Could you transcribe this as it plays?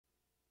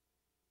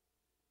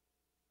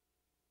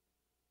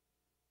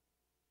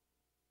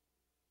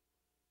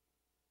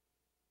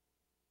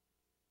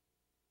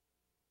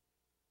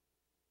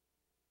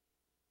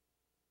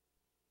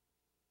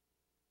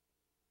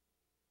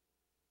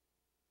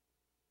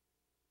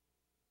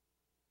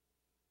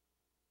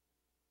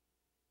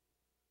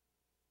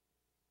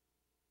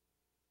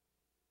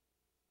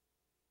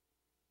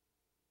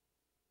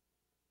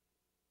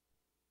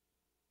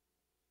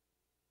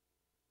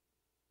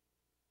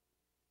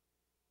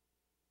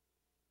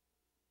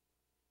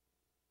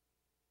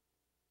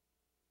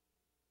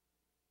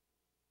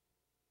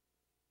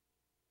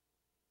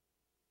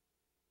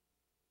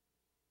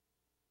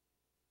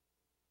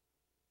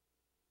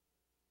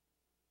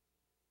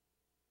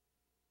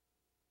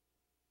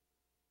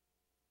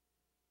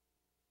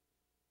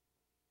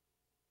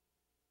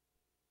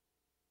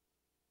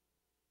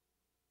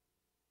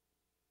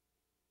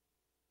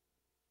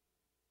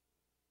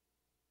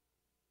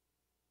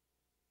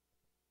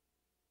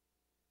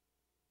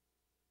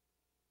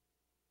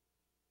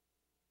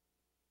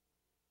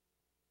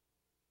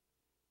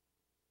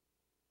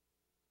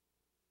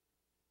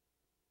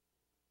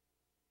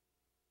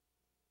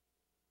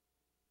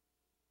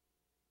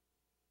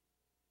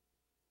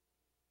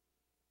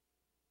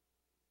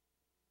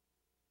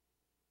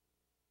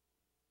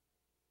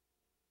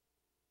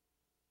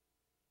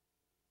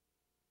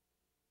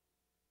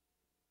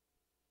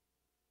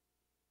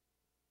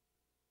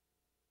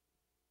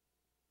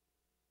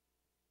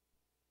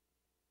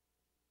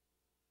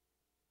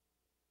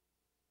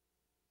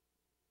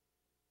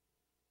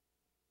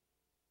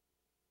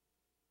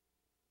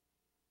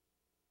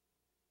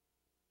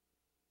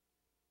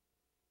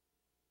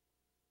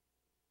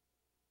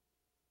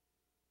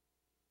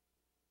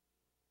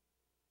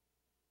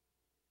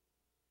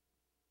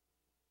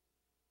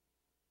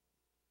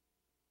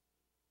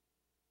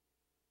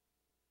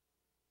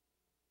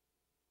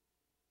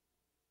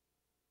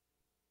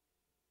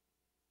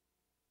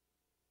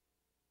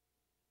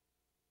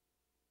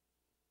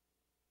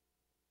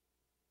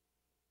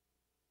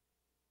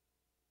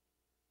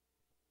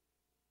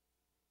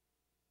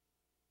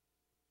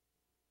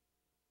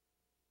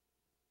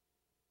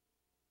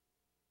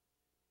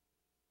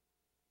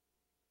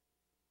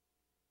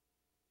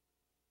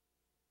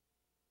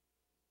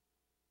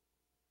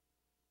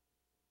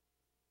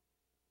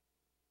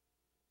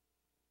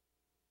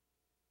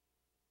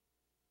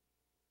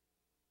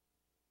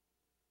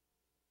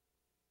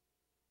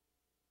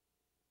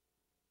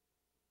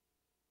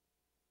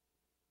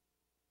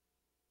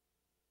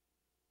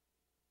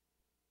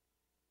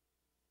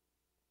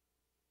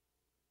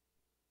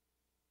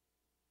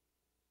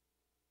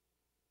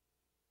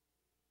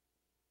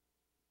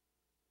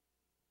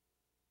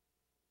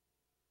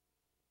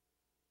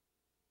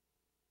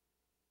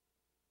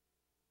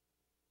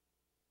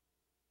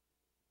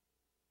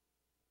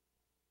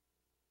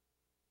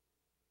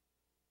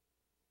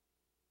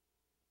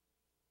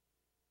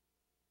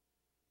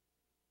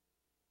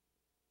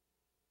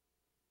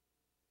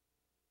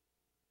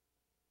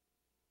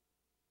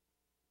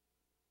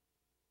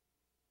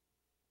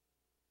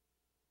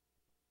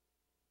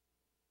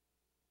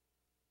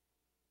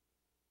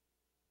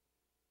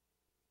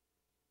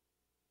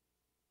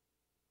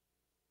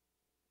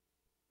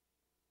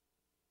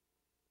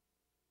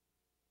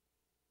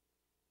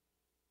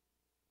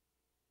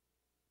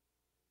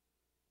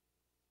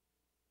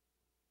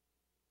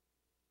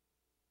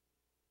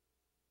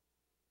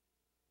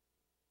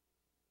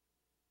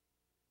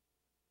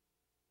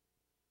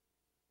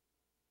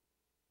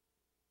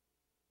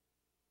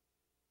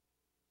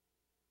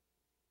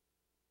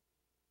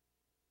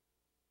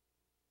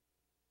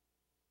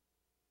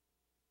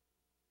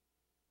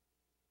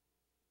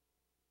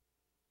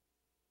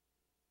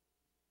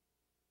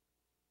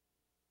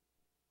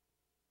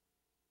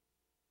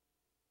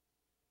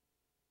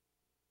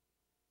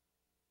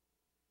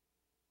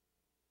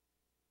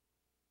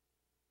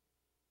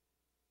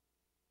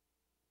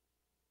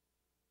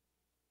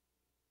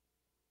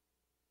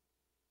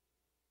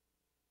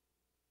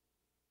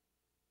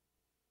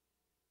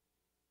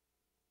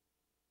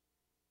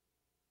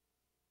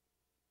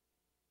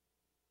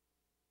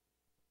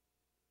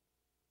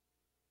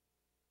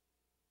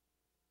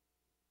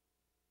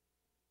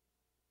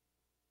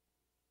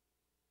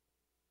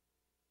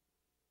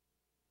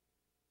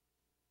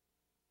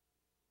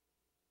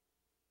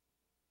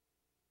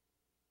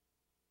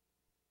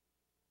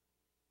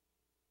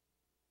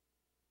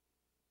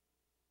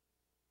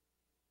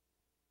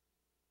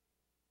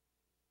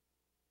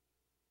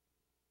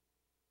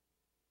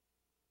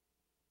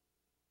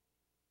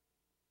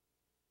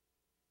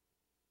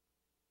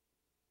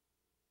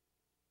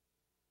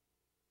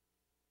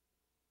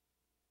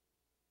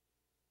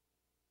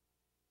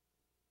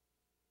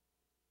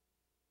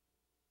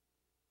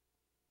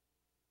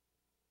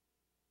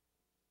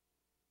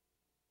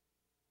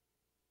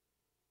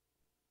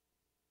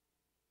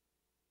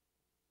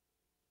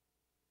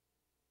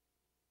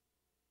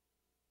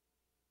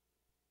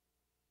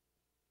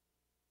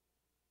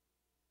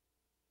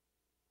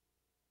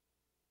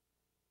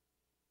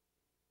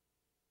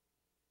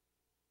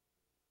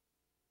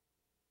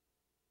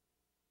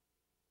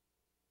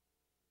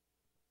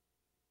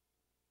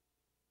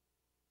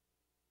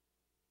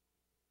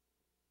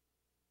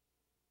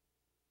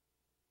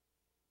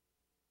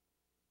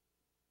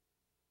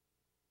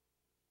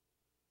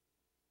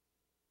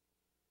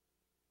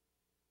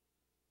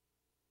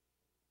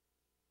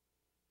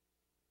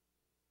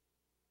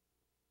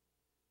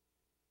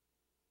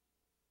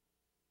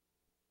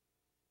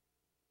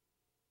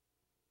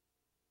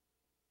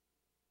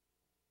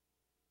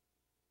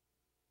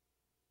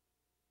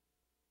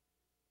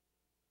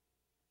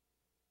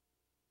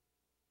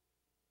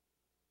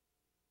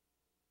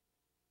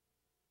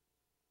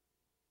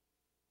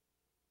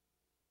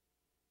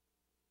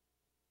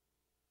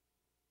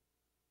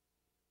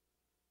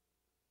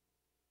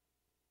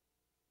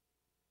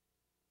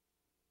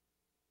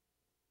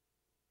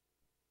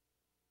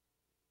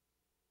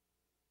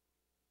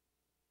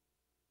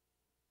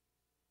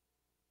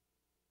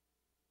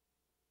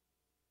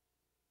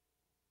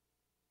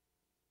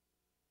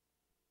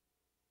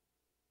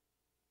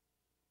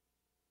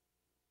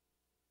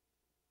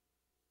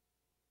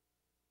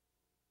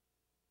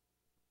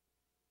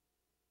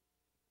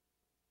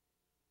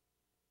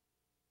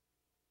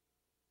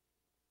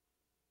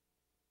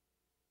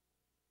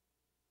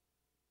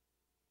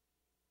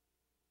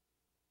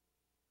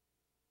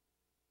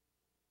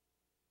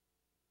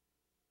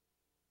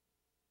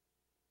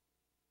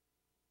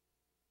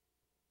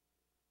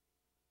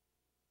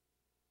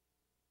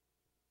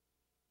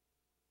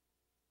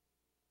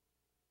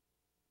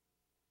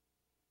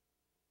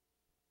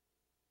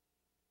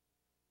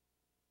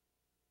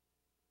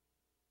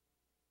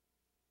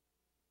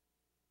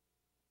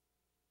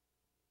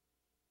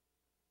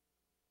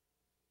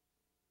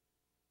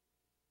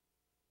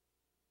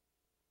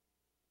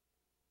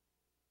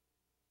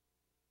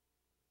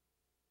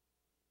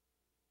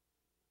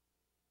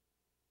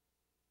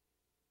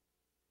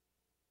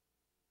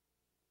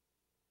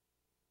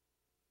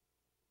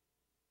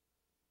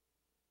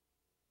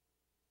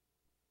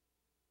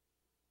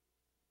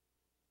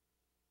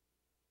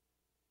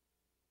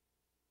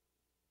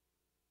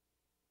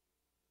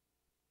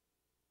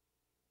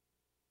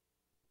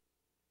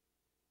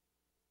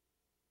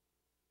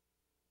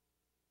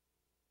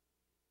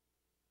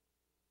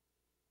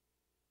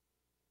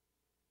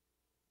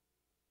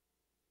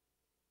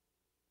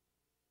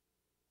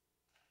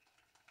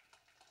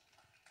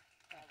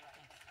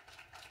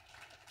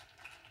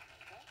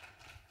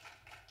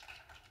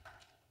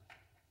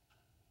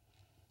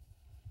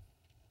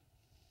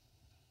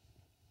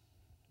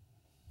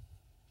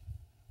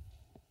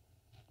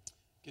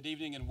Good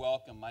evening and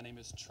welcome. My name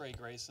is Trey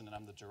Grayson, and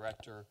I'm the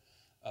director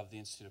of the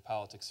Institute of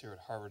Politics here at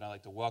Harvard. I'd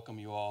like to welcome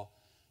you all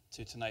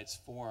to tonight's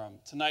forum.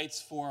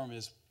 Tonight's forum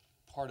is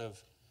part of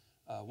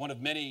one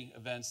of many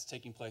events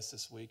taking place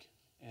this week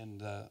in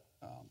the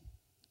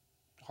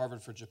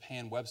Harvard for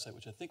Japan website,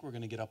 which I think we're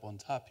going to get up on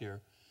top here,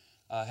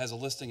 has a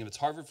listing of it's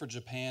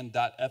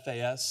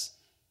harvardforjapan.fas.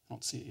 I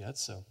don't see it yet,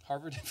 so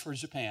Harvard for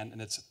Japan, and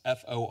it's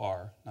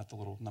F-O-R, not the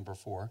little number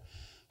 4,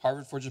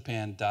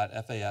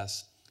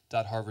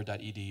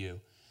 harvardforjapan.fas.harvard.edu.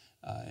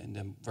 And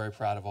I'm very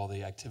proud of all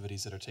the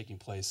activities that are taking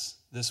place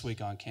this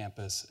week on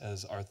campus,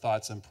 as our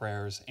thoughts and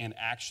prayers and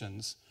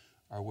actions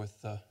are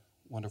with the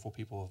wonderful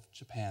people of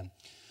Japan.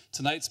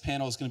 Tonight's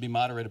panel is going to be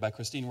moderated by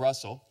Christine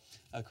Russell.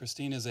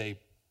 Christine is a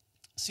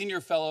senior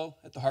fellow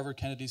at the Harvard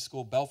Kennedy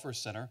School Belfer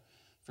Center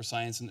for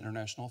Science and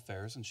International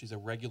Affairs, and she's a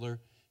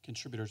regular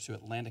contributor to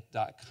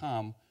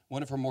Atlantic.com.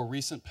 One of her more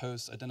recent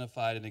posts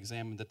identified and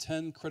examined the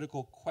 10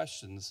 critical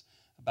questions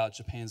about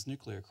Japan's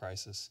nuclear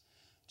crisis,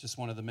 just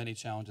one of the many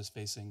challenges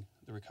facing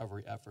the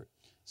recovery effort.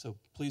 So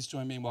please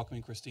join me in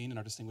welcoming Christine and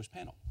our distinguished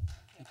panel.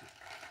 Thank you.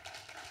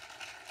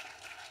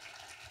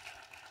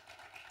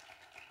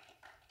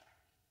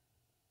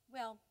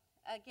 Well,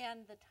 again,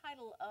 the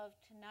title of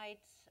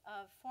tonight's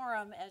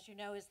forum, as you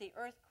know, is The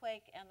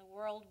Earthquake and the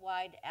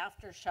Worldwide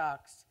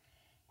Aftershocks.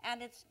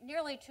 And it's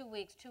nearly 2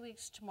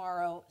 weeks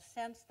tomorrow,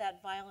 since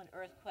that violent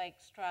earthquake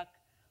struck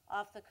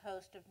off the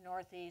coast of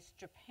northeast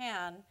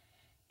Japan.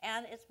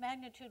 And its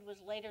magnitude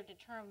was later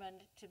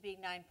determined to be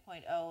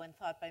 9.0 and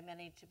thought by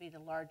many to be the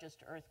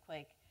largest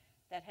earthquake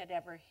that had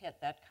ever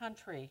hit that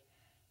country.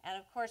 And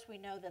of course, we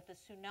know that the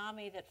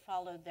tsunami that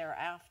followed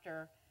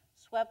thereafter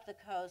swept the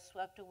coast,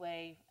 swept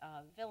away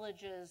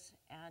villages,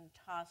 and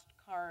tossed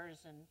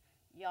cars and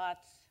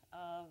yachts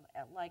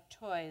like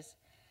toys.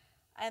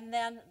 And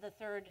then the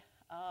third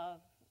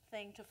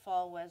thing to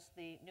fall was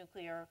the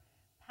nuclear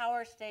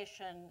power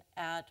station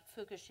at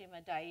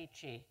Fukushima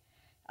Daiichi.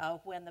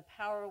 When the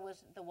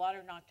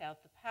water knocked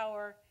out the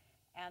power,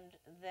 and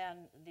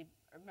then the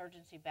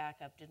emergency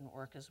backup didn't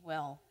work as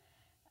well.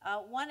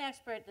 One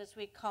expert this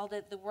week called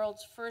it the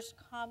world's first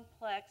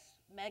complex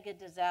mega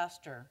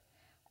disaster.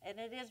 And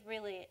it is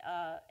really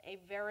a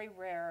very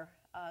rare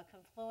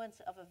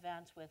confluence of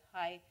events with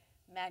high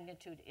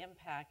magnitude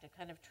impact, a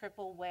kind of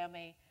triple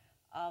whammy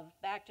of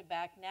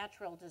back-to-back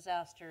natural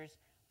disasters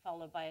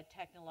followed by a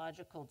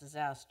technological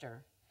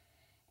disaster.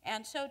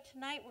 And so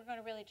tonight we're going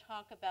to really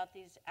talk about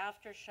these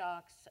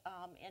aftershocks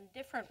in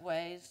different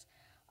ways.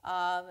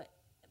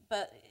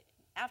 But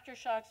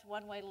aftershocks,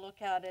 one way to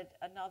look at it,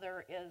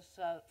 another is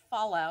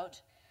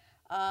fallout.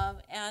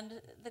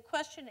 And the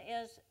question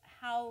is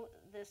how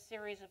this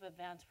series of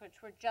events,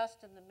 which we're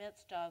just in the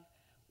midst of,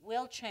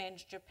 will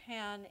change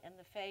Japan in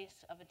the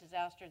face of a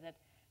disaster that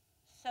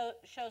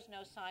shows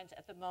no signs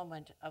at the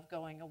moment of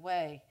going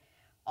away.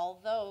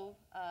 Although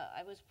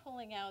I was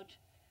pulling out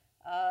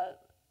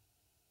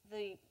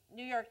the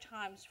New York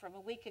Times from a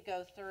week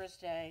ago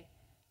Thursday.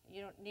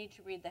 You don't need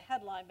to read the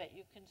headline, but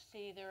you can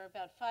see there are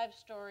about 5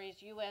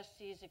 stories. U.S.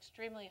 sees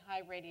extremely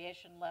high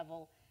radiation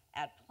level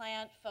at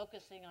plant,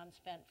 focusing on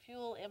spent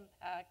fuel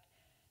impact,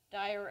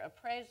 dire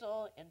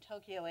appraisal, in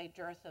Tokyo a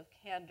dearth of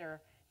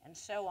candor, and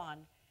so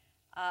on.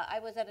 I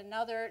was at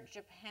another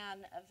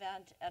Japan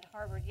event at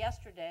Harvard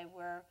yesterday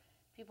where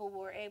people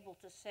were able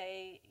to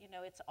say, you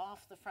know, it's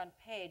off the front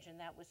page, and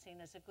that was seen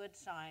as a good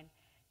sign.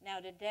 Now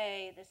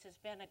today, this has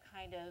been a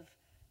kind of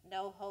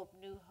no hope,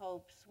 new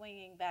hope,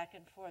 swinging back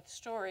and forth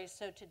story.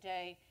 So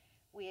today,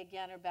 we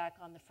again are back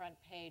on the front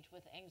page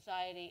with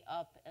anxiety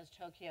up as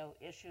Tokyo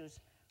issues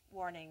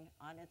warning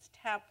on its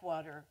tap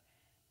water.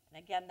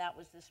 And again, that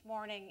was this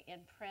morning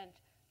in print.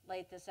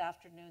 Late this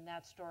afternoon,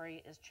 that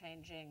story is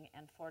changing,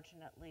 and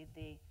fortunately,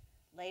 the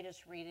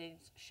latest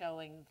readings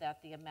showing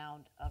that the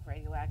amount of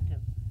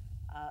radioactive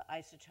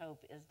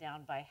isotope is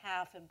down by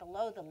half and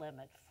below the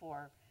limit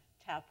for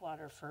tap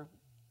water for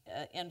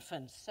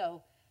infants.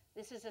 So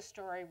this is a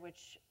story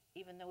which,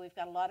 even though we've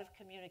got a lot of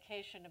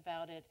communication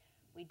about it,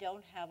 we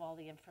don't have all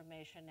the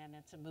information, and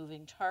it's a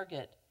moving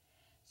target.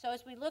 So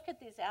as we look at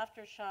these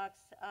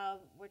aftershocks,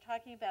 we're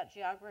talking about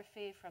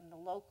geography from the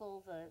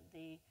local,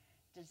 the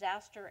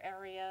disaster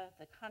area,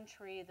 the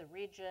country, the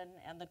region,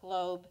 and the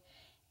globe.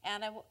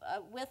 And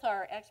with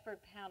our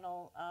expert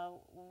panel,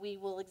 we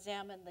will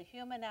examine the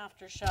human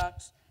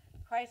aftershocks,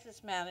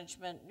 crisis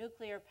management,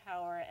 nuclear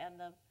power, and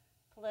the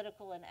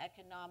political and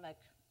economic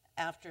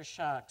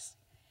aftershocks.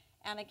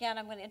 And again,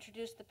 I'm going to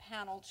introduce the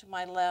panel to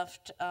my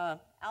left,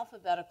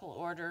 alphabetical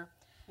order.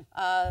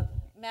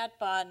 Matt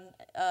Bond,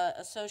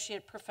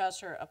 Associate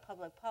Professor of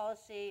Public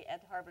Policy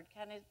at Harvard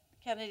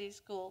Kennedy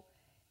School.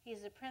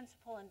 He's a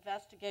principal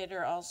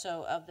investigator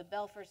also of the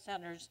Belfer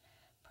Center's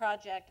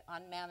project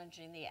on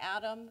managing the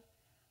atom.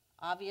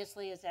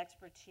 Obviously, his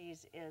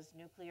expertise is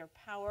nuclear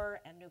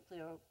power and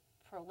nuclear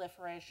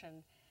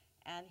proliferation.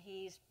 And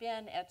he's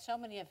been at so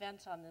many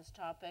events on this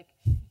topic.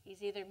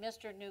 He's either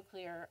Mr.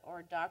 Nuclear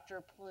or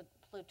Dr.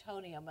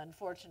 Plutonium,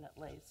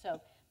 unfortunately.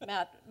 So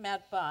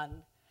Matt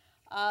Bond.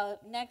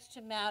 Next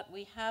to Matt,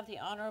 we have the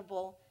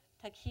Honorable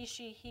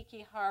Takeshi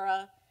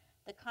Hikihara,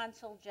 the the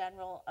Consul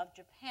General of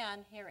Japan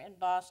here in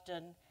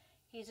Boston.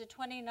 He's a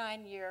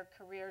 29-year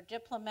career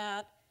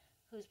diplomat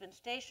who's been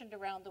stationed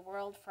around the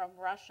world from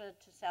Russia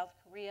to South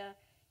Korea.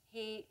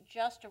 He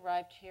just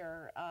arrived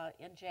here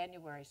in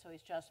January, so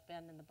he's just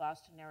been in the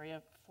Boston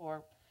area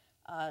for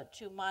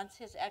 2 months.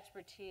 His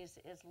expertise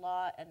is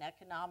law and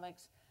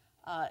economics,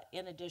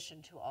 in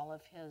addition to all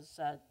of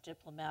his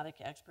diplomatic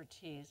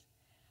expertise.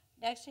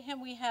 Next to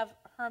him, we have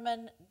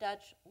Herman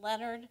Dutch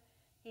Leonard.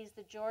 He's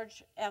the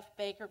George F.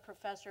 Baker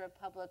Professor of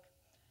Public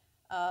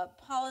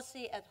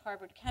Policy at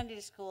Harvard Kennedy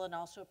School and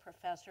also a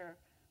professor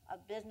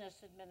of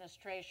business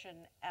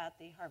administration at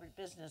the Harvard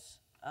Business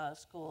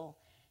School.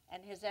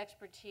 And his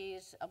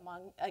expertise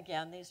among,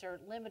 again, these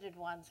are limited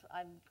ones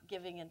I'm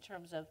giving in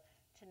terms of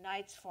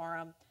tonight's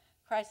forum,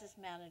 crisis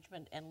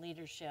management and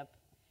leadership.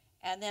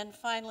 And then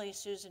finally,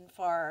 Susan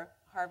Farr,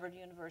 Harvard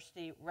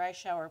University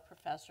Reischauer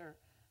Professor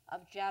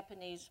of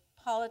Japanese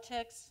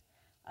Politics,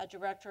 a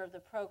director of the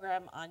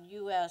program on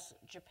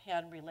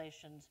U.S.-Japan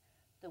relations,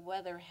 the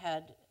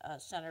Weatherhead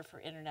Center for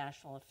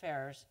International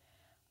Affairs.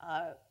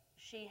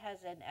 She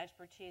has an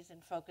expertise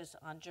and focus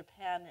on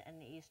Japan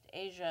and East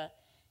Asia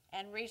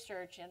and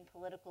research in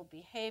political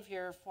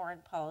behavior, foreign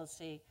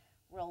policy,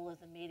 role of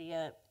the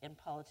media in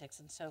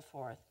politics, and so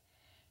forth.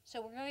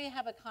 So we're going to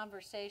have a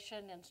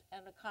conversation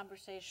and a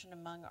conversation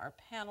among our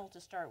panel to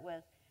start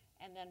with,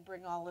 and then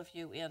bring all of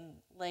you in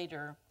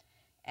later.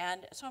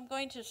 And so I'm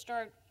going to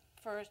start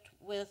first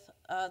with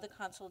the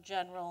Consul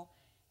General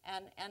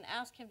and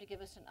ask him to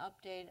give us an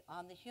update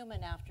on the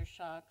human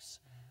aftershocks.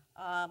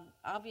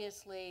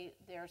 Obviously,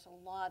 there's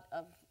a lot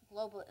of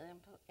global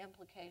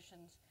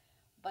implications,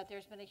 but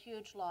there's been a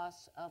huge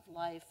loss of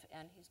life,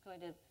 and he's going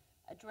to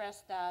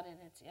address that and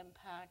its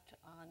impact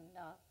on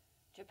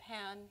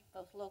Japan,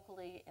 both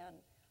locally and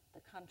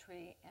the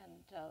country,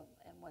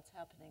 and what's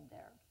happening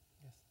there.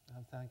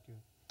 Yes, thank you.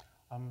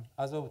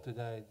 As of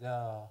today, there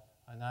are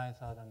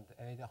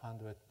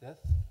 9,800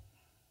 deaths,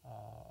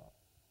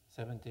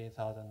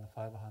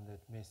 17,500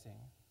 missing,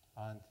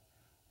 and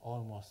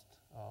almost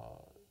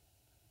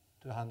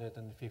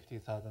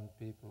 250,000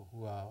 people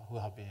who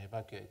have been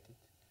evacuated.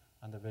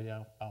 And very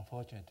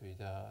unfortunately,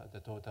 the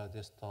total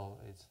death toll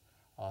is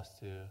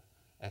still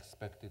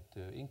expected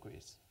to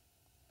increase.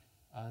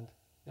 And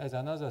there's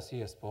another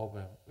serious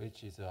problem,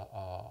 which is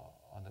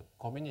on the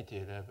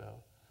community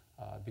level.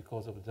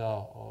 Because of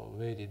the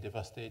really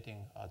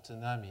devastating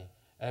tsunami,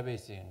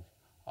 everything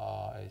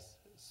is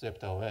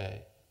swept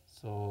away.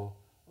 So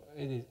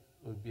it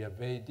would be a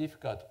very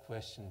difficult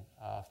question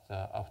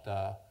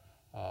after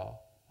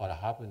what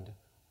happened,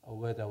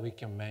 whether we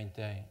can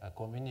maintain a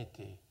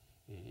community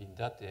in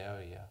that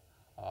area.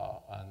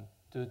 And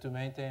to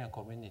maintain a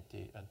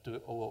community and to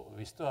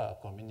restore a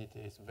community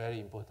is very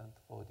important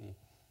for the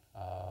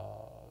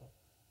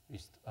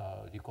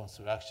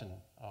reconstruction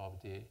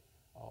of the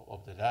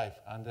life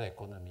and the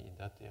economy in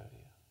that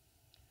area.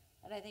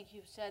 And I think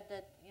you've said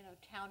that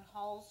town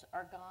halls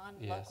are gone,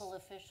 yes. Local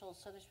officials,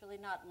 so there's really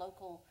not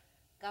local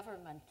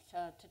government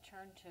to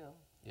turn to.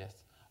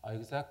 Yes,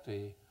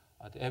 exactly.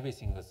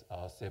 Everything was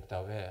swept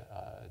away.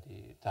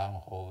 The town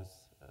halls,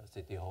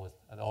 city halls,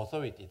 and the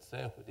authority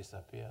itself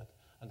disappeared.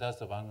 And that's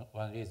the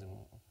one reason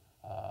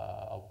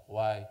of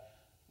why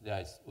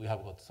we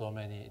have got so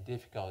many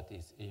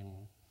difficulties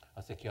in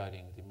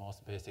securing the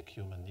most basic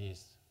human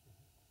needs.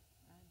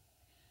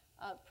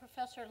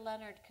 Professor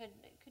Leonard, could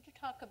you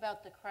talk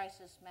about the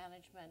crisis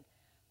management?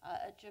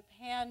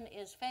 Japan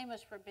is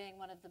famous for being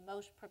one of the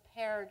most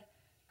prepared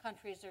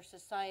countries or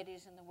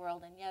societies in the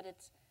world, and yet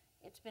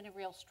it's been a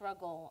real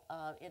struggle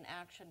in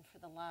action for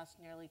the last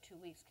nearly 2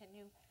 weeks. Can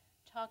you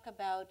talk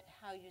about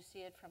how you see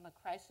it from a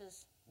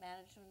crisis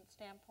management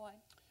standpoint?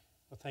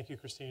 Well, thank you,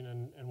 Christine,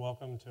 and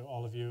welcome to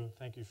all of you.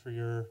 Thank you for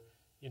your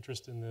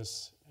interest in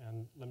this,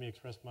 and let me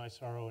express my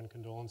sorrow and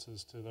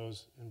condolences to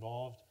those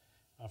involved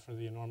for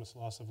the enormous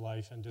loss of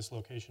life and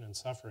dislocation and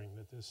suffering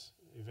that this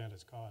event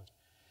has caused.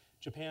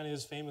 Japan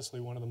is famously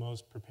one of the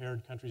most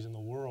prepared countries in the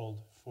world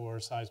for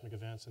seismic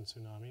events and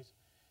tsunamis,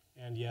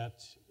 and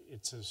yet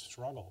it's a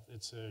struggle.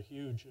 It's a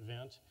huge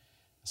event.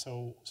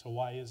 So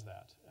why is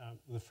that?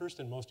 The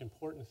first and most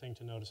important thing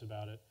to notice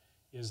about it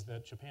is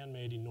that Japan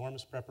made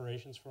enormous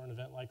preparations for an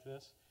event like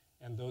this,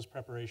 and those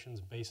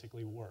preparations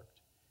basically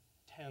worked.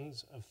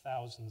 Tens of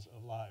thousands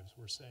of lives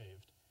were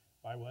saved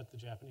by what the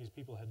Japanese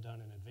people had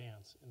done in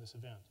advance in this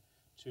event,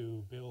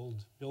 to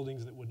build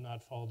buildings that would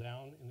not fall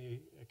down in the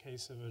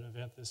case of an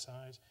event this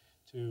size,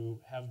 to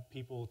have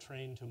people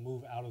trained to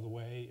move out of the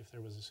way if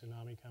there was a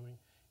tsunami coming.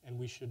 And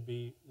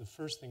the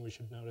first thing we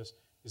should notice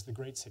is the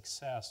great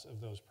success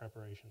of those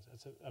preparations.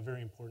 That's a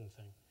very important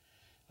thing.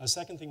 A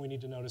second thing we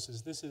need to notice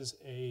is this is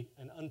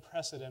an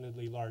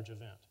unprecedentedly large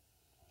event.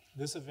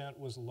 This event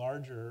was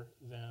larger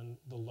than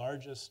the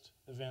largest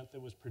event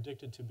that was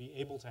predicted to be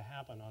able to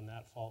happen on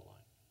that fault line.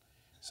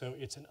 So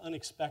it's an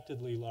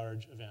unexpectedly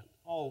large event.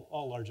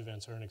 All large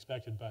events are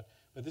unexpected, but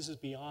this is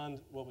beyond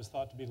what was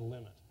thought to be the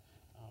limit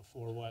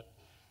for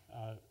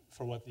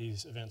what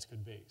these events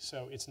could be.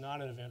 So it's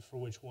not an event for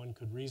which one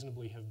could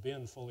reasonably have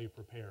been fully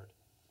prepared.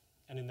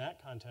 And in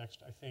that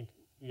context, I think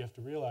you have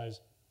to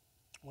realize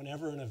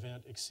whenever an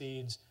event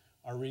exceeds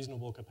our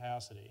reasonable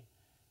capacity,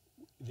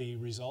 the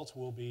results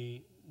will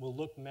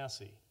look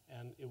messy,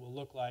 and it will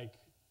look like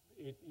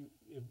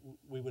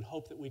we would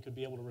hope that we could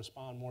be able to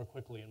respond more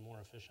quickly and more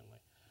efficiently.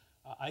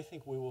 I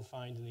think we will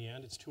find in the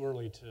end, it's too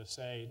early to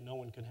say, no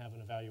one can have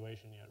an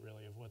evaluation yet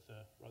really of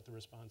what the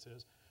response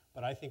is,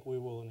 but I think we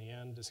will in the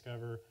end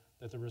discover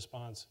that the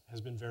response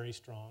has been very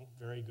strong,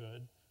 very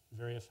good,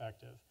 very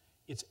effective.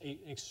 It's an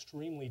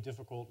extremely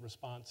difficult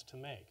response to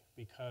make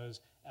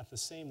because at the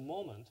same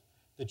moment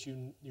that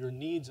your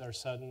needs are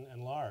sudden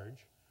and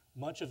large,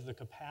 much of the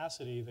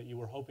capacity that you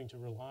were hoping to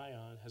rely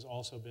on has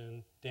also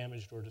been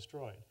damaged or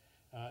destroyed.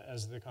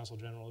 As the Consul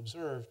General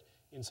observed,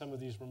 in some of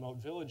these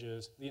remote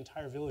villages, the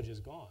entire village is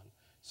gone.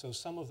 So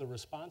some of the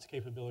response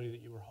capability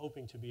that you were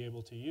hoping to be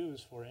able to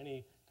use for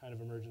any kind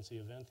of emergency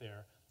event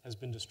there has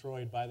been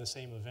destroyed by the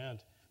same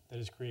event that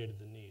has created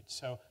the need.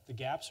 So the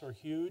gaps are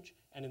huge,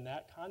 and in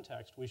that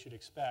context, we should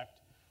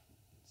expect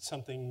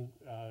something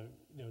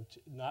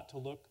not to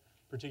look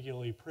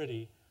particularly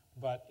pretty,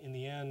 but in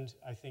the end,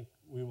 I think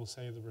we will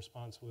say the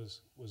response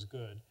was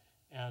good.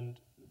 And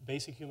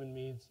basic human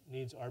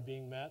needs are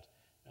being met.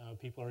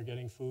 People are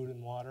getting food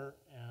and water,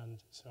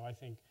 and so I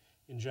think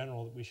in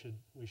general that we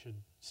should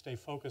stay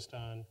focused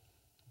on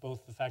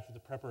both the fact that the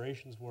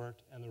preparations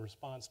worked and the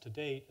response to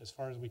date, as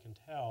far as we can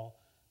tell,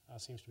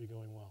 seems to be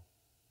going well.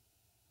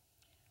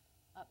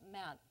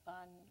 Matt,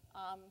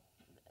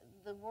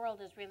 the world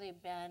has really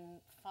been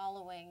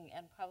following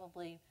and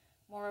probably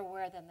more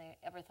aware than they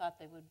ever thought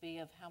they would be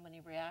of how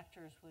many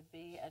reactors would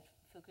be at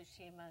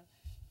Fukushima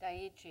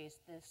Daiichi's,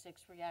 the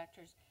 6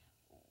 reactors.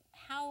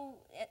 How,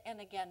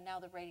 and again, now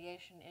the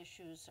radiation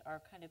issues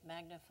are kind of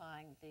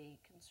magnifying the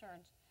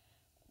concerns.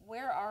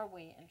 Where are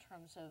we in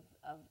terms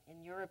of,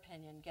 in your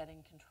opinion,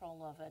 getting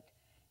control of it,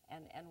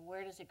 and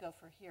where does it go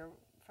from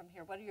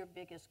here? What are your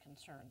biggest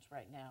concerns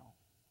right now?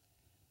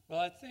 Well,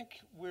 I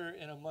think we're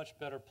in a much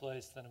better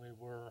place than we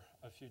were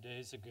a few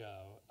days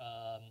ago.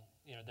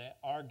 They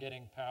are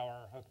getting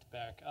power hooked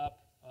back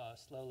up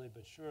slowly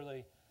but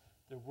surely.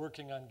 They're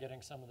working on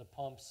getting some of the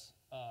pumps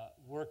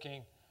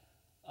working.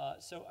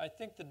 So I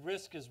think the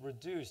risk is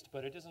reduced,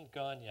 but it isn't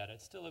gone yet.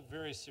 It's still a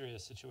very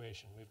serious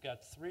situation. We've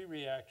got 3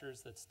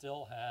 reactors that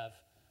still have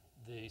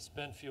the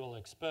spent fuel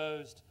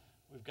exposed.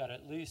 We've got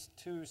at least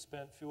 2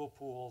 spent fuel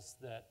pools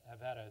that have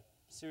had a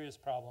serious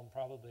problem,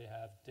 probably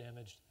have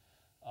damaged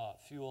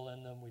fuel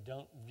in them. We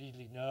don't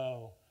really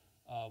know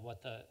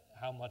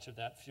how much of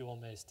that fuel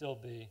may still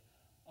be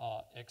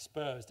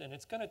exposed. And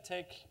it's going to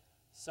take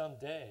some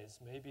days,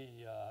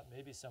 maybe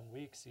some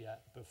weeks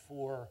yet,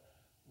 before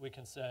we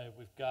can say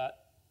we've got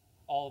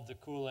all of the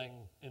cooling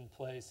in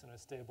place in a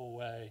stable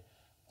way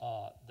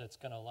that's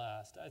going to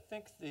last. I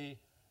think the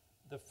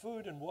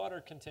food and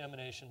water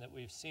contamination that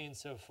we've seen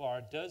so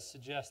far does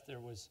suggest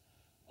there was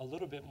a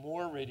little bit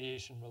more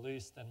radiation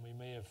release than we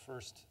may have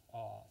first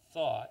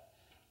thought.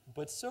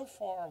 But so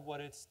far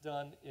what it's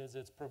done is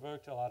it's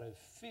provoked a lot of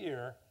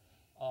fear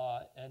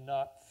and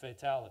not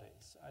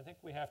fatalities. I think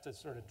we have to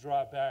sort of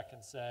draw back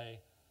and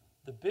say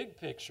the big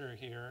picture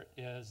here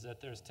is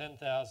that there's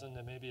 10,000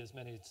 and maybe as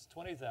many as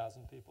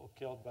 20,000 people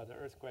killed by the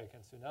earthquake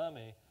and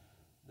tsunami.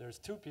 There's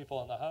 2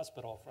 people in the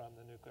hospital from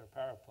the nuclear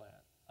power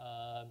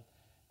plant.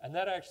 And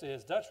that actually,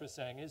 as Dutch was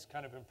saying, is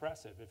kind of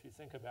impressive if you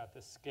think about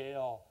the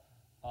scale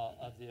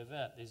of the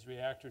event. These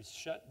reactors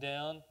shut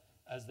down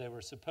as they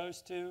were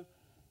supposed to.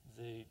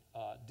 The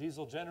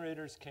diesel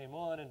generators came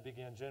on and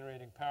began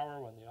generating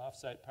power when the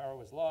off-site power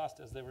was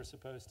lost, as they were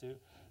supposed to.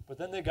 But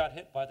then they got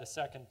hit by the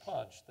second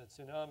punch, the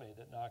tsunami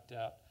that knocked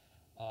out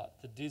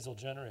the diesel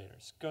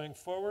generators. Going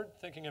forward,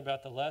 thinking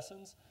about the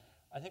lessons,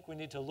 I think we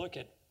need to look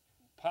at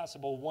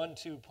possible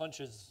 1-2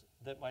 punches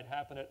that might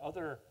happen at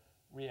other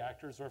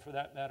reactors, or for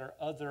that matter,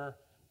 other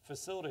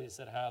facilities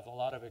that have a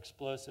lot of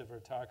explosive or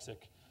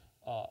toxic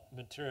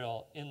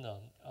material in them,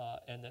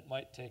 and that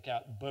might take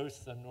out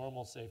both the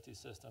normal safety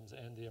systems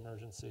and the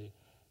emergency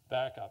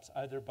backups,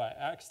 either by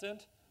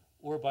accident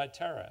or by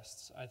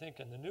terrorists. I think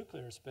in the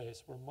nuclear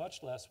space, we're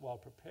much less well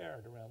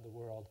prepared around the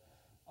world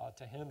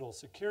to handle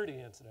security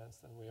incidents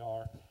than we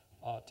are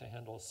to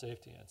handle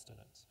safety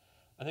incidents.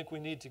 I think we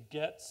need to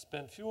get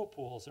spent fuel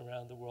pools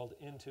around the world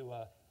into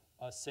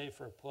a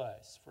safer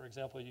place. For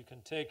example, you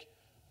can take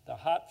the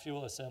hot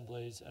fuel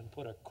assemblies and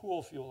put a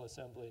cool fuel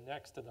assembly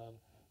next to them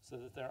so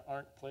that there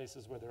aren't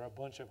places where there are a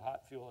bunch of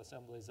hot fuel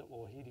assemblies that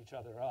will heat each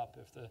other up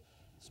if the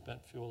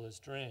spent fuel is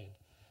drained.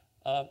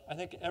 I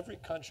think every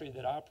country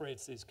that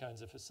operates these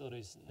kinds of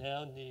facilities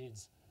now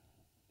needs,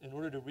 in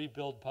order to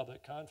rebuild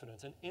public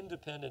confidence, an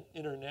independent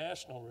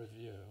international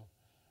review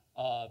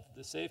of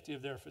the safety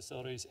of their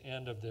facilities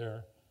and of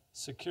their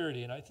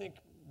security. And I think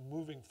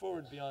moving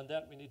forward beyond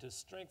that, we need to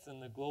strengthen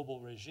the global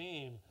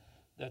regime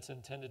that's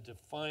intended to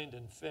find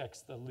and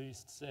fix the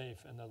least safe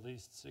and the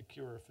least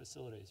secure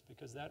facilities,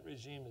 because that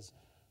regime is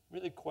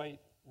really quite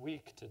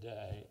weak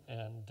today,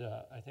 and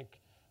I think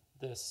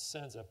this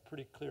sends a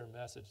pretty clear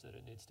message that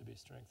it needs to be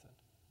strengthened.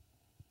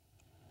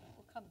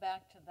 We'll come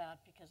back to that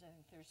because I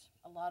think there's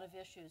a lot of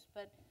issues,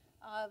 but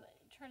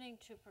Turning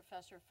to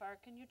Professor Farr,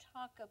 can you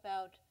talk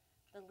about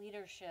the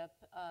leadership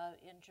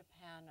in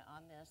Japan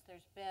on this?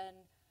 There's been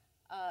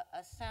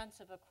a sense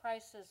of a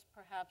crisis,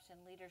 perhaps, in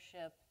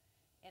leadership,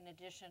 in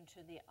addition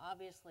to the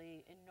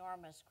obviously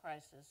enormous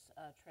crisis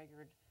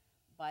triggered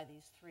by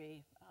these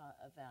three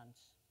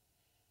events.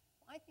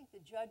 I think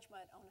the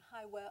judgment on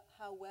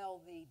how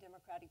well the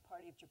Democratic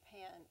Party of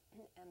Japan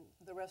and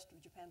the rest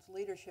of Japan's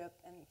leadership,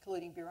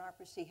 including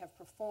bureaucracy, have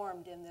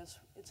performed in this,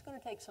 it's going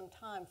to take some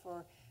time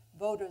for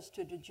voters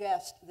to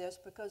digest this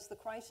because the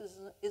crisis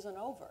isn't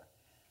over.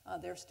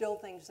 There are still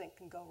things that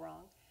can go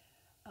wrong.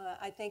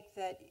 I think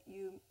that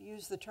you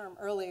used the term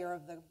earlier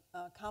of the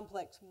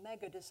complex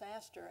mega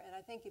disaster, and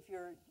I think if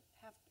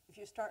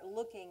you start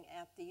looking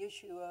at the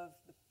issue of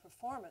the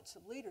performance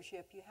of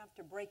leadership, you have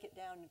to break it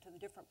down into the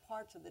different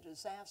parts of the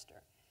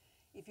disaster.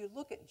 If you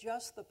look at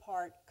just the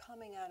part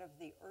coming out of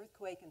the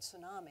earthquake and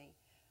tsunami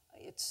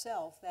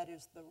itself, that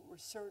is the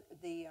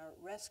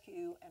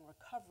rescue and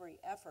recovery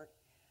effort,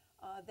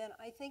 then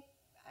I think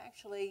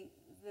actually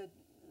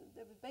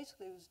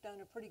basically it was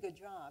done a pretty good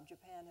job.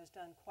 Japan has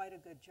done quite a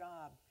good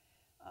job.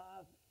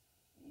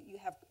 You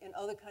have in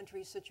other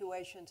countries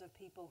situations of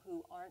people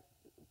who aren't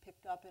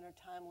picked up in a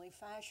timely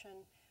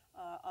fashion,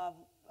 of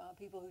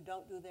people who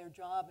don't do their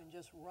job and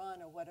just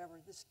run or whatever.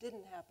 This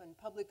didn't happen.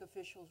 Public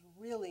officials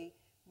really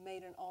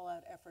made an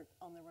all-out effort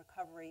on the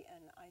recovery,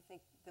 and I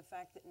think the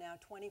fact that now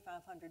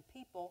 2,500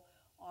 people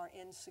are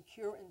in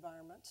secure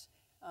environments,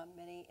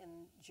 many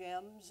in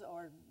gyms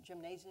or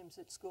gymnasiums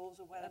at schools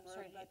or whatever. I'm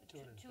sorry,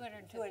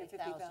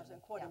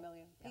 250,000, quarter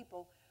million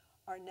people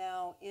are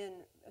now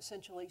in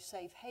essentially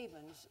safe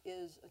havens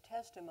is a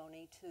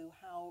testimony to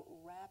how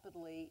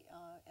rapidly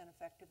and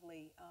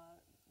effectively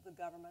the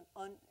government,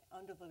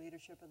 under the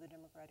leadership of the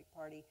Democratic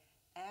Party,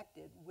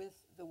 acted with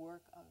the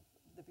work of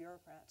the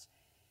bureaucrats.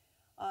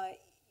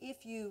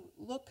 If you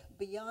look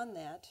beyond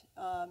that,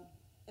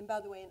 and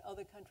by the way, in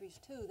other countries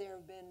too, there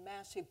have been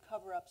massive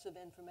cover-ups of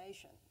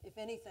information. If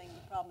anything,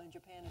 the problem in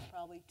Japan is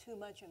probably too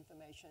much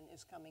information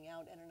is coming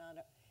out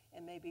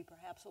and maybe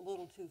perhaps a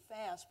little too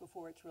fast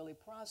before it's really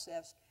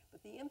processed,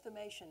 but the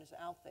information is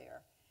out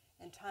there.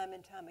 And time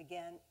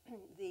again,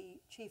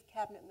 the chief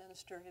cabinet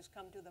minister has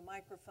come to the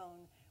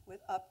microphone with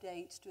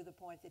updates to the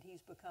point that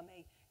he's become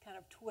a kind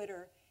of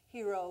Twitter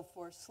hero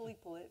for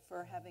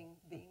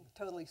being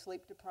totally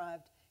sleep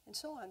deprived and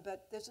so on.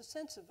 But there's a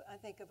sense of, I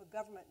think, of a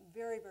government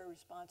very, very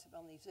responsive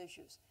on these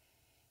issues.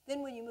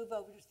 Then when you move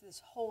over to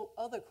this whole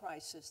other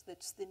crisis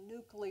that's the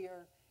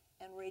nuclear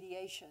and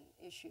radiation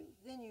issue,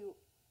 then you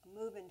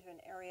move into an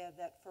area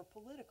that for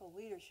political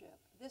leadership,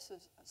 this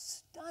is a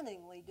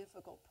stunningly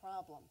difficult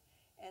problem.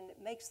 And it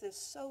makes this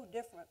so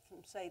different from,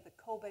 say, the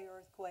Kobe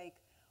earthquake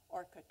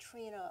or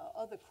Katrina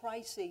or other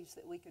crises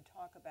that we could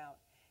talk about.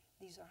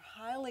 These are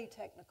highly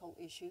technical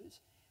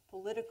issues.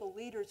 Political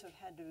leaders have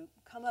had to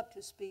come up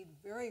to speed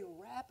very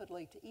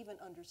rapidly to even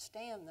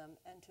understand them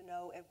and to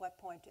know at what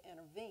point to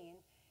intervene.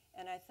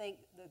 And I think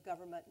the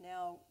government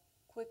now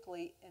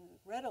quickly and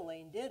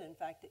readily did, in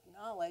fact,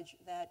 acknowledge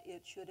that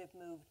it should have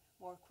moved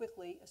more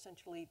quickly,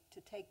 essentially,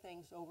 to take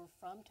things over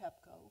from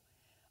TEPCO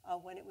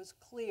when it was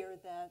clear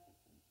that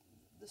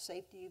the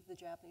safety of the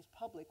Japanese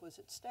public was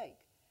at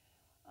stake.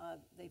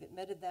 They've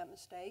admitted that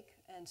mistake,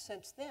 and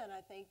since then,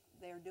 I think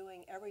they're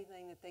doing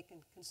everything that they can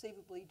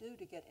conceivably do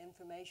to get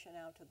information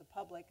out to the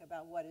public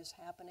about what is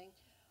happening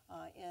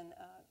in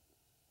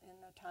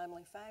a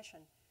timely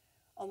fashion.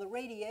 On the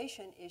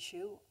radiation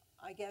issue,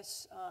 I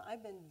guess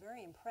I've been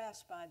very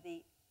impressed by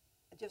the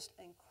just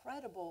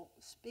incredible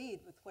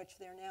speed with which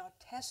they're now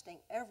testing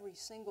every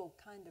single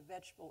kind of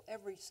vegetable,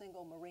 every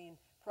single marine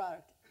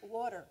product,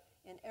 water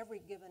in every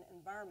given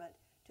environment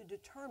to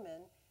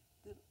determine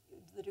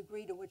the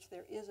degree to which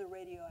there is a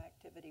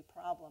radioactivity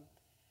problem.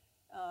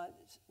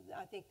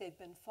 I think they've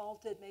been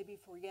faulted maybe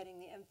for getting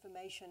the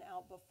information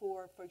out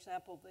before, for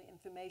example, the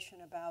information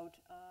about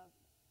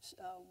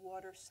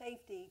water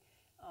safety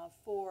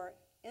for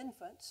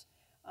infants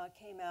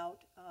came out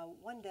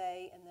one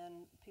day, and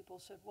then people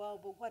said, well,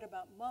 but what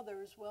about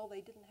mothers? Well,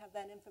 they didn't have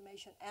that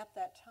information at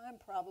that time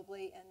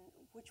probably, and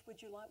what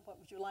would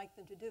you like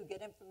them to do?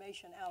 Get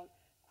information out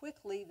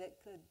quickly that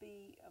could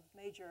be of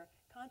major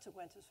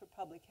consequences for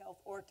public health,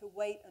 or to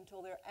wait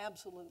until they're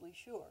absolutely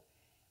sure.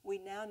 We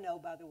now know,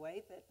 by the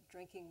way, that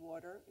drinking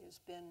water has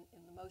been,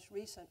 in the most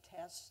recent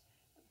tests,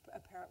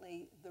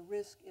 apparently the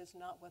risk is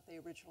not what they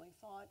originally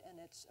thought, and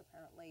it's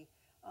apparently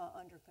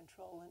under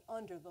control and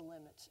under the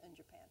limits in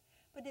Japan.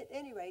 But at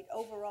any rate,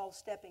 overall,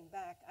 stepping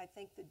back, I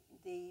think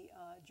the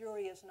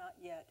jury is not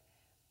yet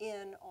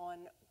in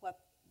on what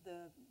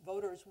the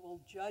voters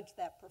will judge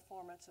that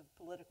performance of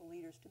political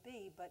leaders to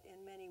be, but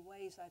in many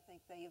ways, I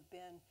think they have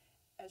been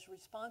as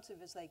responsive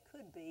as they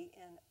could be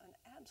in an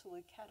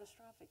absolutely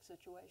catastrophic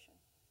situation.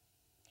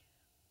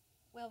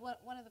 Well,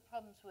 one of the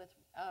problems with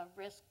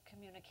risk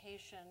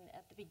communication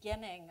at the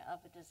beginning of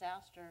a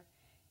disaster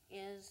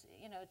is,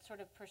 it's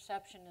sort of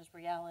perception is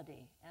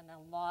reality, and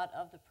a lot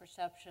of the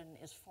perception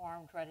is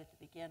formed right at the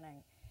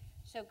beginning.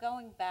 So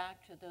going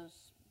back to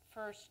those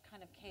first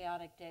kind of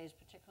chaotic days,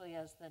 particularly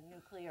as the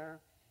nuclear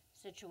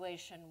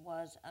situation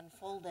was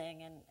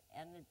unfolding,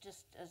 and it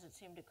just, as it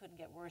seemed it couldn't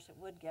get worse, it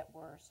would get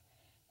worse.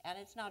 And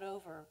it's not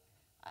over.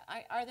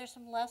 Are there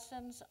some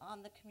lessons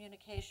on the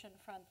communication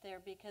front there?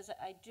 Because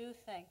I do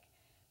think,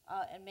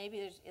 and maybe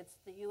it's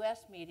the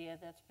U.S. media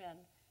that's been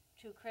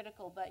too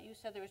critical, but you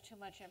said there was too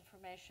much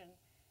information.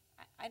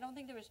 I don't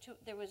think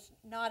there was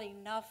not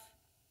enough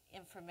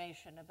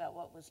information about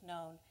what was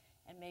known,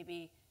 and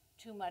maybe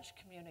too much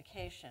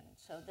communication,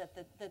 so that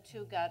the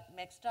two got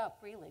mixed up,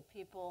 really.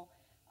 People,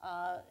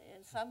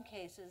 in some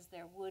cases,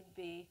 there would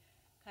be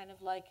kind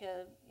of like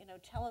a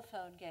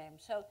telephone game.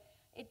 So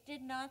it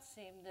did not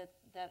seem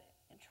that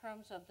in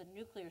terms of the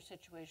nuclear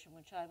situation,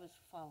 which I was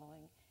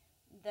following,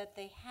 that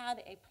they had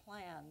a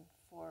plan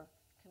for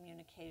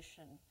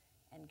communication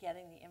and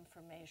getting the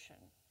information.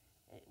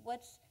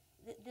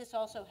 This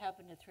also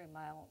happened at 3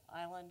 Mile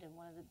Island, and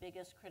one of the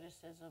biggest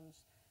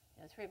criticisms,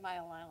 3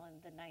 Mile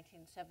Island, the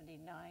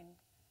 1979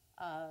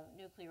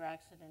 nuclear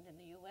accident in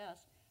the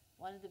U.S.,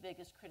 one of the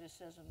biggest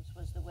criticisms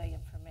was the way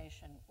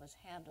information was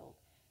handled.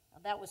 Now,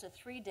 that was a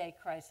 3-day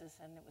crisis,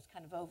 and it was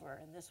kind of over,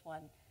 and this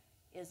one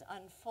is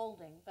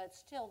unfolding, but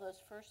still,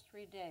 those first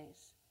 3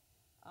 days,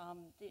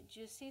 did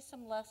you see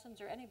some lessons,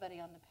 or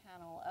anybody on the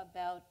panel,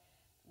 about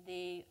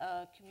the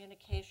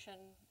communication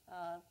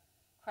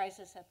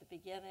crisis at the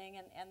beginning?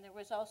 And there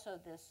was also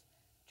this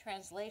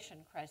translation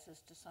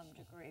crisis to some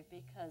degree,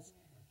 because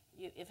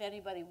if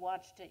anybody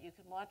watched it, you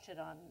could watch it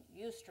on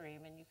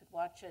Ustream, and you could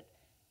watch it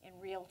in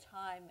real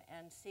time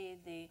and see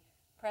the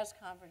press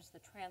conference, the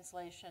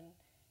translation,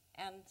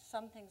 and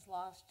some things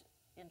lost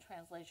in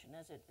translation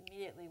as it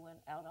immediately went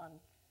out on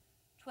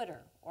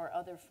Twitter or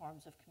other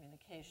forms of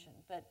communication.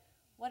 But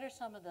what are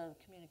some of the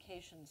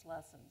communications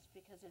lessons?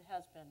 Because it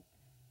has been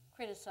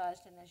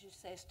criticized, and as you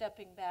say,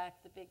 stepping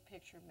back, the big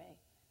picture may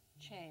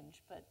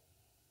change. But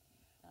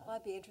well,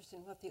 I'd be interested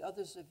in what the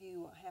others of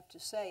you have to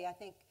say. I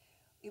think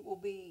it will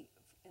be,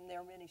 and there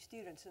are many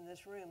students in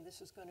this room,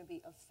 this is going to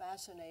be a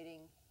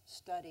fascinating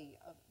study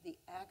of the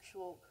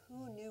actual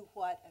who knew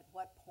what at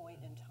what point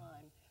in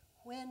time.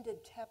 When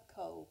did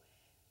TEPCO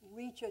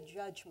reach a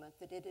judgment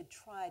that it had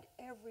tried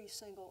every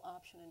single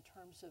option in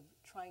terms of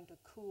trying to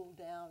cool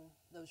down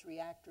those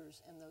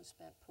reactors and those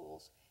spent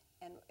pools?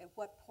 And at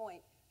what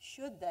point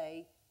should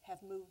they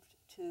have moved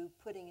to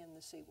putting in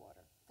the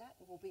seawater? That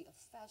will be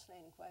a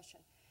fascinating question.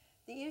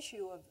 The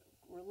issue of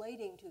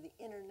relating to the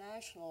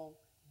international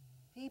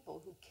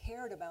people who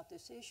cared about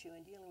this issue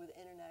and dealing with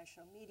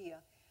international media,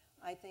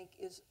 I think,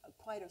 is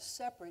quite a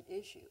separate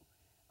issue.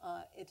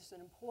 It's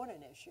an important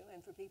issue,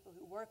 and for people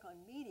who work on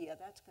media,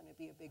 that's going to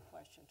be a big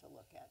question to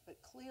look at.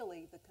 But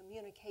clearly, the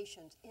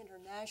communications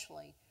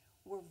internationally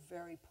were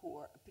very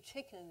poor,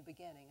 particularly in the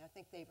beginning. I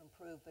think they've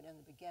improved, but in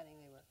the beginning,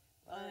 they were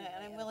very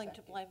and I'm willing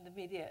to blame the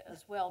media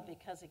as well,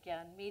 because,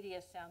 again, media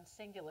sounds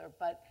singular,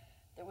 but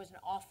there was an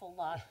awful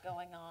lot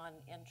going on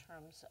in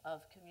terms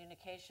of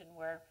communication,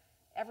 where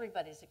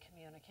everybody's a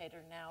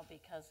communicator now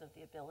because of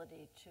the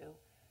ability to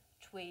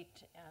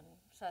tweet and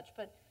such.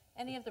 But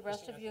any of the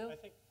rest of you? I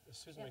think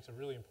Susan makes a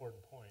really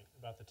important point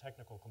about the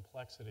technical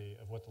complexity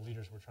of what the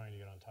leaders were trying to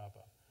get on top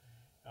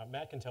of.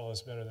 Matt can tell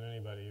us better than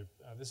anybody,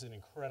 this is an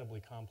incredibly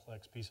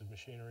complex piece of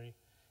machinery,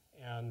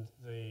 and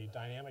the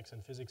dynamics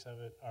and physics of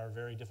it are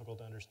very difficult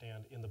to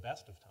understand in the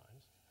best of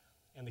times.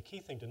 And the key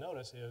thing to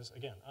notice is,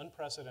 again,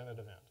 unprecedented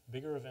event,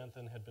 bigger event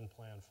than had been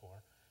planned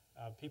for.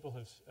 People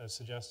have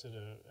suggested,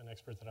 an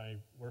expert that I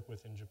work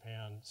with in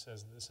Japan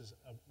says this is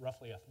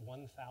roughly a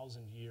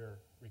 1,000-year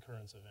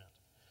recurrence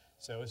event.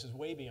 So this is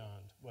way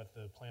beyond what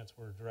the plants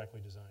were directly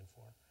designed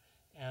for.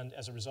 And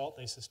as a result,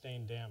 they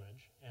sustained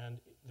damage. And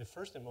the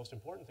first and most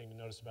important thing to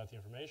notice about the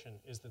information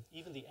is that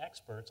even the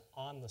experts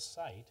on the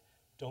site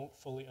don't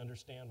fully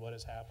understand what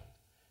has happened.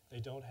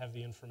 They don't have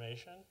the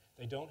information.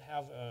 They don't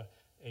have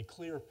a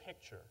clear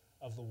picture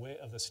of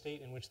the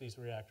state in which these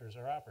reactors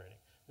are operating.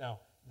 Now,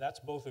 that's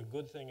both a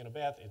good thing and a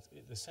bad thing.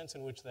 The sense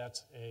in which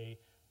that's a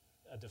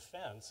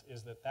defense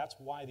is that that's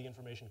why the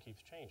information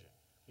keeps changing,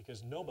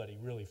 because nobody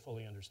really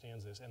fully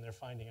understands this, and they're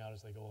finding out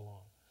as they go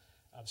along.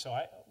 So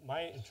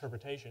my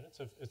interpretation,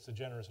 it's a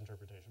generous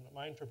interpretation, but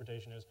my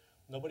interpretation is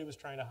nobody was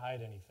trying to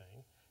hide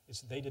anything.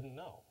 It's they didn't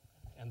know,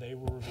 and they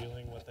were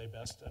revealing what they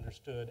best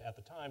understood at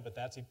the time, but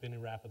that's been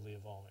rapidly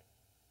evolving.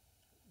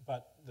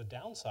 But the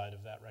downside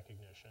of that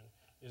recognition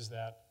is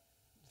that,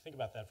 think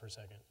about that for a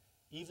second,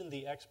 even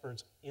the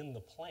experts in the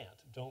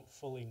plant don't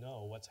fully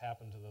know what's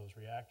happened to those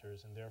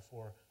reactors, and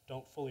therefore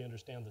don't fully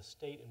understand the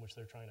state in which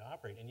they're trying to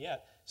operate. And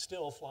yet,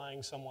 still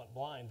flying somewhat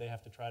blind, they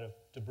have to try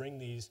to bring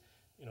these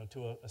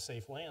to a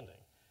safe landing.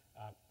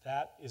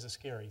 That is a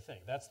scary thing.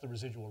 That's the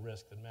residual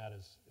risk that Matt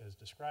is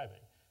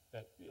describing.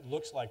 That it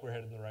looks like we're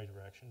headed in the right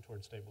direction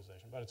towards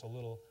stabilization, but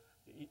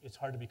it's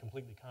hard to be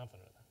completely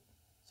confident of that.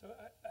 So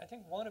I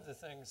think one of the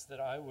things that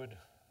I would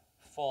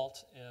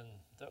fault in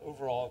the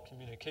overall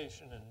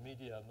communication and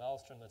media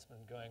maelstrom that's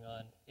been going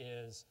on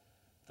is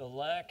the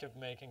lack of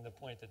making the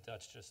point that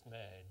Dutch just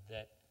made,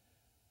 that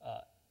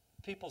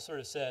people sort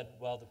of said,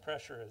 well, the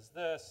pressure is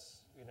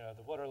this,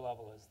 the water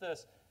level is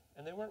this,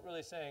 and they weren't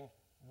really saying,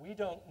 we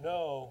don't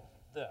know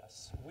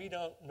this. We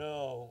don't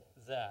know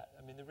that.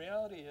 I mean, the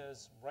reality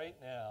is, right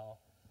now,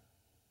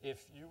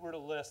 if you were to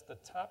list the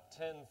top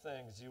 10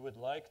 things you would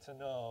like to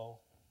know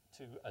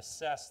to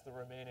assess the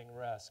remaining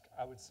risk,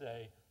 I would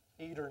say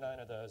 8 or 9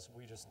 of those,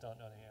 we just don't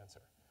know the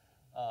answer.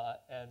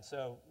 And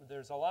so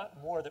there's a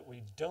lot more that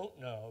we don't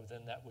know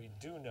than that we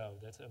do know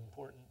that's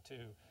important to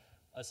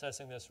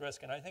assessing this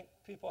risk. And I think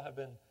people have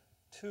been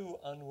too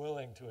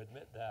unwilling to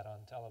admit that on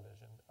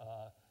television.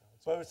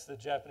 Both the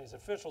Japanese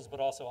officials,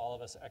 but also all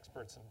of us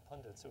experts and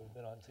pundits who have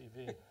been on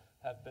TV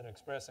have been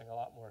expressing a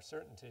lot more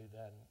certainty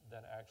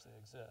than actually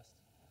exists.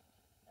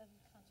 And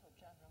Consul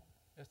General.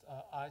 Yes,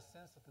 I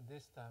sense that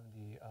this time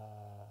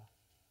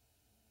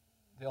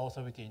the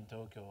authority in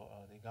Tokyo,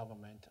 the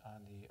government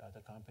and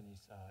the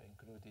companies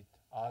included,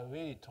 are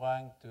really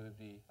trying to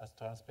be as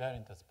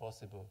transparent as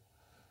possible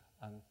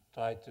and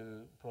try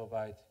to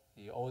provide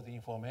all the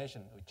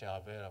information which are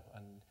available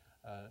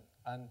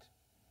and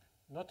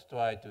not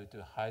try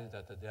to hide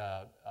that there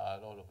are a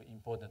lot of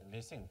important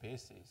missing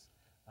pieces.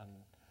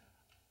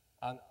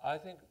 And I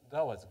think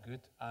that was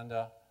good. And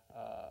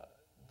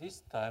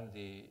this time,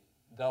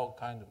 that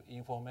kind of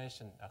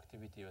information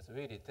activity was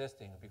really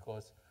testing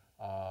because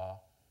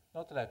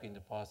not like in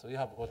the past, we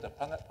have got a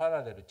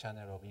parallel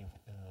channel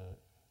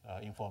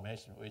of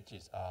information, which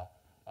is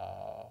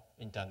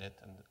internet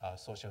and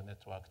social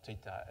network,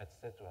 Twitter,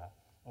 etc.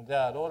 And there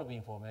are a lot of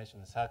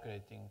information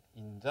circulating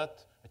in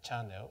that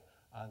channel,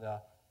 and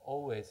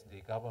always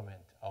the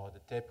government or the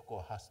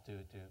TEPCO has to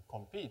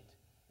compete,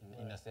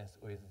 in a sense,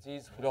 with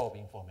this flow of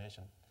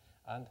information.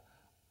 And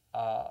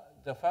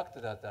the fact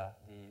that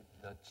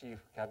the chief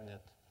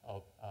cabinet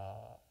of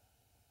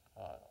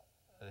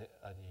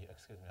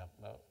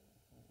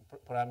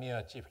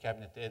Premier Chief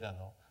Cabinet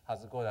Edano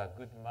has got a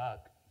good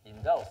mark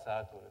in that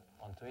circle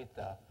on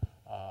Twitter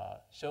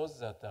shows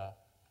that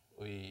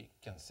we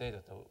can say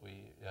that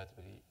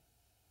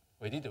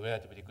we did a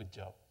relatively good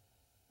job.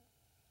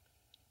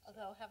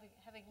 Although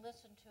having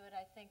listened to it,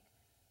 I think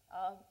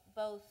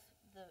both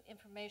the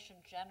information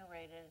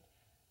generated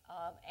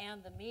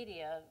and the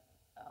media,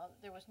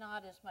 there was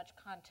not as much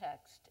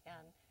context.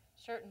 And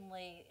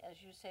certainly,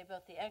 as you say,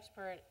 both the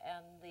expert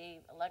and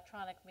the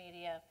electronic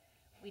media,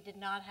 we did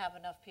not have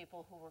enough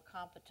people who were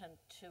competent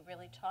to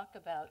really talk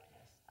about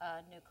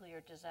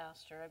nuclear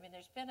disaster. I mean,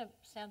 there's been a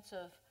sense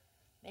of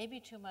maybe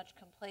too much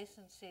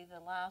complacency. The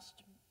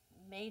last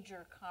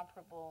major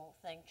comparable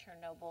thing,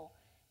 Chernobyl,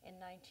 in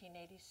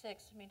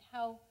 1986. I mean,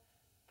 how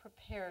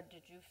prepared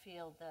did you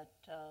feel that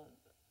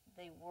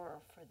they were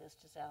for this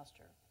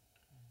disaster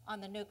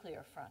on the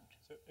nuclear front?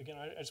 So again,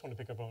 I just want to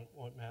pick up on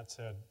what Matt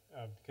said,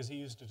 because he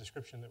used a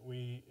description that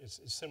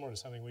is similar to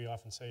something we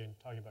often say in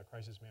talking about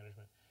crisis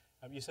management.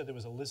 You said there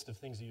was a list of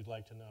things that you'd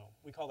like to know.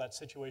 We call that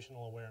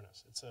situational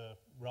awareness. It's a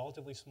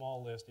relatively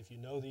small list. If you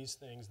know these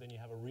things, then you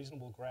have a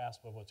reasonable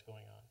grasp of what's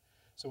going on.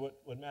 So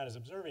what Matt is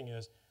observing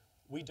is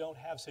we don't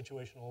have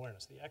situational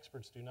awareness. The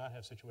experts do not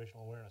have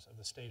situational awareness of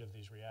the state of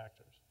these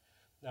reactors.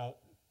 Now,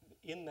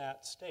 in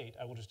that state,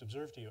 I will just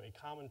observe to you, a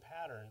common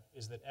pattern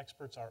is that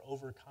experts are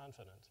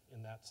overconfident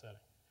in that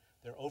setting.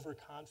 They're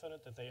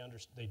overconfident that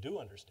they do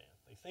understand.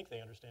 They think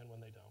they understand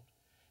when they don't.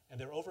 And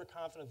they're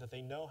overconfident that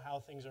they know how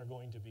things are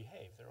going to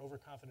behave. They're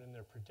overconfident in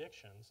their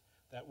predictions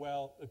that,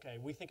 well, okay,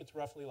 we think it's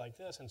roughly like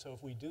this, and so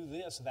if we do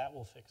this, that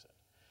will fix it.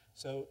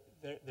 So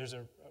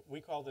we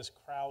call this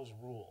Krauss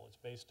rule. It's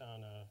based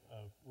on a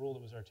rule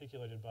that was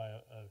articulated by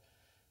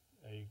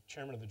a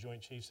chairman of the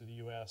Joint Chiefs of the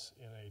U.S.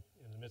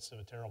 in the midst of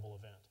a terrible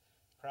event.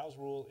 Krauss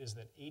rule is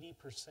that 80%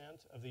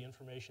 of the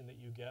information that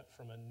you get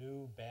from a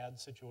new bad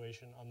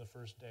situation on the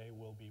first day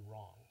will be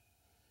wrong.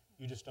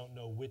 You just don't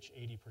know which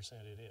 80%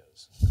 it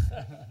is.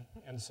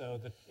 And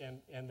so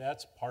and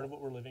that's part of what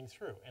we're living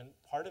through. And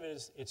part of it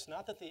is, it's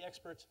not that the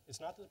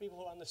people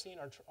who are on the scene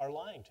are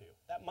lying to you.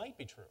 That might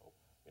be true.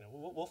 You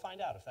know, we'll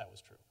find out if that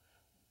was true.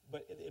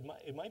 But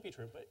it might be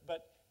true.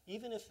 But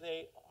even if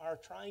they are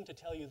trying to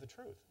tell you the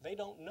truth, they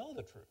don't know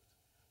the truth.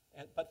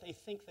 But they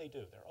think they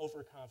do. They're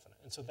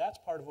overconfident. And so that's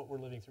part of what we're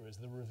living through, is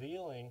the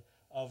revealing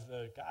of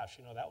gosh,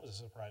 you know, that was a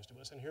surprise to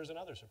us, and here's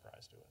another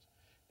surprise to us.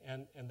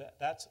 And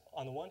that's,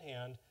 on the one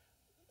hand,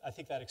 I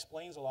think that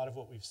explains a lot of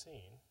what we've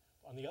seen.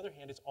 On the other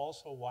hand, it's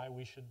also why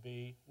we should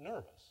be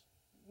nervous.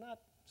 Not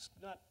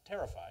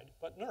terrified,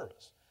 but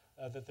nervous.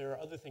 That there are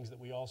other things that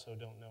we also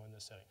don't know in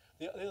this setting.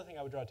 The other thing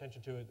I would draw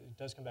attention to, it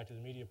does come back to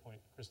the media point,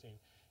 Christine,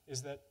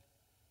 is that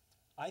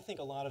I think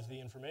a lot of the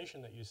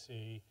information that you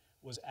see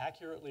was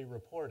accurately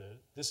reported.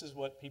 This is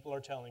what people are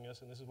telling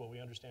us, and this is what we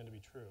understand to be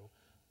true,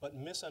 but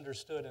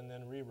misunderstood and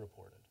then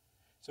re-reported.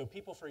 So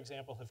people, for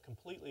example, have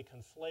completely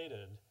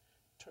conflated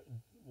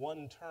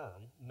one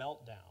term,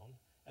 meltdown,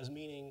 as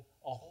meaning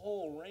a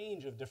whole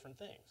range of different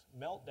things.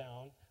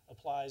 Meltdown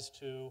applies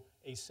to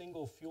a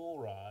single fuel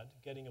rod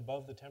getting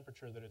above the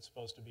temperature that it's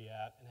supposed to be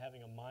at and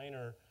having a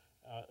minor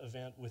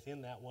event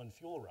within that one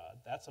fuel rod.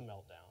 That's a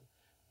meltdown.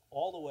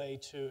 All the way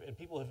to, and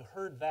people have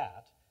heard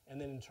that and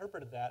then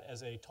interpreted that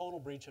as a total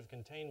breach of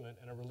containment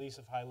and a release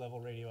of high-level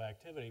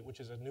radioactivity, which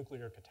is a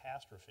nuclear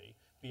catastrophe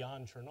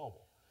beyond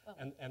Chernobyl.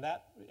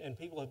 And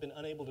people have been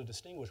unable to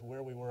distinguish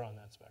where we were on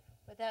that spectrum.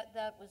 But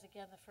that was,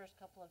 again, the first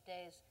couple of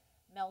days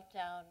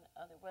meltdown.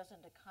 There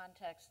wasn't a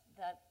context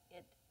that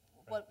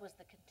what was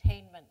the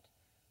containment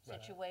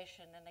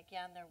situation. And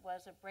again, there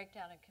was a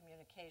breakdown in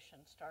communication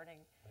starting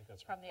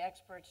from the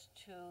experts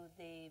to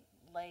the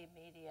lay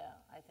media,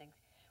 I think.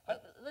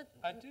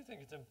 I do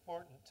think it's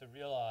important to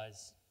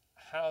realize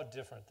how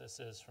different this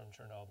is from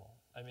Chernobyl.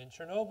 I mean,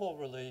 Chernobyl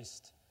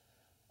released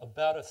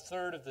about a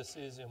third of the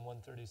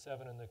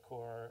cesium-137 in the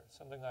core,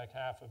 something like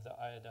half of the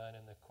iodine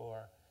in the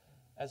core.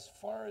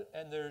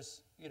 And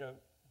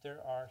there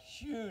are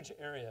huge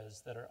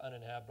areas that are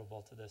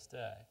uninhabitable to this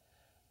day.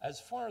 As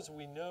far as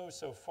we know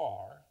so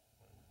far,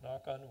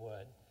 knock on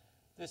wood,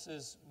 this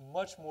is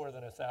much more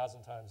than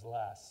 1,000 times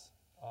less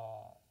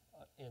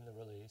in the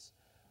release.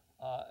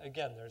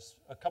 Again, there's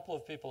a couple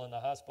of people in the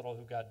hospital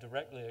who got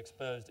directly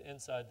exposed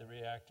inside the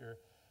reactor.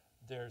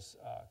 There's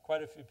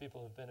quite a few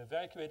people who have been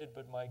evacuated,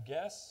 but my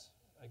guess,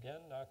 again,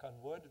 knock on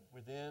wood,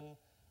 within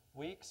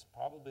weeks,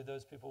 probably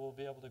those people will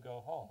be able to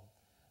go home.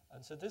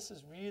 And so this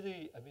is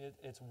really, I mean,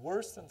 it's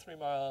worse than 3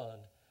 Mile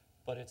Island,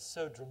 but it's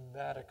so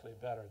dramatically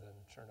better than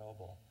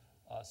Chernobyl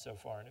so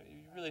far. And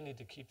you really need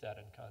to keep that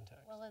in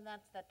context. Well, and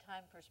that's that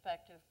time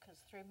perspective, because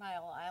 3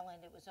 Mile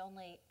Island, it was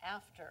only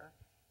after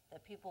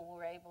that people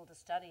were able to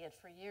study it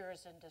for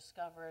years and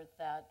discovered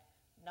that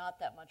not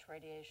that much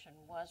radiation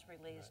was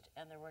released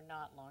and there were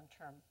not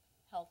long-term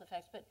health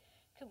effects. But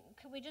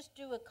can we just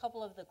do a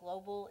couple of the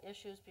global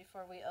issues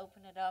before we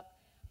open it up?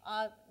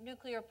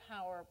 Nuclear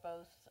power,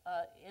 both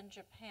in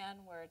Japan,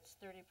 where it's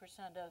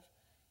 30% of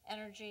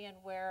energy, and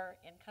where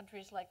in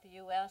countries like the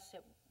U.S.,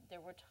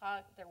 there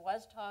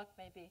was talk,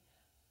 maybe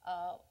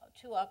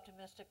too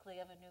optimistically,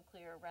 of a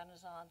nuclear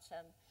renaissance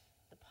and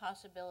the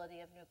possibility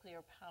of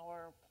nuclear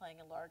power playing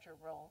a larger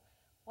role.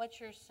 What's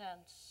your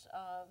sense,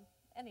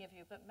 any of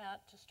you, but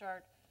Matt, to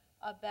start,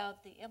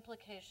 about the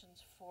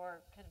implications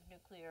for kind of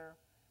nuclear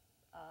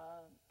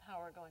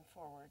power going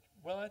forward?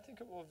 Well, I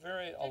think it will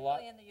vary a lot.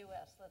 Particularly in the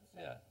U.S., let's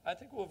say. Yeah, I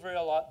think it will vary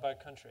a lot by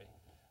country.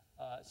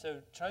 So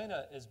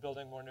China is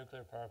building more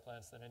nuclear power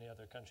plants than any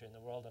other country in the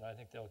world, and I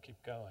think they'll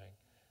keep going.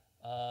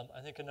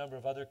 I think a number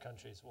of other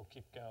countries will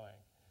keep going.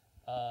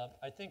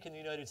 I think in the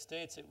United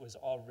States it was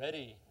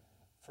already,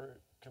 for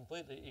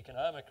completely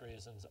economic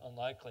reasons,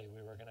 unlikely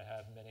we were going to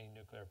have many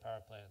nuclear power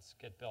plants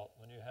get built.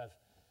 When you have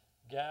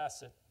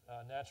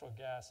natural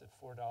gas at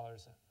 $4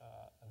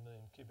 a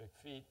million cubic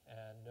feet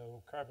and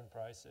no carbon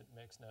price, it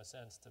makes no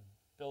sense to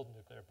build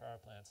nuclear power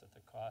plants at the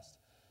cost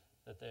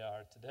that they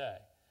are today.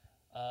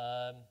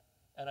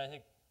 And I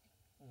think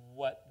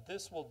what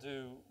this will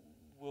do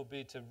will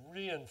be to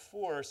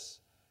reinforce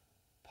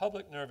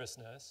public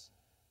nervousness,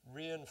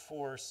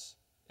 reinforce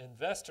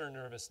investor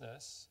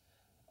nervousness,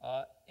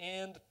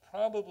 and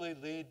probably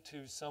lead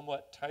to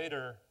somewhat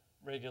tighter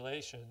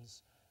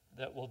regulations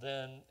that will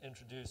then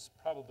introduce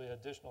probably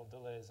additional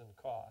delays and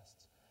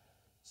costs.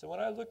 So when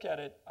I look at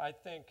it, I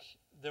think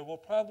there will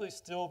probably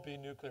still be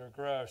nuclear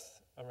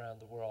growth around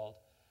the world,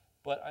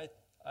 but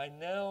I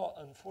now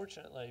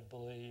unfortunately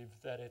believe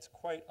that it's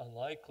quite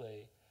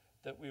unlikely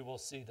that we will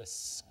see the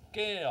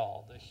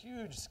scale, the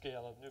huge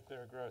scale of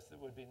nuclear growth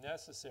that would be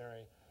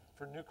necessary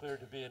for nuclear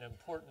to be an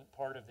important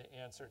part of the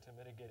answer to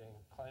mitigating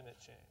climate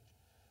change.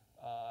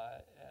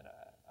 And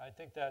I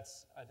think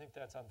that's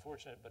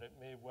unfortunate, but it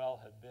may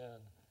well have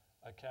been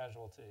a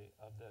casualty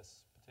of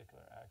this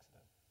particular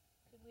accident.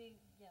 Could we,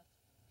 yes,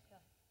 go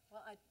ahead.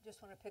 Well, I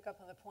just want to pick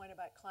up on the point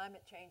about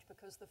climate change,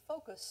 because the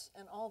focus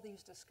in all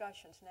these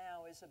discussions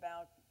now is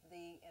about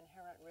the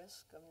inherent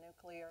risk of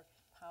nuclear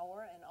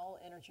power, and all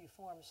energy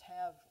forms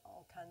have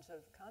all kinds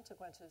of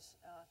consequences.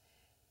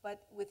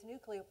 But with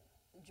nuclear,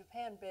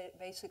 Japan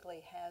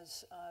basically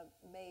has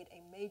made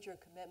a major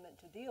commitment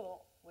to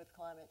deal with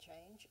climate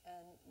change,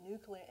 and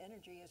nuclear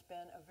energy has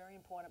been a very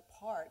important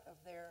part of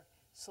their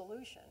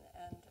solution.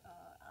 And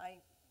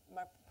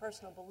my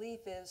personal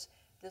belief is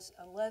this: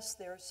 unless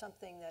there's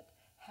something that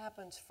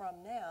happens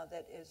from now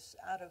that is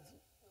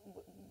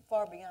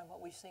far beyond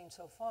what we've seen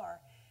so far,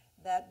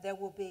 that there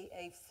will be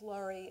a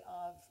flurry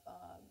of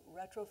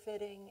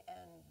retrofitting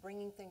and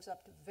bringing things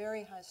up to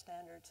very high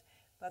standards,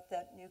 but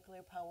that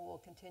nuclear power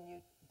will continue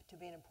to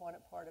be an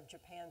important part of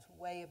Japan's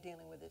way of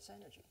dealing with its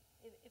energy.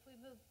 If we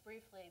move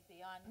briefly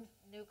beyond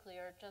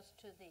nuclear, just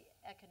to the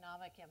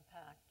economic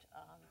impact,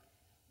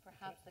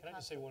 perhaps Can I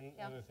just say one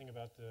other thing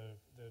about the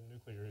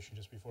nuclear issue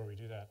just before we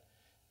do that?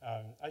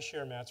 I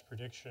share Matt's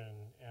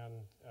prediction and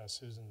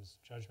Susan's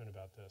judgment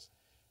about this.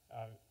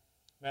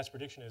 Matt's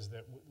prediction is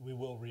that we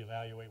will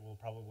reevaluate. We'll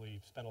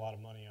probably spend a lot of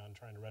money on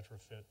trying to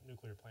retrofit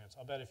nuclear plants.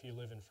 I'll bet if you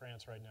live in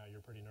France right now,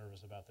 you're pretty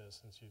nervous about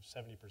this, since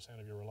 70%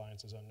 of your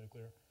reliance is on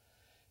nuclear.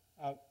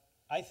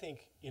 I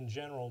think, in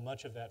general,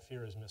 much of that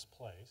fear is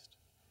misplaced.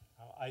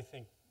 I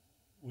think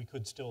we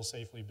could still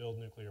safely build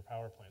nuclear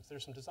power plants.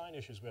 There's some design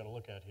issues we ought to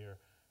look at here.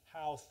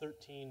 How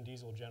 13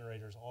 diesel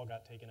generators all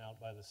got taken out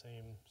by the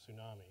same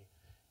tsunami.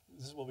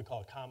 This is what we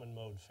call a common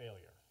mode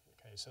failure.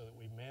 Okay, so that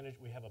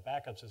we have a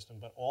backup system,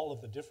 but all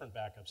of the different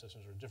backup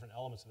systems, or different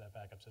elements of that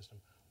backup system,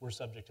 were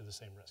subject to the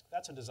same risk.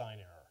 That's a design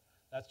error.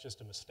 That's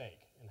just a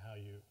mistake in how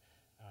you,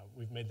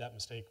 we've made that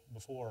mistake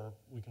before.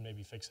 We can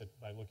maybe fix it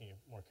by looking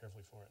more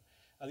carefully for it.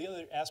 The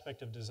other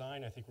aspect of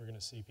design I think we're going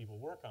to see people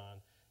work on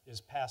is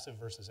passive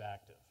versus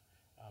active.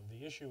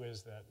 The issue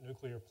is that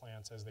nuclear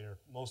plants, as they are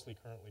mostly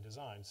currently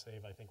designed,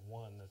 save I think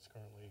one that's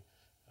currently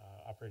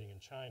operating in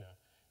China,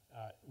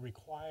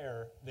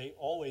 they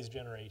always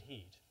generate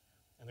heat.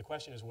 And the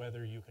question is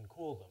whether you can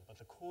cool them. But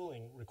the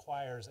cooling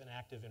requires an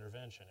active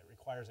intervention. It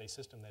requires a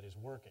system that is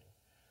working.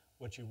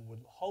 What you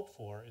would hope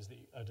for is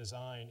a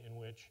design in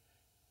which,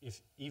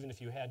 even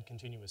if you had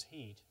continuous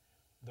heat,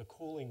 the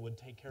cooling would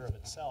take care of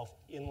itself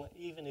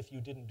even if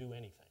you didn't do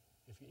anything,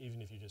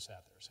 even if you just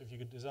sat there. So if you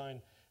could design,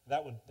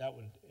 that would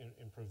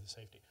improve the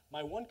safety.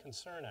 My one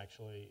concern,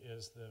 actually,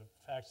 is the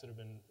facts that have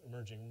been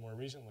emerging more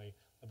recently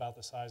about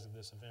the size of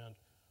this event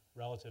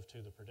relative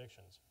to the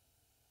predictions.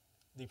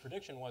 The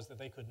prediction was that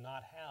they could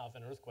not have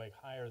an earthquake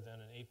higher than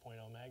an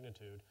 8.0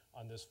 magnitude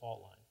on this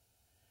fault line.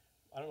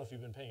 I don't know if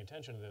you've been paying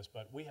attention to this,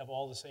 but we have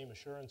all the same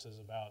assurances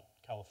about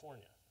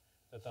California,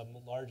 that the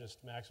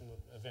largest maximum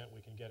event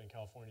we can get in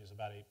California is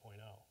about 8.0.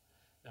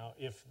 Now,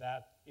 if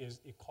that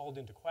is called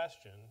into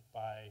question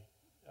by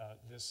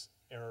this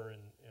error in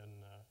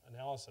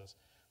analysis,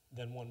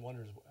 then one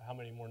wonders how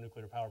many more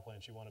nuclear power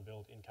plants you want to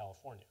build in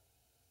California.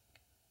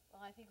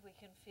 Well, I think we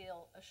can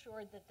feel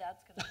assured that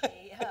that's going to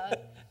be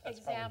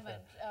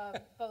examined,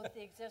 both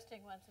the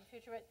existing ones and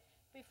future. But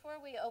before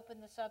we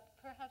open this up,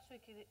 perhaps we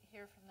could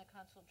hear from the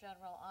Consul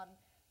General on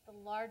the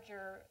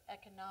larger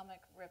economic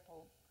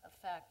ripple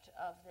effect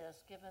of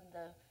this, given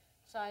the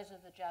size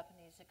of the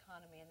Japanese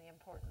economy and the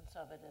importance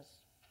of it is.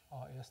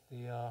 Yes,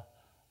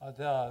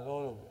 there are a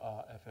lot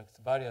of effects,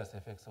 various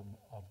effects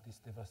of this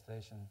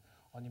devastation.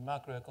 On the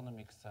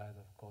macroeconomic side,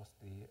 of course,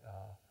 the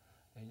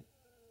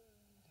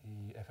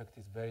effect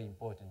is very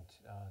important.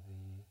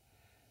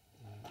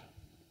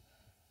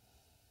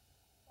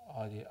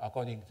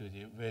 According to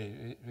the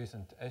very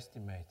recent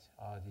estimate,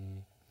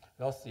 the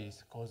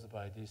losses caused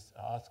by this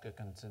earthquake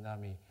and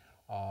tsunami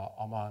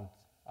amount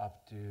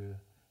up to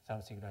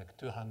something like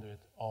 200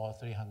 or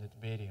 300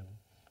 billion.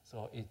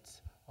 So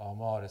it's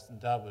more or less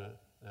double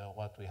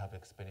what we have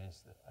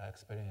experienced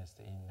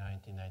in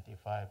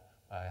 1995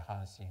 by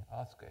Hanshin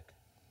earthquake.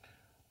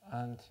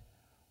 And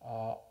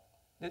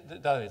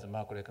that is a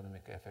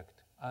macroeconomic effect.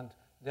 And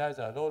there is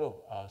a lot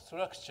of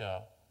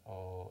structure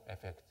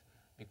effect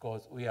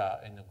because we are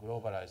in a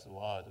globalized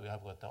world. We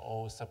have got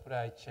all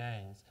supply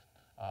chains,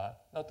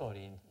 not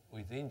only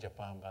within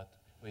Japan, but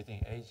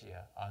within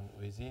Asia and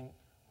within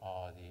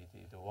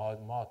the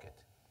world market.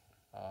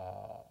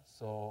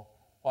 So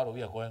what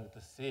we are going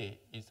to see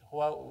is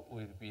what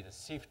will be the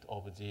shift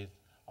of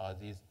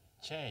these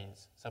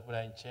chains,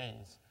 supply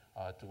chains,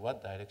 to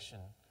what direction.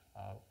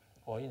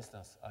 For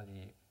instance,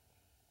 the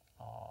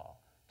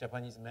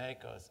Japanese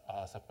makers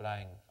are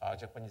supplying,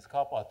 Japanese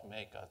car part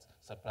makers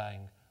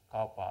supplying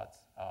car parts,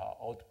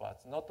 auto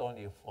parts, not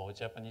only for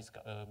Japanese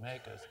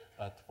makers,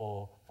 but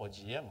for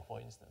GM, for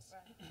instance,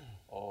 right.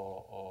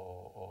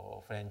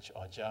 or French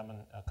or German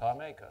car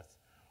makers,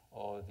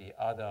 or the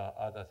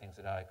other things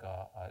like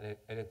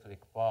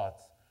electric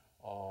parts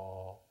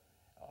or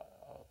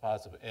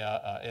parts of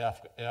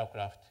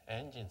aircraft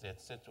engines,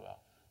 etc.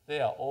 They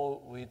are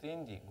all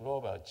within the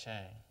global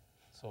chain.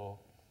 So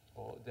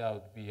there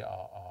would be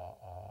a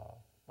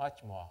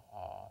much more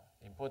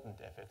important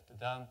effect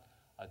than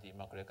the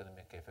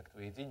macroeconomic effect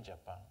within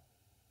Japan.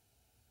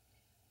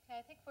 Okay,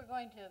 I think we're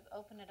going to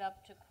open it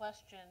up to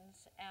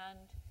questions. And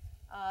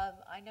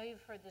I know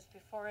you've heard this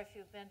before if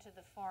you've been to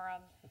the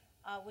forum.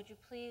 Would you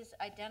please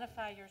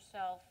identify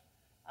yourself?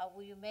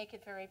 Will you make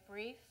it very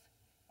brief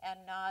and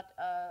not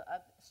a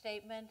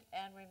statement?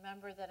 And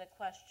remember that a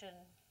question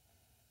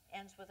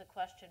ends with a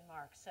question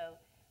mark. So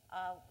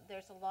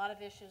there's a lot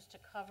of issues to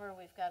cover.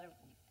 We've got an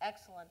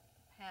excellent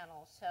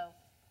panel. So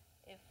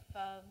if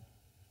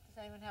does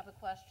anyone have a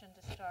question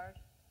to start?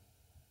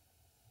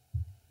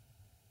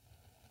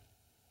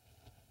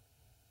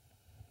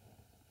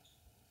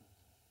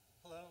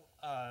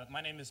 Hello,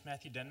 my name is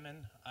Matthew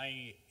Denman.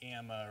 I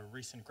am a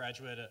recent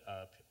graduate,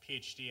 a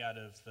PhD out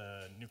of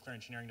the Nuclear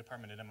Engineering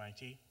Department at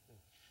MIT.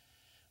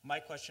 My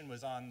question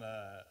was on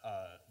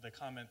the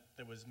comment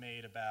that was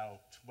made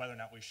about whether or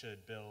not we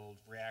should build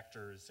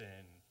reactors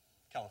in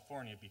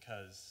California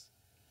because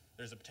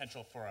there's a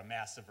potential for a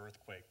massive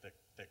earthquake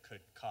that could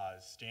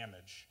cause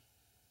damage.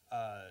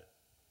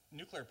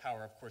 Nuclear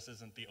power, of course,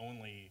 isn't the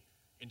only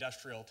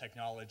industrial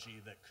technology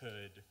that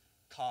could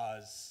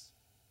cause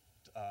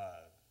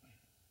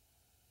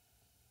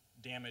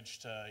damage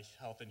to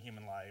health and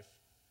human life.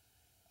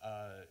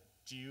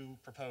 Do you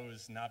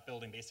propose not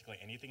building basically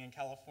anything in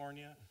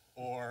California?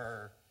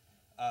 Or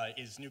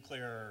is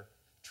nuclear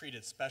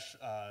treated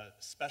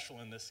special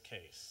in this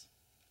case?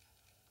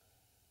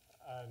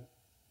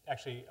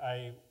 Actually,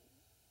 I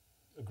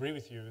agree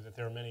with you that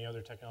there are many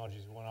other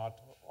technologies we want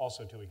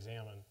also to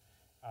examine.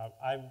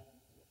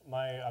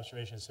 My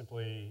observation is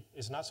simply,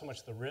 it's not so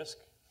much the risk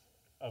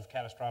of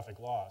catastrophic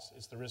loss,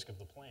 it's the risk of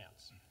the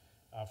plants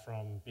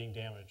from being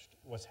damaged.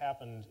 What's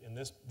happened in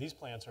these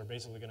plants are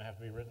basically going to have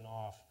to be written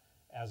off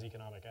as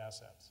economic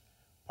assets,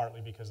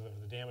 partly because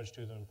of the damage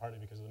to them, partly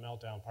because of the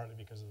meltdown, partly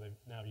because they've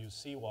now used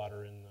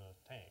seawater in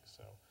the tanks.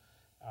 So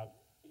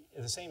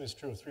the same is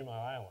true of 3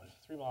 Mile Island.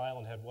 3 Mile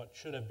Island had what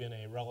should have been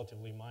a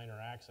relatively minor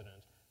accident,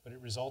 but it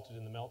resulted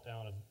in the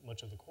meltdown of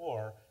much of the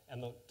core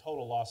and the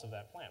total loss of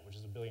that plant, which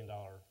is at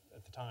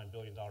the time, $1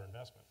 billion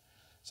investment.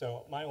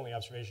 So my only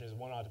observation is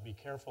one ought to be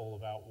careful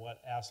about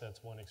what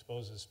assets one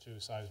exposes to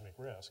seismic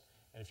risk.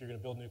 And if you're going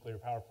to build nuclear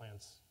power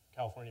plants,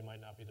 California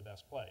might not be the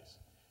best place.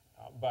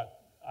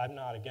 But I'm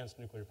not against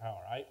nuclear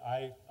power.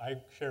 I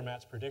share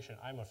Matt's prediction.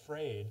 I'm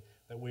afraid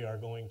that we are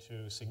going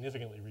to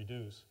significantly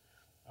reduce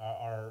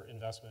our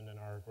investment and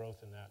our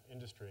growth in that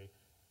industry,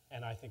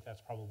 and I think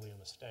that's probably a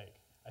mistake.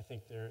 I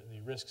think the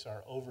risks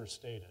are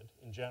overstated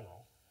in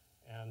general,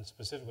 and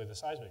specifically the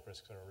seismic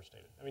risks are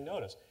overstated. I mean,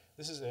 notice,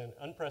 this is an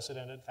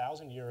unprecedented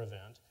 1,000-year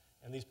event,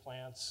 and these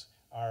plants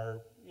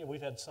are,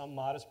 we've had some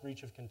modest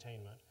breach of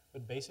containment,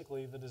 but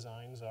basically the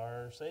designs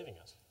are saving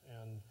us,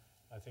 and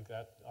I think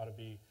that ought to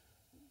be,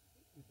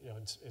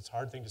 it's a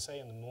hard thing to say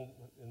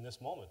in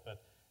this moment,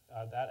 but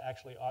that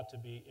actually ought to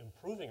be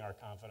improving our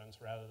confidence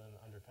rather than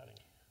undercutting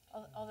it.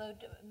 Although,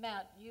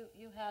 Matt,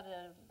 you had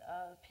an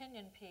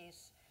opinion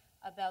piece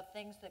about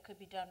things that could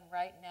be done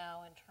right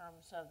now in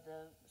terms of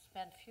the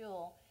spent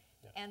fuel,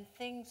 and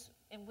things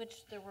in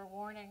which there were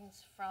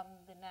warnings from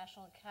the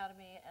National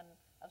Academy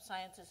of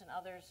Sciences and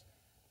others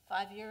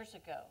 5 years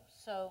ago.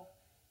 So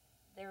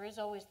there is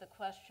always the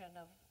question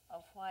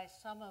of why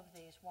some of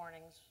these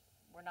warnings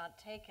were not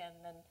taken,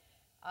 and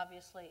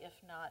obviously, if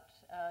not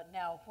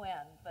now,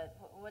 when. But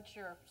what's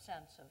your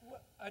sense of?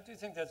 Well, I do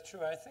think that's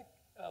true. I think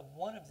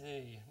one of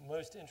the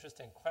most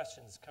interesting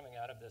questions coming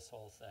out of this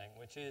whole thing,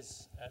 which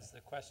is, as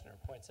the questioner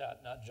points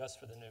out, not just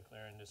for the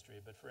nuclear industry,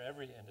 but for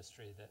every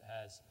industry that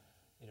has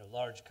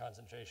large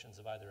concentrations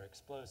of either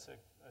explosive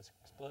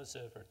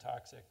or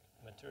toxic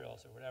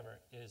materials or whatever,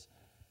 is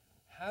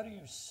how do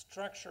you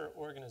structure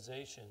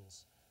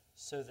organizations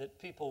so that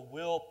people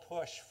will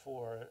push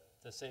for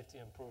the safety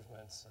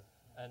improvements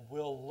and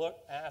will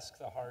ask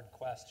the hard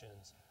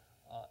questions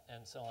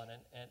and so on,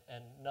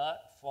 and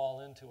not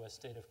fall into a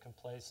state of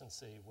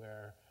complacency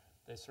where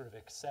they sort of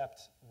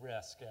accept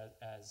risk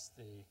as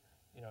the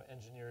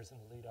engineers in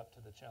the lead up to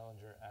the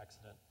Challenger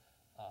accident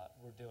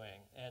were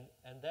doing. And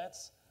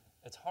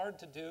it's hard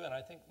to do, and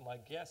I think my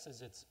guess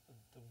is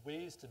the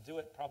ways to do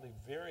it probably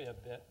vary a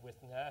bit with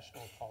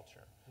national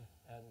culture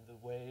and the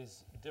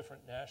ways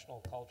different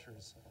national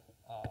cultures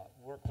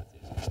work with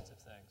these kinds of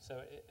things.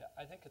 So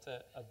I think it's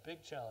a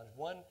big challenge.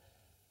 One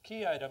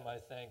key item, I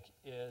think,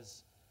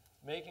 is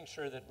making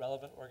sure that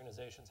relevant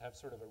organizations have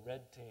sort of a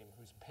red team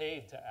who's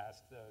paid to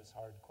ask those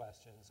hard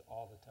questions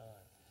all the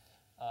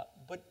time.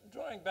 But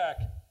drawing back,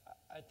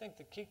 I think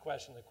the key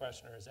question the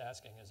questioner is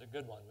asking is a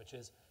good one, which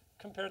is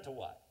compared to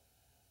what,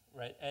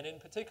 right? And in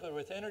particular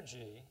with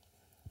energy,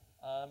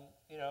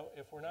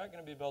 if we're not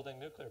going to be building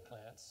nuclear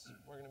plants,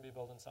 we're going to be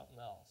building something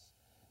else.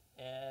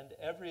 And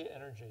every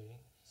energy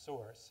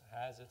source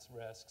has its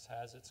risks,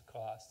 has its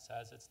costs,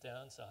 has its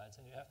downsides,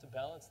 and you have to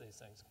balance these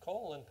things.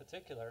 Coal in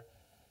particular,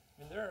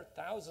 I mean, there are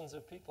thousands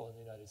of people in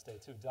the United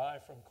States who die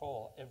from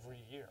coal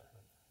every year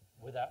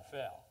without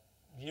fail.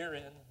 Year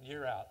in,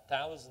 year out,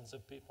 thousands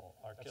of people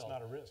are killed. That's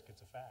not a risk,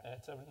 it's a fact.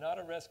 It's not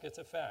a risk, it's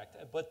a fact.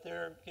 But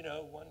they're,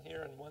 one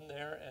here and one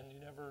there, and you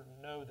never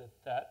know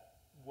that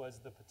was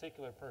the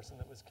particular person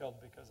that was killed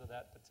because of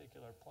that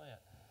particular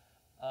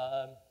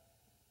plant.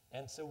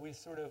 And so we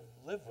sort of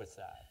live with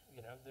that.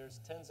 There's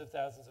tens of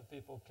thousands of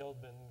people killed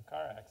in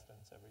car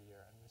accidents every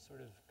year, and we sort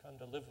of come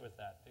to live with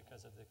that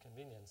because of the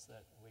convenience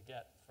that we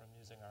get from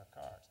using our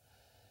cars.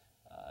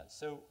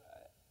 So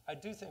I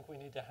do think we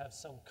need to have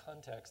some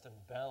context and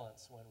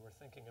balance when we're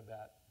thinking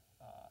about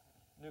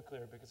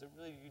nuclear, because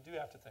you do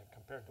have to think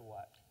compared to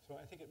what. So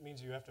I think it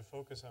means you have to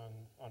focus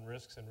on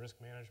risks and risk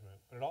management,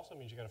 but it also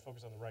means you got to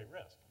focus on the right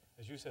risk.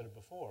 As you said it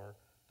before,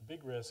 the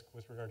big risk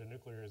with regard to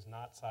nuclear is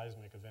not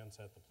seismic events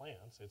at the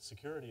plants, it's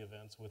security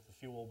events with the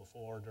fuel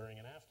before, during,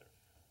 and after.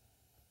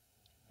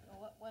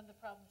 Well, one of the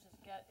problems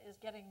is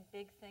getting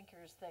big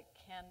thinkers that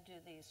can do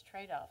these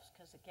trade-offs,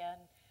 because again,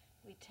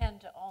 we tend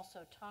to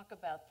also talk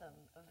about them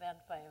event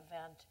by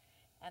event,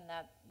 and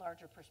that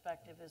larger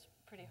perspective is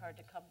pretty hard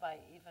to come by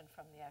even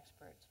from the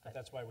experts. But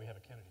that's why we have a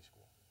Kennedy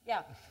School.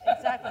 Yeah,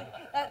 exactly.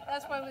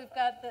 That's why we've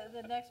got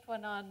the next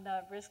one on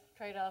risk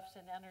trade-offs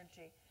in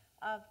energy.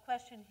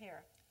 Question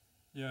here.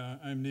 Yeah,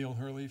 I'm Neil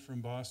Hurley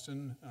from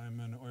Boston. I'm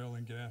an oil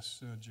and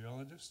gas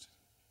geologist.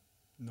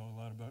 Know a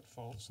lot about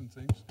faults and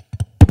things.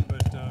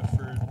 But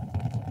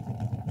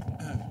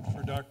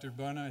for Dr.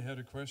 Bunn, I had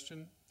a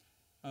question.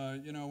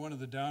 One of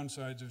the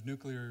downsides of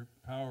nuclear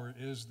power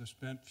is the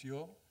spent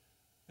fuel.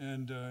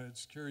 And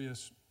it's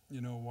curious,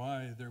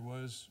 why there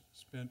was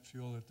spent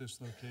fuel at this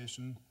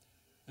location.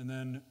 And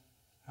then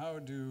how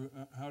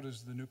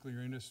does the nuclear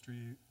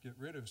industry get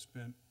rid of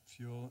spent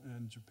fuel,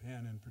 and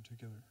Japan in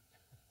particular?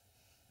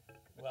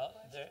 Well,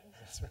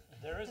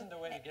 there isn't a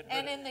way to get rid of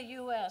And it. in the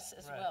US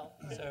as Right. well.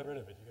 You can't So- get rid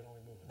of it, you can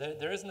only move it.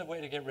 There isn't a way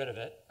to get rid of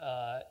it.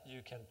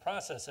 You can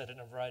process it in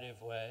a variety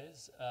of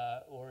ways,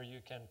 or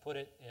you can put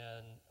it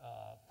in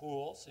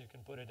pools, so you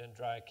can put it in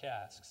dry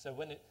casks. So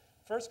when it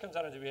first comes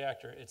out of the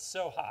reactor, it's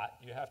so hot,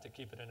 you have to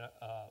keep it in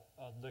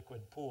a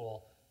liquid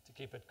pool to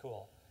keep it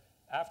cool.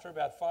 After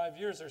about 5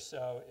 years or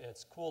so,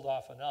 it's cooled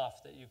off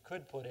enough that you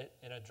could put it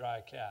in a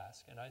dry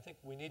cask. And I think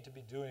we need to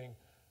be doing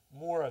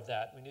more of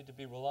that. We need to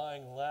be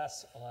relying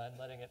less on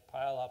letting it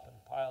pile up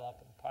and pile up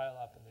and pile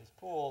up in these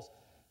pools,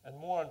 and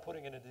more on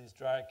putting it into these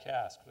dry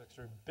casks, which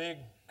are big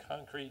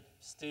concrete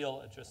steel.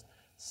 It just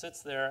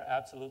sits there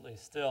absolutely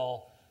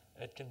still.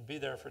 It can be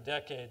there for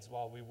decades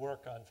while we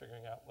work on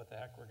figuring out what the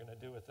heck we're going to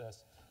do with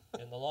this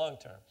in the long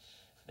term.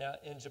 Now,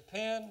 in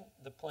Japan,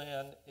 the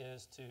plan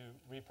is to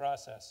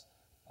reprocess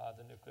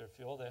the nuclear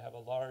fuel. They have a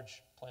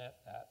large plant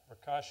at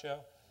Rikasho.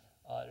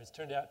 It has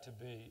turned out to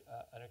be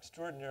an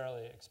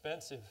extraordinarily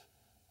expensive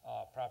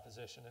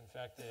proposition. In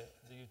fact,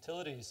 the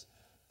utilities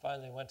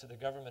finally went to the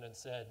government and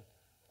said,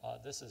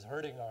 this is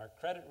hurting our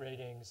credit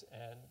ratings,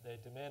 and they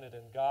demanded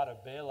and got a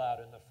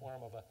bailout in the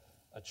form of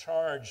a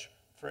charge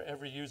for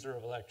every user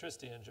of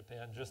electricity in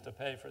Japan just to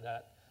pay for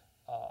that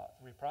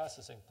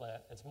reprocessing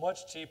plant. It's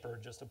much cheaper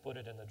just to put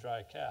it in the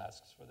dry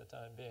casks for the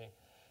time being.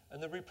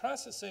 And the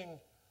reprocessing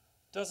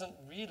doesn't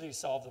really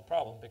solve the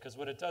problem, because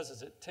what it does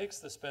is it takes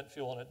the spent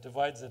fuel and it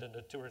divides it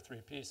into 2 or 3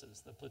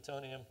 pieces: the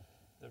plutonium,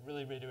 the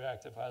really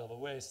radioactive high-level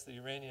waste, the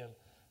uranium,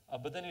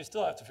 but then you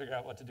still have to figure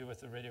out what to do with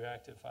the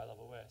radioactive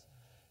high-level waste.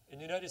 In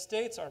the United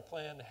States, our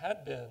plan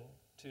had been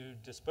to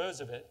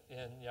dispose of it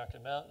in Yucca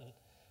Mountain.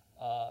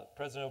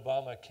 President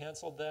Obama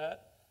canceled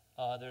that.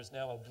 There's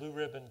now a Blue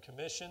Ribbon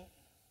Commission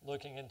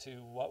looking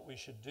into what we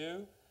should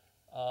do.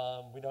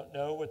 We don't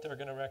know what they're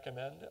going to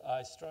recommend.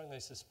 I strongly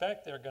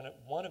suspect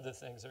one of the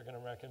things they're going to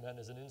recommend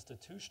is an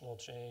institutional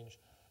change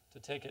to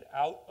take it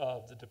out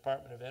of the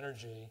Department of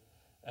Energy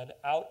and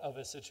out of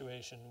a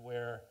situation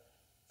where,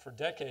 for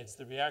decades,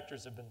 the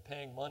reactors have been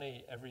paying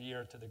money every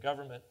year to the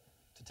government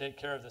to take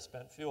care of the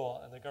spent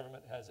fuel, and the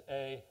government has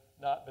A,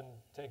 not been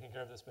taking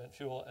care of the spent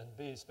fuel, and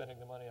B, spending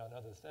the money on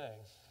other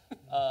things.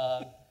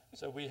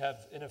 So we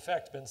have, in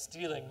effect, been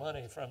stealing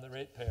money from the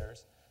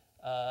ratepayers.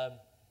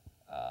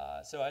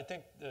 So I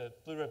think the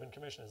Blue Ribbon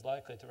Commission is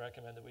likely to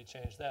recommend that we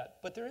change that.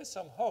 But there is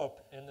some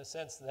hope in the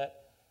sense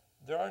that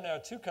there are now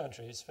 2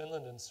 countries,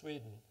 Finland and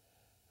Sweden,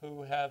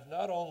 who have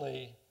not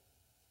only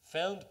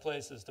found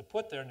places to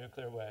put their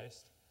nuclear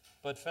waste,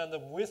 but found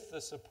them with the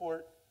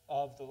support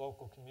of the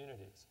local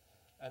communities.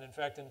 And in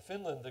fact, in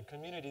Finland, the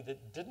community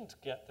that didn't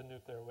get the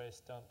nuclear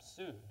waste dump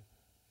sued.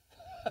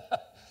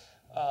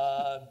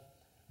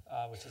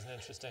 Which is an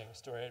interesting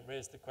story. It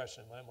raised the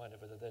question in my mind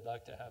of whether they'd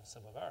like to have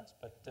some of ours.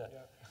 But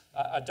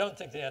I don't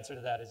think the answer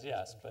to that is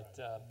yes. But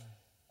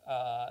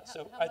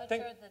so How I much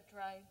think are the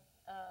dry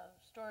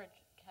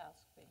storage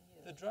casks being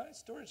used? the dry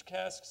storage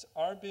casks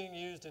are being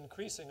used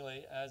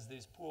increasingly as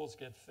these pools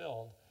get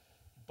filled.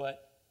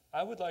 But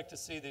I would like to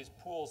see these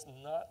pools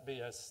not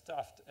be as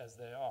stuffed as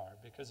they are.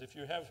 Because if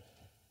you have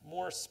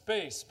more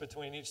space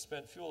between each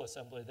spent fuel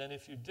assembly, then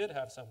if you did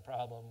have some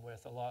problem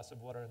with a loss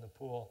of water in the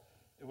pool,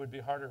 it would be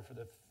harder for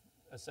the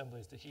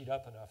assemblies to heat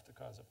up enough to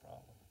cause a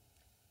problem.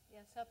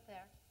 Yes, up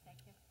there. Thank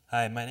you.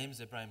 Hi, my name is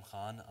Ibrahim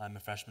Khan. I'm a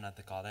freshman at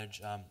the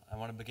college. I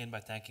want to begin by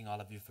thanking all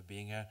of you for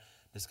being here,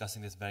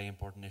 discussing this very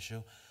important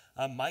issue.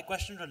 My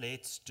question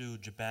relates to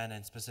Japan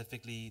and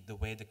specifically the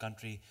way the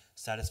country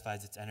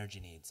satisfies its energy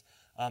needs.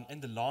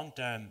 In the long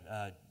term,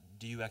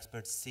 do you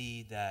experts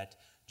see that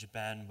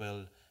Japan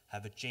will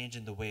have a change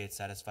in the way it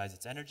satisfies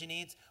its energy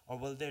needs, or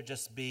will there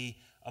just be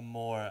a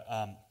more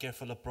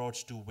careful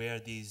approach to where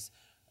these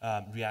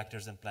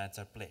reactors and plants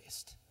are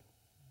placed?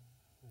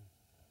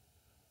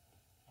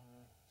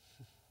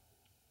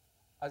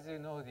 As you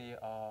know, the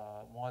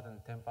more than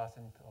 10%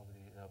 of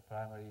the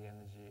primary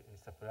energy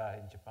supply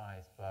in Japan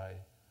is by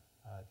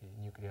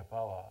the nuclear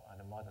power,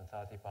 and more than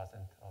 30%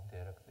 of the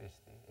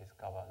electricity is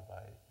covered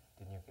by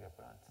the nuclear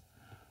plants.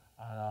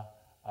 And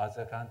as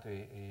a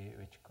country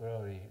which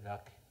clearly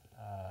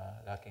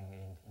lacking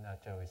in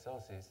natural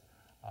resources,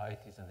 it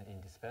is an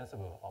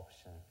indispensable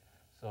option.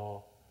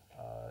 So,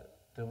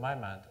 to my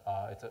mind,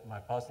 it's my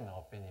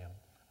personal opinion.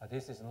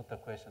 This is not a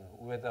question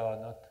whether or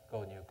not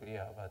go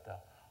nuclear, but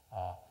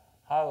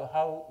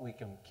how we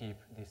can keep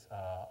this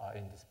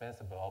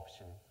indispensable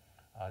option,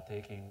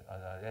 taking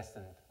the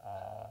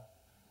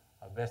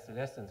best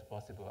lessons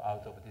possible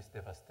out of this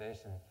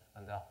devastation,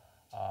 and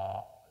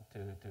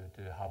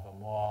to have a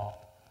more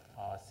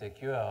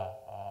secure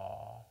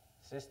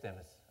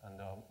systems and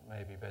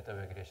maybe better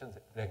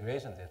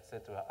regulations,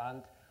 etc.,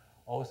 and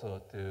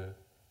also to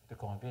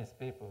convince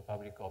people,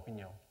 public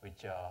opinion,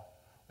 which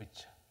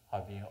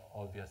have been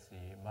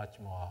obviously much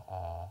more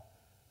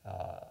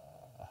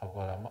have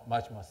got a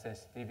much more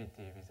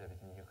sensitivity vis-a-vis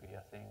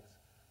nuclear things,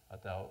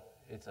 but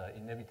it's an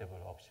inevitable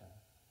option.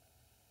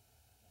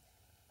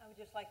 I would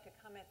just like to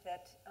comment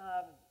that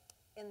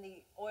in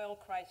the oil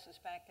crisis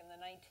back in the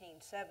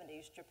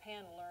 1970s,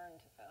 Japan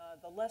learned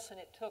the lesson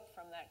it took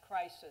from that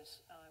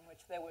crisis, in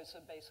which there was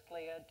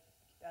basically a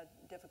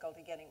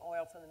difficulty getting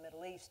oil from the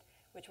Middle East,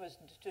 which was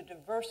to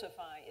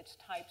diversify its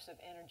types of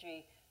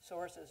energy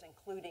sources,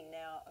 including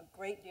now a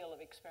great deal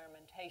of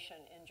experimentation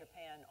in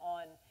Japan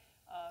on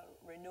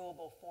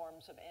renewable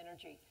forms of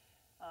energy.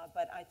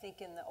 But I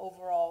think in the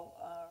overall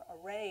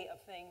array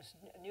of things,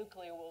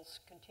 nuclear will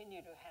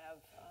continue to have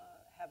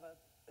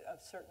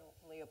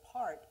certainly a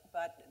part,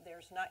 but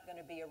there's not going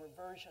to be a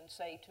reversion,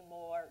 say, to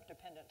more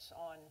dependence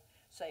on,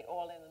 say,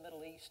 oil in the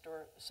Middle East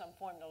or some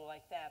formula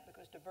like that,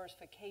 because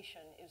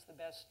diversification is the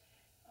best,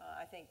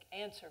 I think,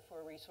 answer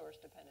for a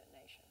resource-dependent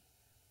nation.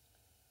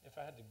 If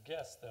I had to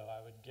guess, though,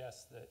 I would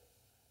guess that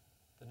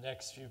the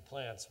next few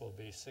plants will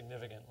be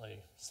significantly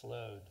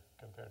slowed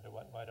compared to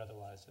what might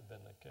otherwise have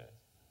been the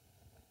case.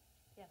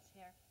 Yes,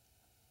 here.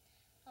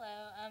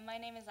 Hello, my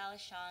name is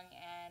Alice Shong,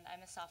 and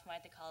I'm a sophomore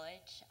at the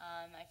college.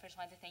 I first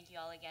want to thank you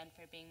all again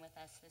for being with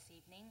us this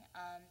evening.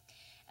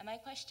 And my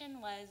question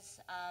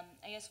was,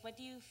 I guess, what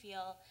do you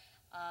feel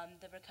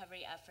the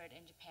recovery effort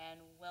in Japan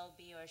will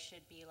be or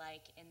should be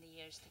like in the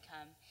years to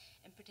come?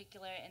 In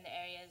particular, in the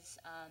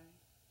areas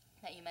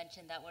that you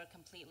mentioned that were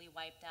completely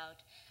wiped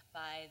out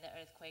by the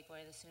earthquake or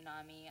the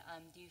tsunami,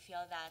 do you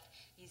feel that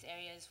these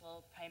areas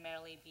will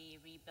primarily be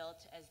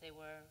rebuilt as they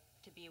were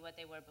to be what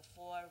they were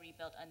before,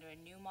 rebuilt under a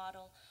new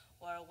model,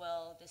 or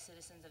will the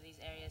citizens of these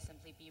areas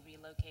simply be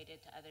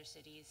relocated to other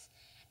cities,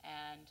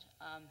 and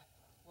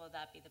will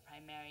that be the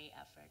primary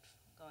effort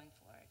going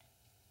forward?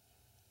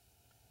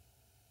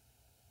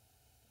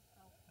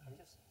 I'll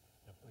just,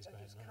 Please go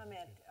I'll ahead. just No,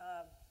 comment.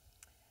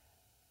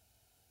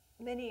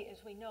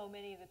 As we know,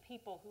 many of the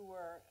people who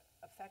were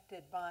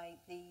affected by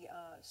the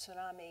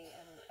tsunami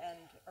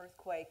and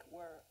earthquake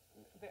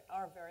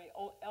are very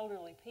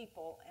elderly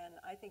people, and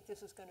I think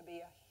this is going to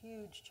be a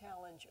huge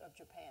challenge of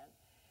Japan.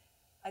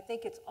 I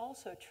think it's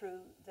also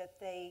true that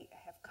they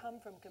have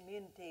come from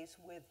communities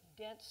with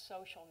dense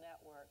social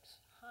networks,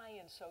 high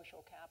in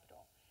social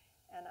capital.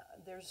 And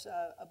there's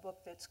a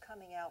book that's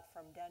coming out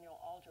from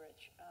Daniel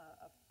Aldrich,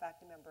 a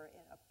faculty member,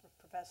 a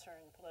professor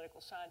in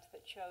political science,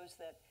 that shows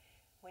that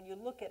when you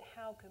look at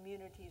how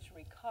communities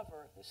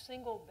recover, the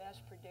single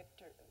best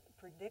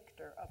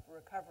predictor of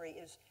recovery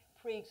is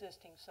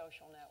pre-existing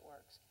social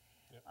networks.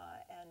 Yep.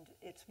 And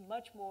it's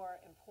much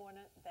more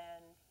important than,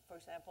 for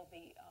example,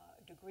 the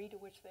degree to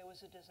which there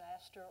was a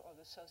disaster or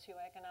the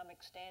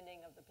socioeconomic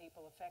standing of the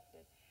people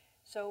affected.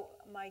 So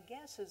my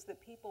guess is that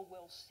people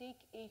will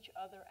seek each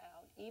other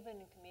out, even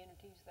in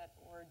communities that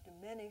were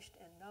diminished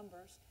in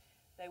numbers.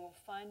 They will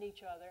find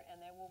each other, and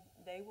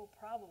they will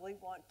probably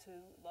want to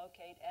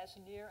locate as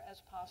near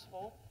as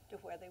possible to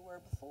where they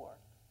were before.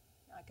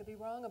 I could be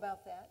wrong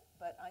about that,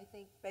 but I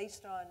think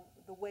based on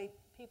the way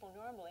people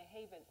normally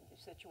behave in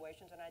these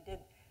situations, and I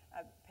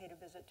paid a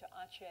visit to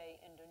Aceh,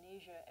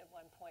 Indonesia at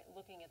one point,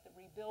 looking at the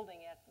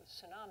rebuilding at the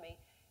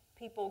tsunami.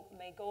 People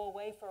may go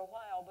away for a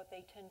while, but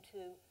they tend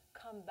to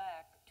come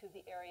back to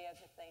the area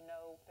that they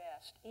know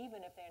best,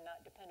 even if they're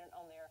not dependent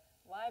on their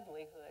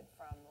livelihood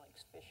from, like,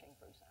 fishing,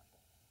 for example.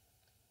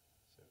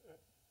 So,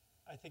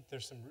 I think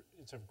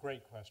it's a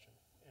great question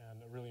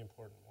and a really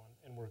important one.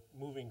 And we're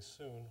moving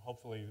soon,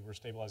 hopefully we're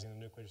stabilizing the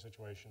nuclear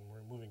situation,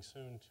 we're moving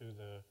soon to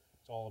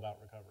it's all about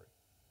recovery.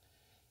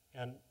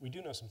 And we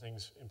do know some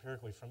things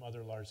empirically from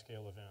other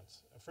large-scale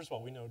events. First of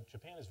all, we know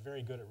Japan is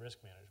very good at risk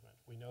management.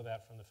 We know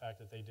that from the fact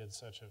that they did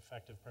such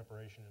effective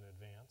preparation in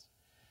advance.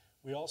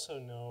 We also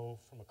know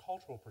from a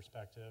cultural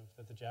perspective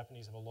that the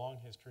Japanese have a long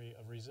history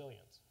of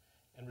resilience.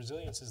 And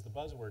resilience is the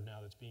buzzword now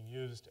that's being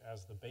used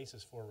as the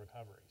basis for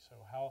recovery. So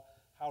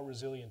how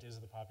resilient is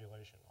the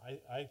population?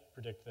 I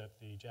predict that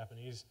the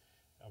Japanese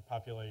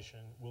population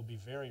will be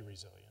very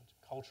resilient,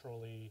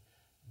 culturally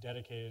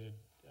dedicated.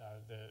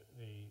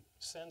 The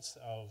sense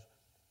of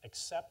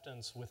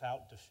acceptance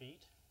without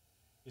defeat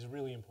is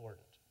really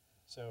important.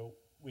 So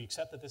we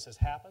accept that this has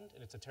happened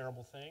and it's a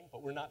terrible thing,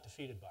 but we're not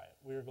defeated by it.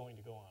 We are going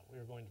to go on. We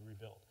are going to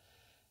rebuild.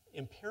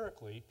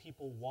 Empirically,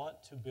 people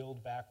want to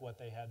build back what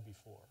they had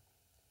before.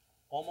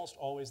 Almost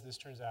always this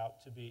turns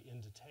out to be,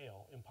 in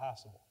detail,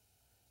 impossible.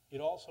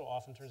 It also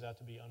often turns out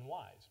to be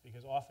unwise,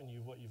 because often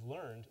what you've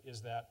learned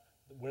is that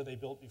where they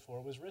built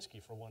before was risky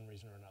for one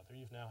reason or another.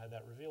 You've now had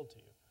that revealed to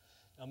you.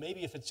 Now,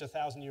 maybe if it's a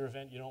 1,000-year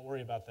event, you don't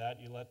worry about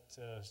that. You let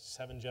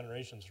 7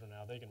 generations from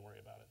now, they can worry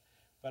about it.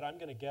 But I'm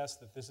going to guess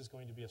that this is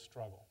going to be a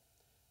struggle.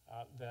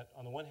 That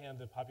on the one hand,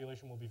 the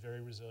population will be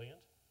very resilient.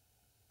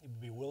 It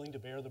will be willing to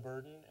bear the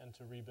burden and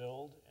to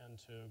rebuild and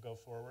to go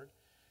forward.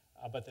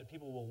 But that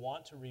people will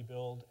want to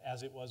rebuild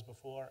as it was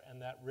before, and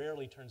that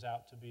rarely turns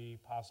out to be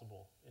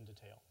possible in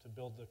detail, to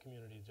build the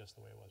community just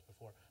the way it was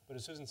before. But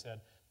as Susan said,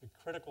 the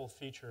critical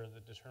feature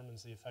that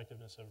determines the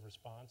effectiveness of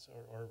response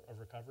or of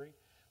recovery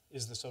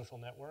is the social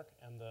network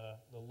and the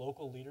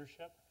local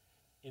leadership.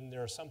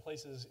 There are some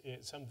places,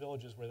 some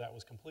villages where that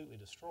was completely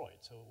destroyed,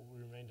 so we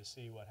remain to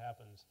see what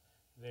happens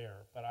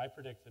there. But I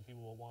predict that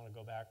people will want to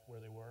go back where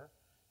they were,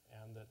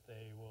 and that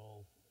they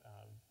will,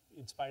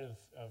 in spite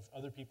of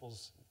other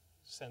people's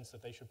sense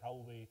that they should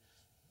probably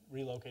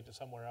relocate to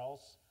somewhere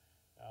else,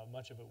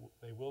 much of it,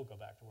 they will go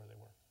back to where they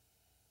were.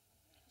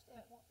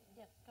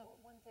 Yes, go.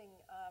 One thing,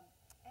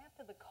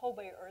 after the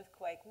Kobe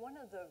earthquake, one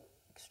of the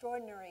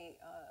extraordinary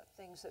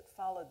things that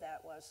followed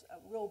that was a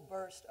real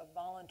burst of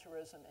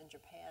volunteerism in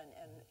Japan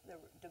and the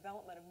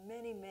development of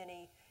many,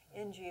 many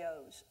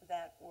NGOs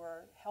that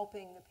were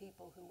helping the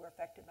people who were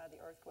affected by the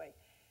earthquake.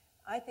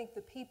 I think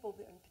the people,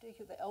 in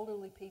particular the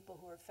elderly people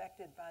who are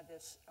affected by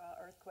this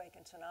earthquake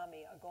and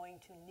tsunami, are going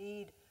to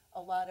need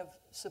a lot of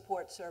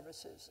support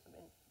services,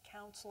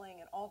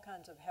 counseling and all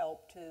kinds of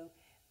help to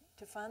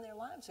find their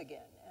lives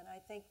again. And I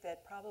think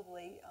that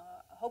probably,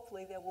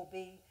 hopefully there will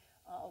be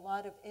a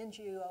lot of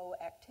NGO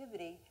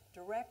activity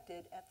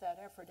directed at that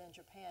effort in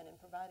Japan and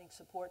providing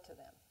support to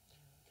them.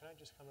 Can I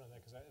just comment on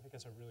that, because I think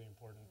that's a really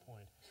important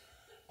point.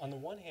 On the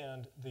one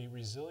hand, the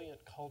resilient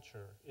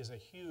culture is a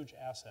huge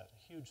asset,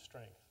 a huge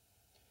strength.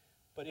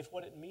 But if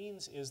what it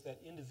means is that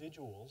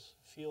individuals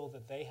feel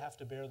that they have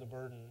to bear the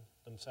burden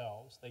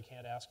themselves, they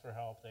can't ask for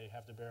help, they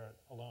have to bear it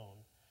alone,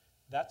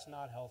 that's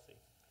not healthy.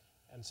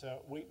 And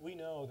so we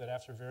know that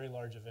after very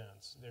large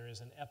events, there is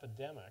an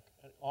epidemic,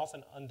 an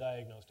often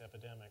undiagnosed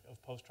epidemic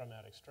of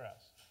post-traumatic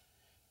stress.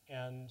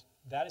 And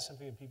that is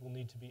something that people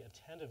need to be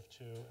attentive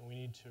to, and we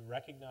need to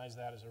recognize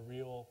that as a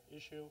real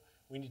issue.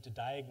 We need to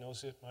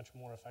diagnose it much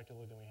more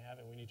effectively than we have,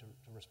 and we need to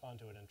respond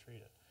to it and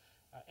treat it.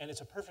 And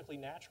it's a perfectly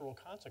natural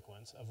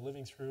consequence of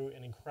living through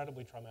an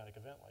incredibly traumatic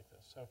event like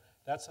this. So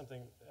that's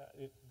something,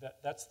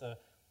 that's the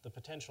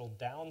potential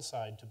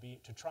downside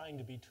to trying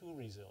to be too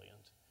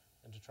resilient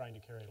and to trying to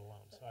carry it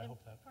alone. So I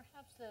hope that.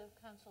 Perhaps the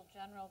Consul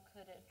General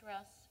could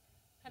address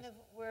kind of,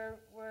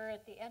 we're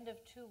at the end of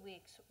 2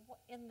 weeks.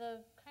 In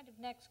the kind of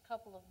next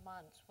couple of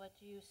months, what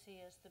do you see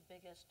as the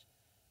biggest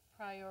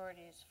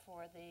priorities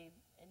for the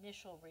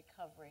initial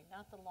recovery?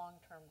 Not the long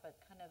term, but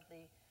kind of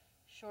the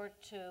short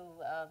to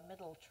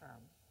middle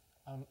term.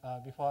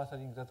 Before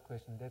answering that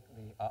question, let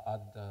me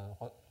add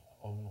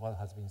on what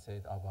has been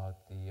said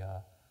about the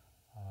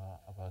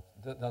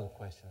other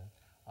question.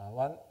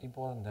 One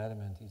important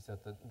element is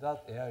that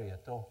that area,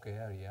 Tohoku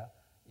area,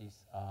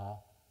 is an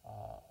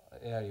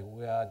area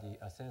where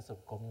the sense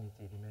of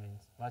community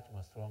remains much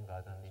more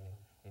stronger than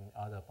in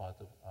other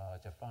parts of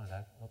Japan,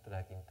 not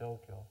like in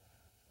Tokyo.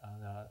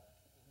 And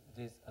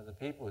the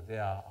people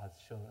there have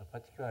shown a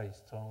particularly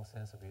strong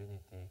sense of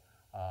unity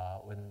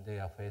when they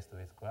are faced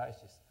with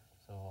crisis.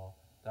 So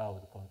that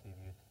would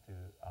contribute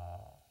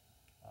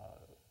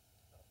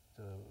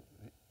to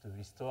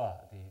restore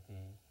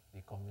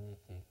the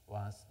community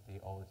once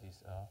all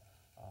these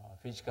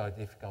physical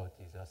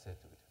difficulties are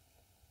settled.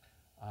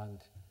 And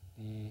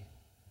the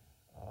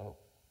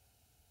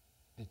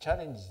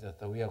challenges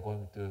that we are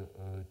going to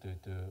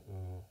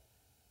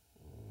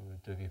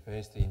be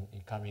faced in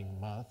coming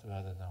months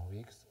rather than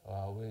weeks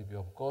will be,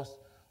 of course,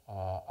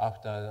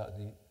 after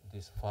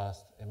this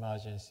first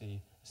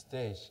emergency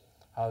stage,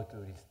 how to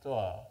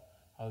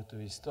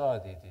restore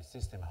the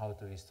system, how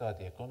to restore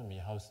the economy,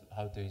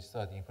 how to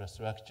restore the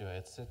infrastructure,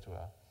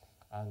 etc.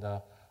 And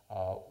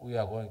we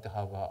are going to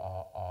have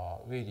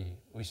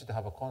we should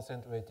have a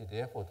concentrated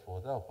effort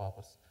for that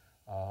purpose.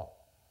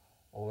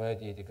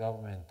 Already the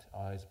government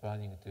is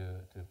planning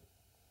to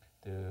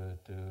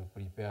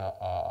prepare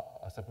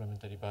a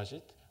supplementary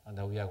budget, and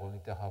we are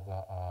going to have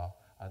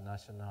a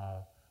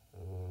national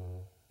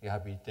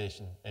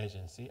rehabilitation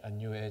agency, a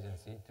new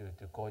agency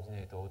to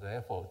coordinate all the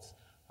efforts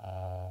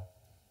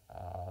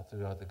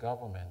throughout the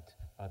government.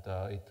 But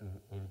it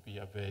will be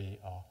a very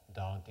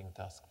daunting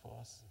task for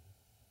us.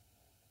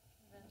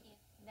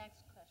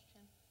 Next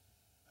question.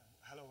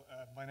 Hello,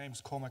 my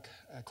name's Cormac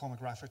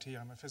Rafferty.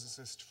 I'm a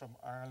physicist from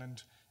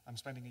Ireland. I'm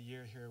spending a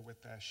year here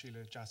with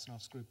Sheila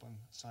Jasanoff's group on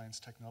science,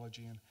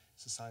 technology, and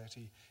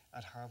society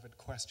at Harvard.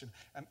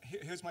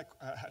 Here's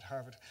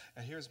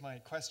my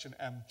question.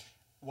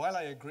 While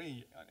I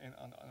agree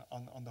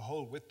on the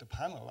whole with the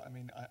panel, I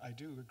mean, I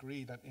do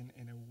agree that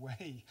in a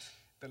way,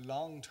 the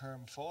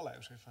long-term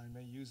fallout, if I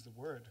may use the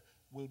word,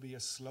 will be a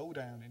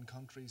slowdown in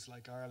countries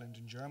like Ireland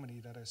and Germany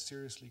that are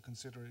seriously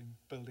considering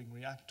building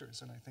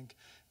reactors. And I think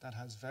that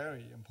has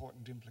very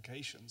important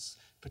implications,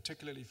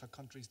 particularly for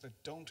countries that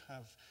don't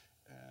have,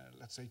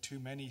 let's say, too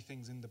many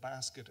things in the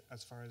basket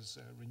as far as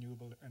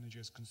renewable energy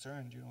is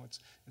concerned. You know, it's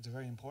a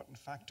very important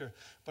factor.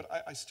 But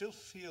I still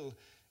feel,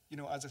 you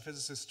know, as a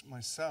physicist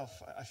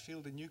myself, I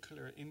feel the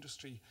nuclear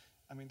industry,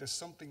 I mean, there's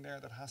something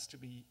there that has to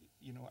be,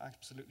 you know,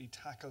 absolutely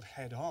tackled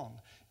head on.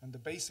 And the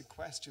basic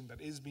question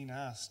that is being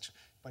asked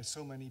by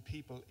so many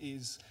people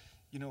is,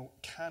 you know,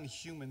 can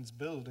humans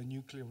build a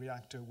nuclear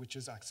reactor which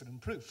is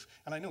accident-proof?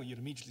 And I know you'd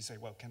immediately say,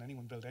 well, can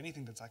anyone build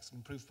anything that's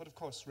accident-proof? But of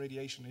course,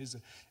 radiation is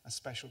a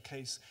special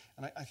case.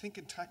 And I think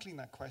in tackling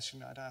that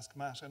question, I'd ask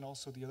Matt and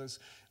also the others,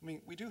 I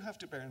mean, we do have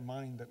to bear in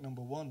mind that,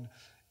 number one,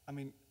 I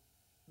mean,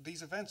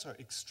 these events are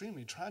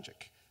extremely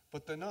tragic,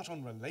 but they're not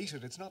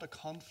unrelated. It's not a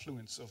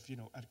confluence of, you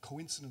know, a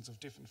coincidence of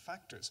different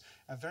factors.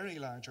 A very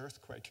large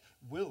earthquake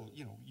will,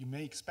 you know, you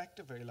may expect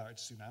a very large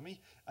tsunami,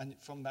 and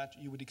from that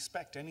you would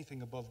expect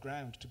anything above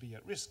ground to be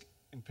at risk,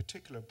 in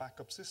particular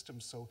backup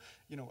systems. So,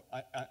 you know,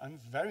 I'm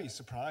very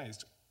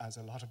surprised as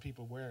a lot of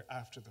people were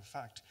after the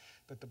fact,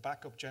 that the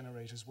backup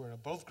generators were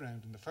above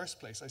ground in the first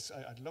place.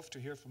 I'd love to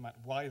hear from Matt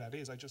why that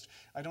is.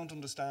 I don't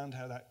understand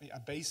how that, a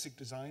basic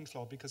design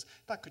flaw, because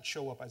that could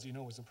show up, as you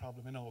know, as a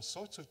problem in all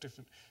sorts of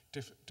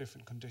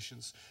different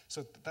conditions.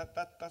 So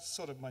that's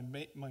sort of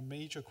my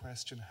major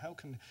question. How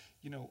can,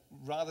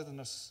 rather than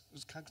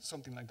can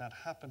something like that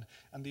happen?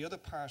 And the other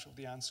part of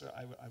the answer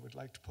I would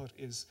like to put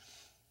is,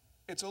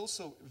 it's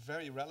also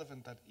very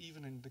relevant that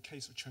even in the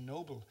case of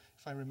Chernobyl,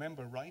 if I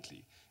remember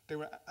rightly, they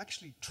were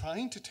actually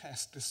trying to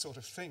test this sort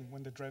of thing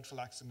when the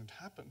dreadful accident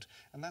happened.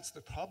 And that's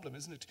the problem,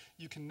 isn't it?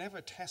 You can never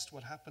test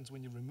what happens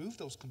when you remove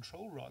those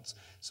control rods.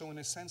 So in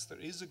a sense, there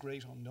is a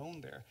great unknown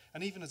there.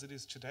 And even as it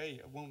is today,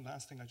 one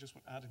last thing I just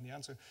want to add in the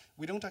answer,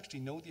 we don't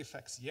actually know the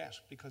effects yet,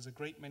 because a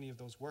great many of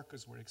those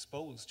workers were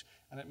exposed,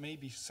 and it may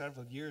be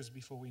several years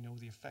before we know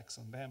the effects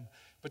on them.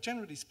 But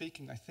generally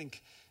speaking, I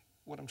think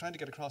what I'm trying to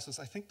get across is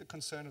I think the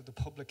concern of the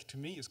public, to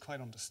me, is quite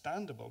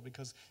understandable,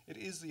 because it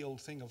is the old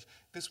thing of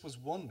this was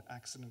one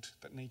accident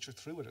that nature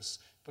threw at us,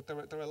 but there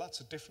are lots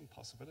of different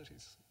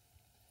possibilities.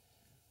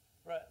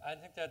 Right, I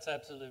think that's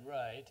absolutely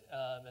right.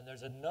 And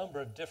there's a number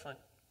of different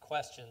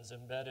questions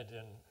embedded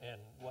in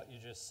what you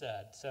just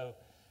said. So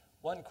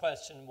one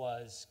question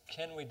was,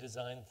 can we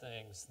design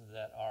things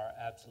that are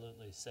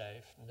absolutely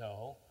safe?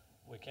 No,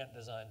 we can't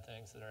design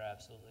things that are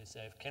absolutely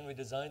safe. Can we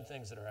design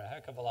things that are a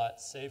heck of a lot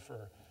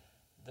safer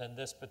than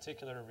this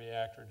particular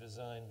reactor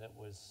design that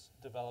was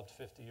developed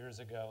 50 years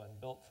ago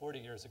and built 40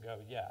 years ago?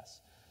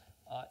 Yes.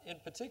 In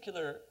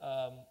particular,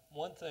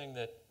 one thing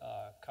that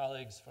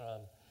colleagues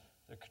from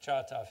the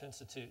Kurchatov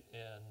Institute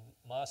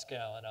in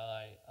Moscow and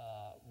I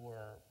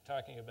were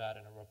talking about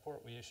in a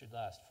report we issued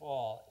last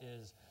fall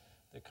is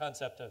the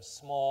concept of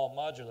small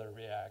modular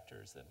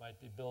reactors that might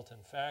be built in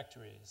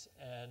factories.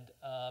 And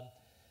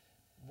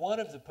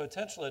one of the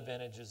potential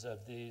advantages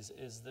of these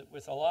is that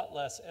with a lot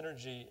less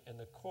energy in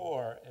the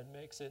core, it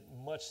makes it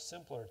much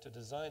simpler to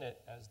design it,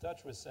 as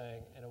Dutch was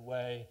saying, in a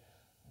way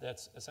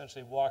that's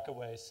essentially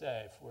walk-away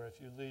safe, where if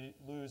you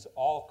lose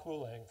all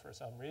cooling for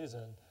some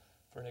reason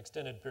for an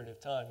extended period of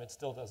time, it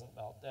still doesn't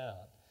melt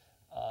down.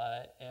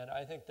 And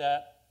I think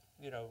that,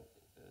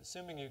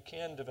 assuming you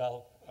can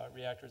develop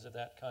reactors of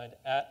that kind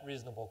at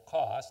reasonable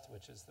cost,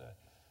 which is the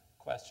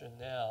question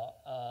now,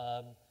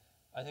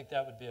 I think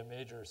that would be a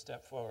major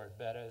step forward.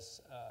 But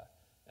as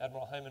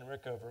Admiral Hyman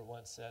Rickover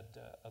once said,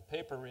 a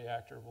paper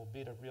reactor will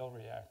beat a real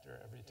reactor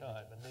every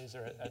time. And these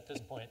are, at this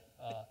point,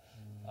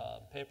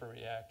 paper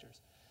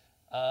reactors.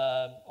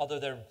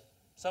 Although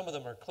some of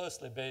them are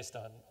closely based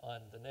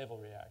on the naval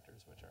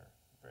reactors, which are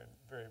very,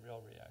 very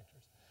real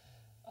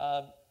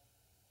reactors.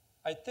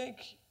 I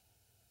think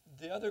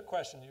the other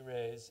question you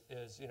raise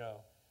is,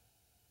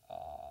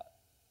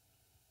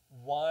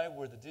 why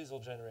were the diesel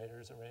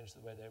generators arranged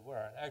the way they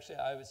were? And actually,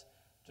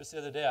 just the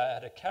other day, I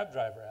had a cab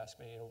driver ask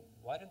me,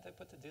 why didn't they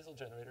put the diesel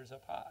generators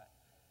up high?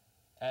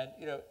 And,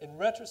 in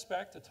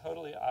retrospect, a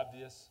totally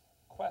obvious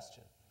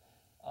question.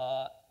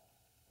 And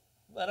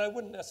I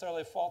wouldn't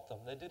necessarily fault them.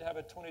 They did have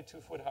a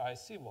 22-foot high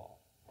seawall.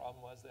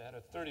 Problem was they had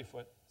a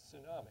 30-foot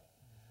tsunami.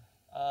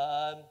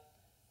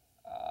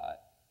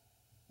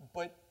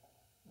 But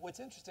what's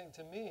interesting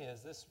to me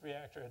is this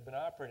reactor had been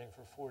operating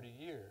for 40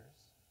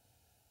 years.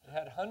 It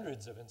had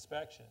hundreds of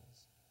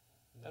inspections.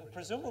 And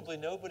presumably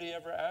nobody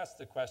ever asked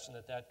the question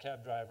that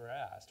cab driver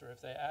asked, or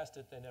if they asked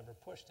it, they never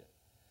pushed it.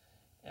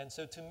 And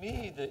so to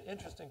me, the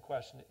interesting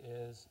question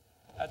is,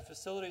 at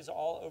facilities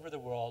all over the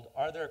world,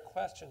 are there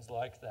questions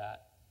like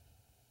that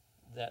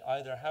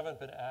either haven't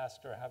been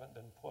asked or haven't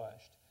been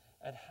pushed?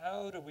 And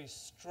how do we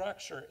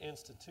structure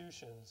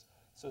institutions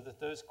so that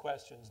those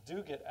questions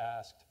do get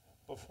asked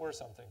before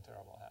something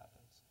terrible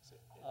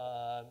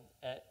happens?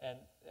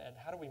 And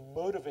how do we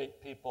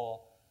motivate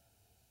people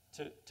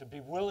to be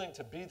willing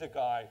to be the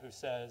guy who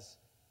says,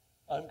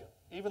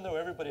 even though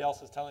everybody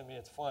else is telling me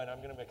it's fine, I'm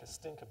going to make a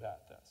stink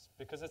about this,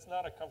 because it's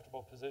not a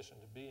comfortable position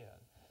to be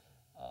in.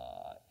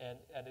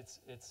 And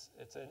it's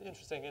an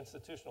interesting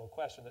institutional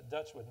question that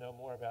Dutch would know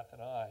more about than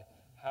I,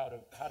 how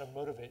to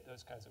motivate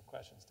those kinds of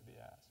questions to be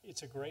asked.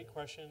 It's a great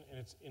question,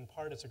 and in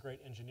part it's a great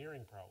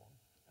engineering problem.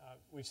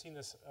 We've seen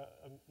this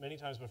many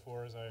times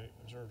before, as I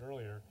observed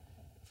earlier.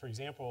 For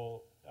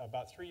example,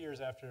 about 3 years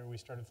after we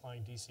started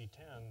flying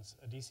DC-10s,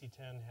 a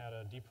DC-10 had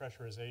a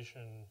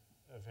depressurization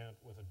event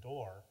with a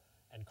door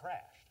and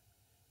crashed.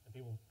 And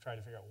people tried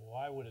to figure out,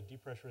 why would a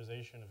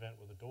depressurization event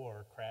with a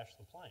door crash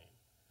the plane?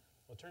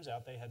 Well, it turns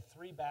out they had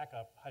 3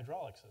 backup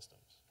hydraulic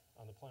systems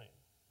on the plane.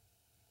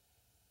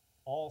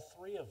 All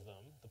 3 of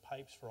them, the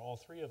pipes for all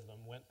 3 of them,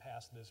 went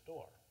past this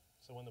door.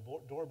 So when the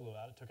door blew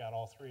out, it took out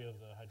all 3 of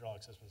the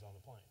hydraulic systems on the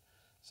plane.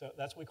 So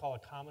that's what we call a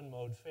common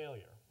mode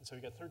failure. And so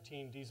you got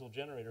 13 diesel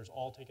generators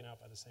all taken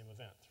out by the same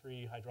event,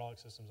 3 hydraulic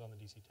systems on the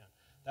DC-10.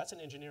 That's an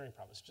engineering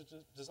problem. It's just a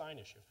design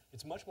issue.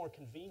 It's much more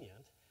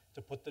convenient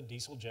to put the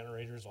diesel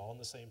generators all in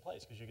the same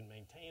place, because you can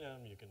maintain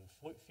them, you can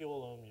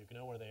fuel them, you can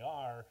know where they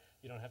are,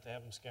 you don't have to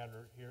have them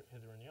scattered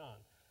hither and yon.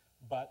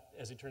 But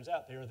as it turns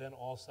out, they are then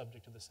all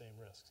subject to the same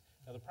risks.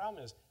 Now the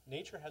problem is,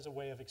 nature has a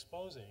way of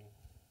exposing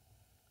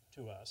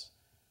to us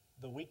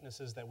the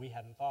weaknesses that we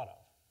hadn't thought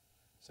of.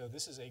 So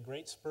this is a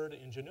great spur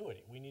to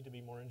ingenuity. We need to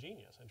be more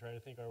ingenious and try to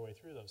think our way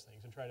through those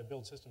things and try to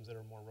build systems that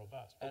are more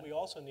robust. But we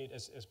also need,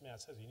 as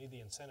Matt says, you need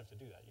the incentive to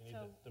do that. You need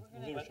the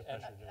leadership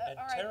pressure to do it. And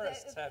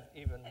terrorists have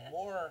even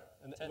more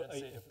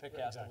tendency to pick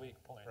out the weak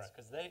points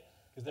because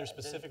they're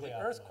specifically the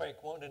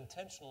earthquake won't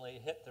intentionally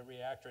hit the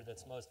reactor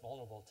that's most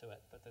vulnerable to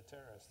it, but the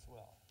terrorists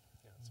will.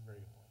 Yeah, that's a very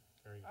good point.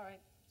 Very good. All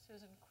right,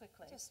 Susan,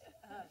 quickly. Just,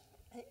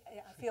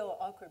 I feel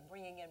awkward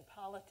bringing in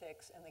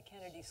politics and the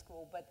Kennedy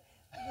School, but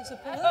there's a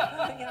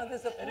political,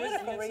 there's a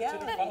political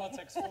reality.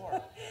 Politics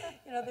for.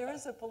 There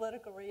is a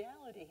political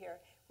reality here,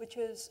 which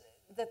is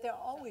that there'll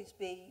always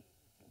be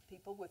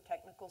people with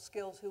technical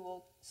skills who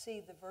will see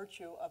the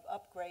virtue of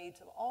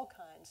upgrades of all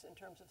kinds in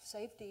terms of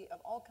safety of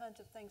all kinds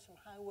of things from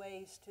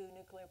highways to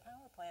nuclear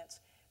power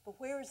plants. But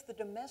where is the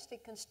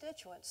domestic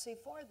constituency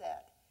for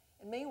that?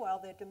 And meanwhile,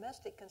 the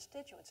domestic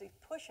constituency is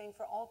pushing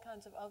for all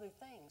kinds of other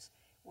things.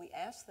 We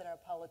ask that our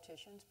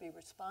politicians be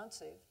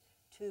responsive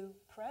to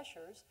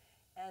pressures,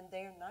 and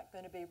they are not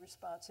going to be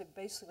responsive.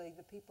 Basically,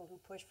 the people who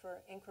push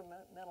for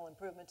incremental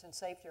improvements in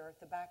safety are at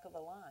the back of the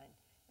line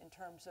in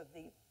terms of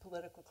the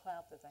political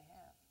clout that they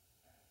have.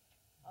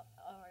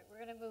 All right,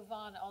 we're going to move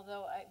on,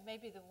 although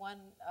maybe the one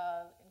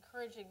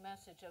encouraging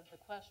message of the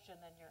question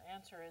and your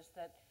answer is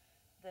that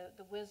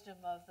the wisdom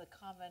of the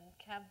common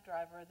cab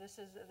driver.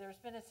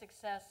 There's been a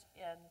success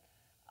in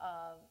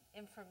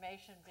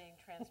information being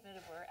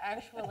transmitted where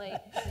actually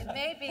it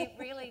may be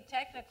really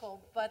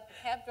technical, but the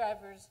cab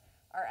drivers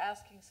are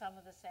asking some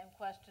of the same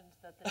questions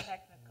that the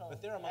technical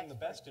But they're among the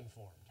best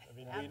informed. I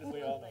mean,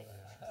 we all know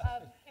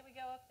that. Can we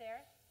go up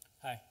there?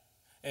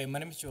 Hi, my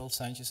name is Joel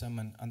Sanchez. I'm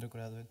an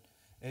undergraduate.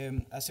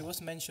 As it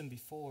was mentioned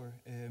before,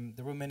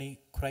 there were many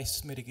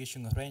crisis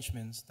mitigation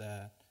arrangements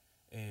that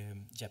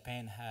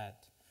Japan had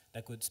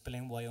that could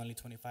explain why only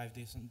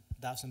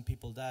 25,000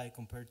 people died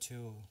compared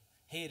to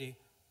Haiti,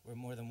 where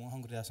more than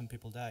 100,000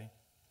 people died.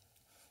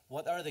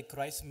 What are the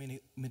crisis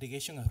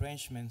mitigation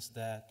arrangements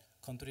that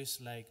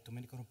countries like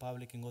Dominican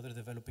Republic and other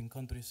developing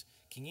countries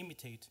can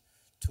imitate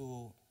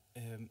to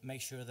make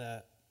sure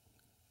that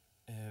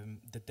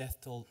the death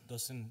toll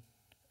doesn't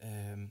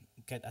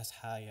get as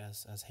high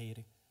as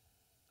Haiti?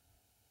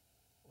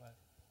 Well,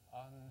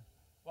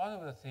 one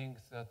of the things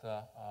that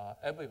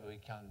everybody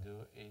can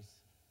do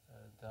is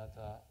that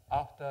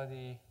after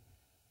the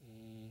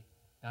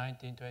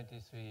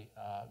 1923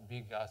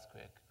 big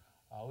earthquake,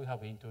 we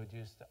have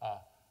introduced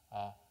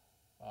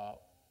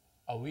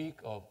a week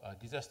of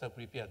disaster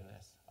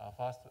preparedness.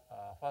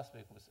 First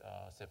week was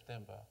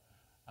September,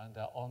 and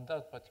on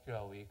that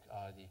particular week,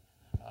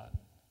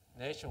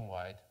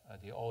 nationwide,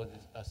 all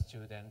the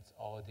students,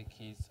 all the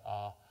kids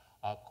are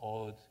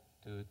called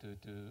to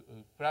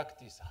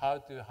practice how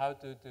to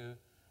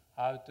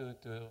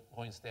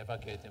for instance,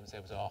 evacuate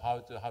themselves, or how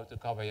to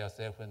cover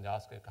yourself when the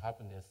earthquake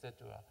happens,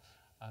 etc.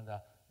 And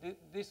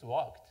this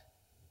worked.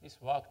 This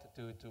worked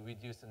to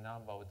reduce the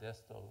number of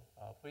deaths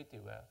pretty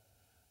well.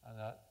 And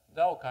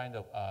that kind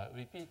of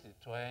repeated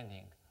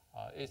training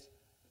is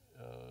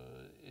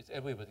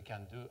everybody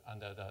can do,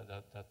 and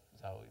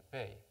that we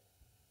pay.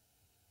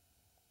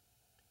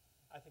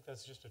 I think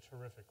that's just a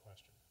terrific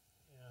question.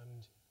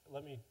 And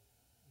let me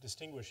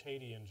distinguish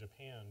Haiti and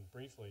Japan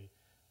briefly.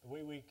 The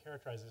way we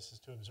characterize this is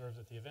to observe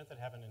that the event that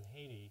happened in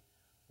Haiti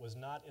was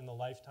not in the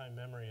lifetime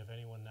memory of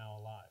anyone now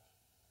alive.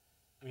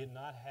 We had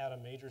not had a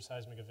major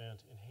seismic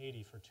event in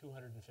Haiti for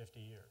 250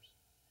 years.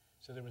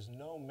 So there was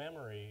no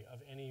memory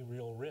of any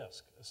real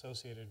risk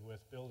associated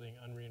with building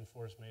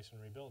unreinforced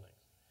masonry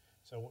buildings.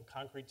 So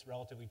concrete's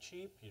relatively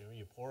cheap.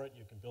 You pour it,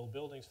 you can build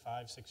buildings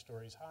 5, 6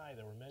 stories high.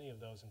 There were many of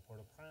those in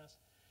Port-au-Prince.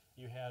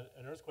 You had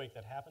an earthquake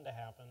that happened to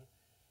happen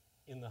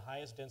in the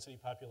highest density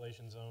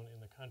population zone in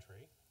the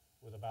country,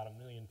 with about 1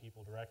 million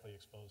people directly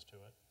exposed to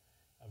it,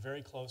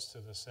 very close to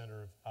the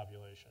center of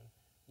population,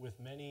 with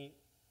many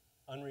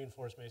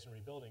unreinforced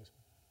masonry buildings,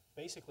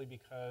 basically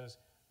because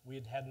we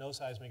had had no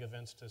seismic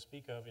events to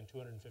speak of in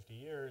 250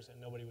 years and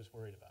nobody was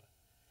worried about it.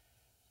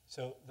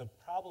 So the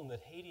problem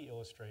that Haiti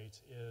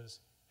illustrates is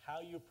how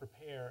you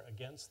prepare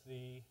against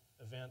the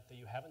event that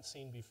you haven't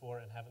seen before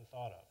and haven't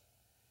thought of.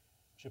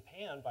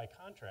 Japan, by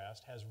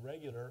contrast, has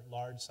regular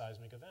large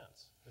seismic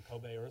events. The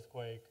Kobe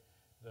earthquake,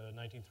 the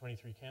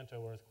 1923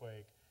 Kanto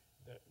earthquake,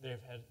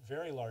 they've had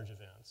very large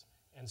events.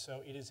 And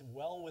so it is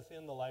well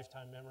within the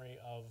lifetime memory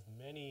of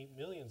many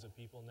millions of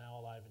people now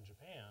alive in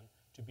Japan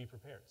to be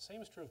prepared.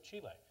 Same is true of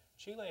Chile.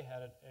 Chile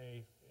had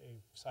a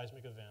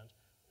seismic event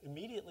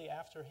immediately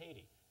after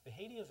Haiti. The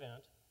Haiti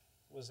event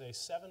was a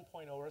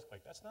 7.0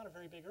 earthquake. That's not a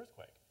very big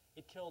earthquake.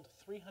 It killed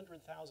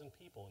 300,000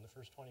 people in the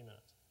first 20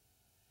 minutes.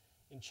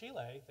 In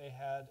Chile, they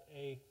had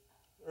an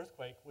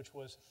earthquake which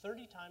was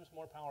 30 times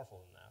more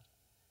powerful than that,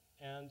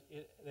 and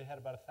they had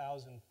about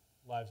 1,000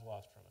 lives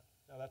lost from it.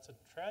 Now that's a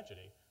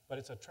tragedy, but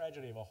it's a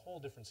tragedy of a whole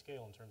different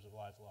scale in terms of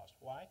lives lost.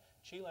 Why?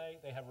 Chile,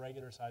 they have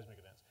regular seismic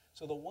events.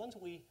 So the ones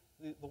we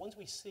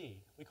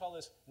see, we call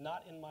this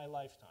not in my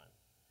lifetime.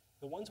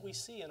 The ones we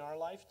see in our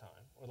lifetime,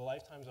 or the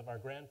lifetimes of our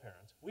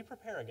grandparents, we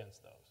prepare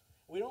against those.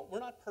 We're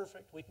not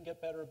perfect. We can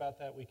get better about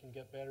that. We can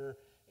get better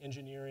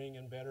engineering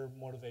and better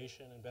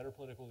motivation and better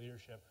political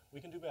leadership,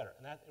 we can do better.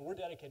 And we're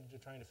dedicated to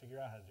trying to figure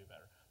out how to do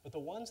better. But the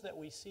ones that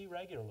we see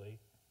regularly,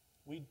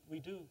 we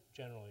do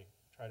generally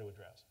try to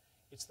address.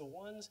 It's the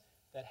ones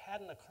that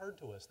hadn't occurred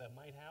to us that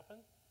might happen,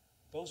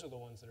 those are the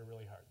ones that are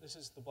really hard. This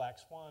is the black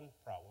swan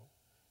problem.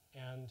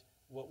 And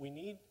what we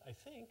need, I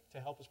think, to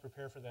help us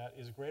prepare for that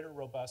is greater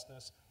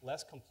robustness,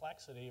 less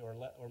complexity, or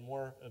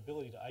more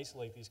ability to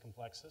isolate these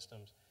complex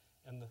systems.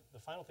 And the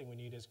final thing we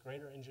need is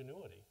greater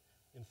ingenuity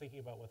in thinking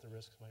about what the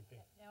risks might be.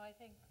 Now, I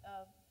think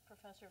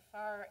Professor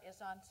Farr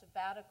is on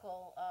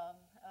sabbatical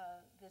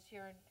this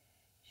year, and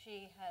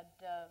she had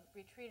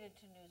retreated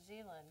to New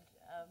Zealand.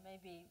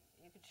 Maybe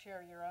you could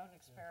share your own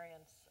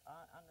experience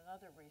on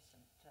another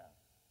recent.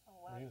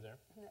 Were you there?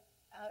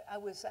 I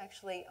was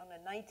actually on a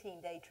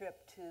 19-day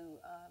trip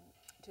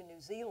to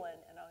New Zealand,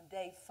 and on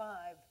day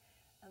 5,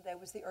 there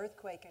was the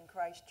earthquake in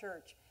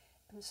Christchurch.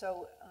 And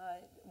so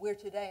we're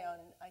today on,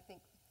 I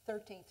think,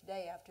 13th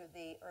day after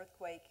the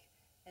earthquake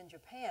in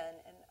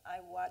Japan, and I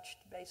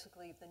watched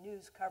basically the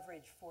news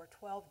coverage for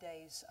 12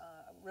 days,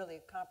 really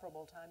a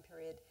comparable time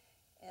period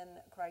in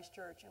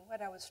Christchurch. And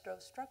what I was so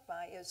struck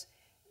by is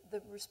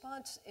the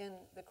response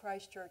in the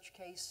Christchurch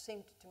case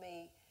seemed to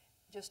me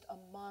just a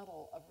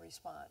model of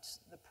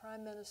response. The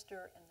Prime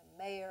Minister and the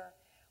Mayor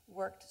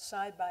worked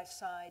side by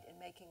side in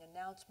making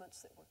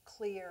announcements that were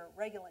clear.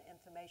 Regular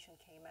information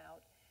came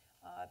out.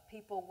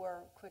 People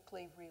were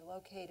quickly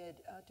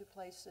relocated to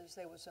places.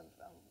 There was a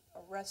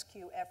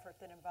rescue effort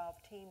that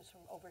involved teams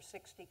from over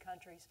 60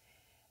 countries.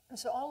 And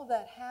so all of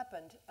that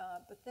happened.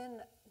 But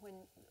then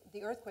when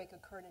the earthquake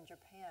occurred in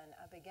Japan,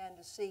 I began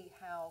to see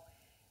how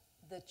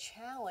the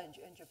challenge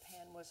in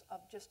Japan was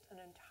of just an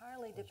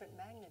entirely different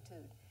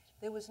magnitude.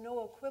 There was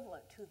no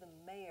equivalent to the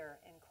mayor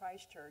in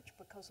Christchurch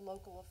because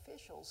local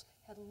officials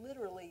had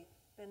literally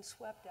been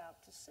swept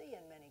out to sea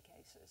in many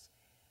cases.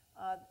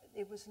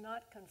 It was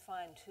not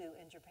confined to,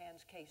 in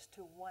Japan's case,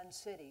 to one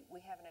city. We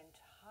have an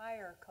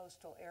entire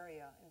coastal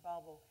area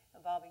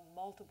involving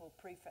multiple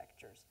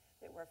prefectures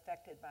that were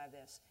affected by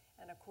this.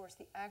 And of course,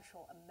 the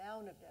actual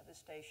amount of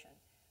devastation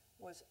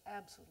was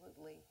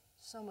absolutely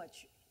so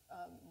much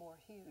more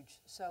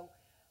huge. So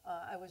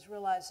I was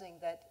realizing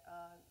that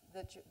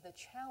the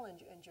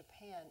challenge in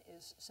Japan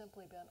is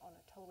simply been on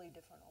a totally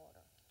different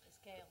order. The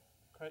scale.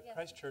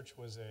 Christchurch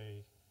was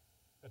a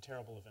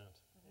terrible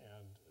event,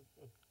 and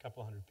a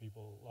couple hundred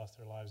people lost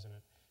their lives in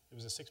it. It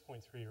was a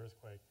 6.3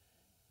 earthquake.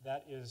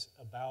 That is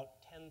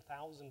about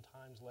 10,000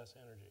 times less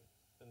energy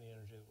than the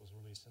energy that was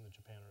released in the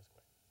Japan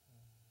earthquake.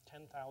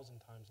 10,000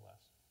 times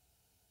less.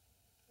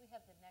 We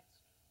have the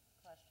next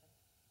question.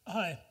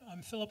 Hi,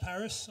 I'm Philip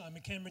Harris. I'm a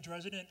Cambridge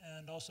resident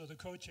and also the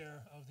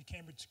co-chair of the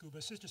Cambridge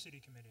Scuba Sister City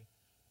Committee.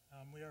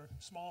 We are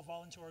a small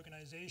volunteer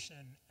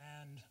organization,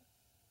 and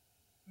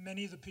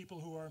many of the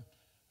people who are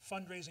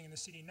fundraising in the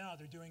city now,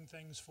 they're doing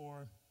things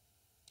for,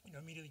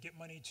 immediately get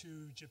money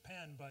to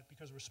Japan, but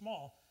because we're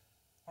small,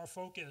 our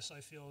focus,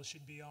 I feel,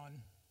 should be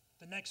on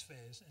the next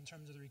phase in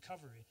terms of the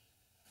recovery.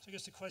 So I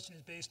guess the question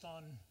is based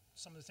on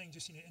some of the things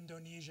you've seen in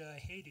Indonesia,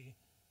 Haiti.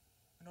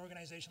 An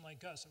organization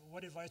like us,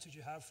 what advice would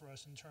you have for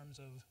us in terms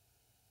of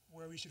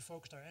where we should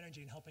focus our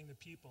energy in helping the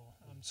people?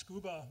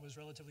 Scuba was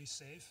relatively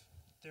safe.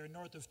 They're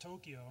north of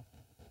Tokyo,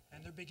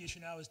 and their big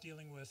issue now is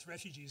dealing with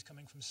refugees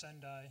coming from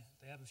Sendai.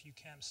 They have a few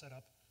camps set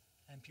up,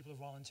 and people are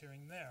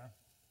volunteering there.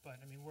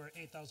 But, we're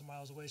 8,000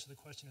 miles away, so the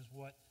question is,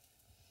 what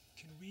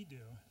can we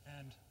do?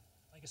 And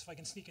I guess if I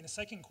can sneak in a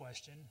second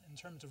question, in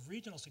terms of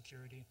regional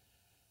security,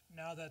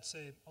 now that,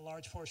 say, a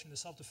large portion of the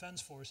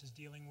self-defense force is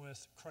dealing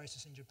with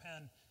crisis in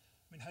Japan,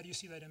 how do you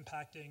see that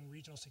impacting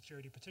regional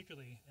security,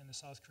 particularly in the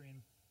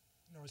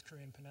North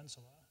Korean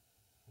peninsula?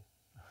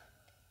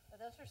 Well,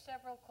 those are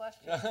several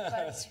questions. But,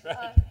 That's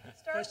right.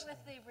 Start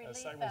with the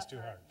relief effort. Too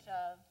hard.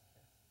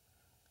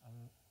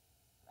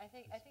 I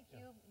think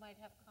you might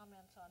have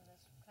comments on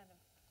this kind of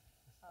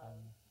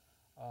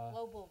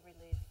global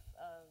relief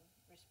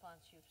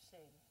response you've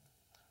seen.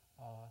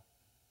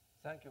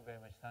 Thank you very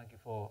much. Thank you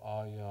for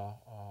all your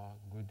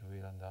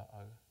goodwill, and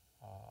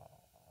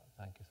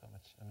thank you so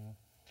much.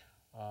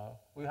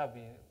 We have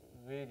been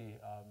really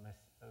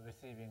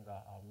receiving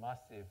a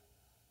massive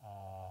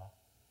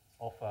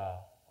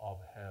offer of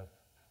help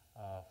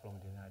from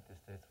the United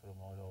States, from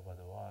all over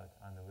the world,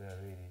 and we are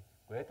really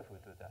grateful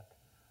to that.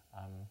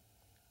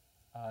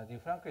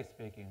 Frankly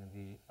speaking,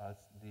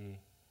 the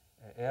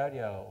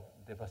area of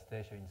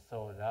devastation is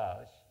so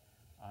large,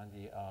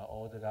 and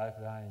all the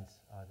lifelines,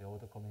 all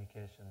the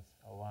communications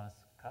are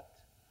once cut.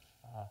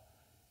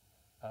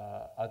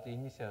 At the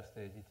initial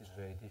stage, it is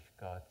very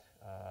difficult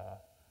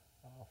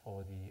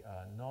for the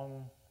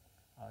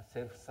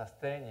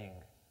non-self-sustaining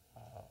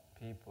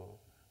people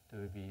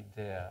to be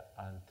there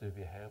and to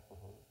be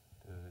helpful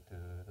to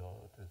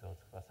those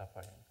who are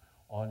suffering.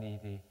 Only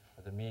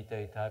the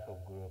military type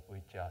of group,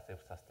 which are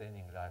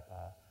self-sustaining, like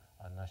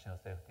national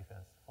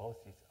self-defense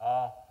forces,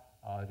 are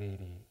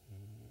really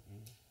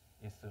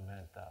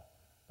instrumental.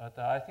 But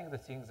I think the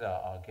things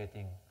are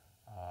getting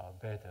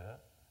better,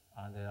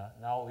 and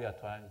now we are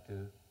trying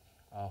to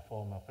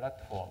form a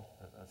platform,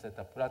 set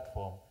a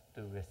platform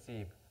to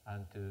receive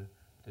and to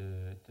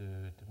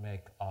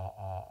make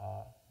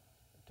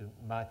to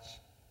match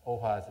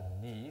offers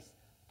and needs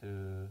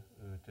to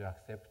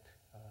accept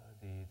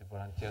the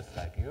volunteers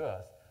like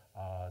yours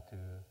to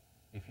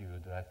if you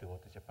would like to go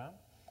to Japan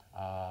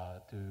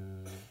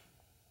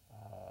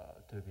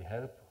to be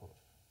helpful.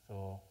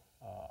 So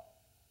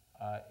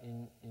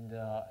in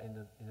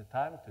the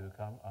time to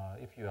come,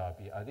 if you are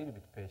be a little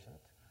bit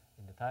patient,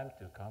 in the time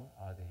to come,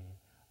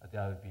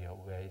 there will be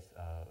ways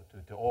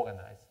to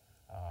organize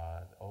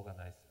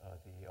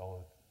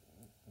all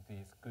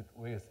these good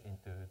wills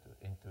into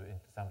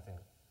something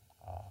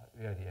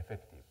really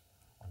effective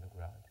on the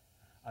ground.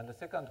 And the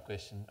second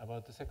question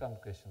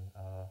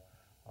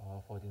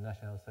for the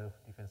National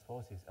Self-Defense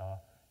Forces,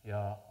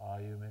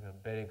 you make a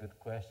very good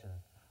question.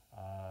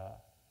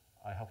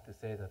 I have to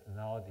say that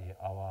now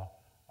our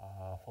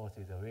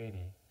forces are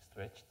really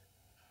stretched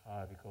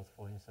because,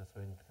 for instance,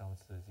 when it comes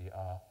to the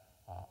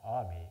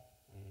army,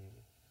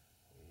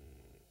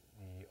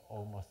 the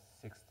almost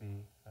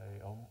 60,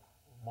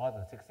 more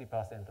than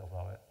 60% of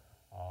our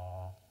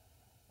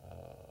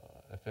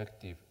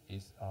effective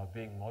is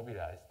being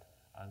mobilized,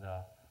 and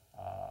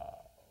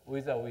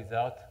with or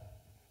without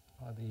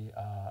the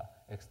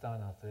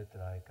external threat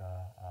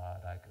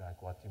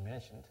like what you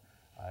mentioned,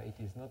 it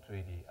is not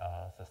really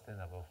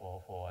sustainable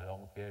for a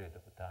long period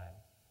of time.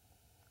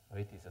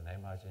 It is an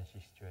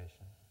emergency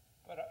situation.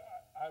 But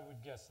I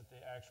would guess that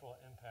the actual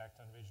impact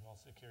on regional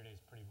security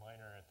is pretty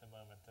minor at the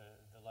moment.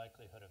 The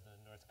likelihood of the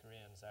North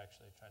Koreans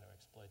actually trying to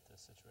exploit this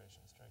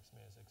situation strikes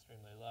me as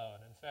extremely low.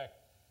 And in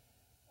fact,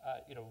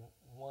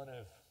 one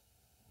of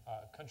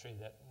a country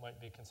that might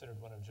be considered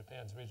one of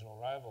Japan's regional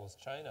rivals,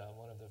 China,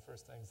 one of the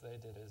first things they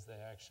did is they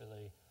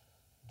actually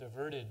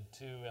diverted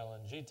 2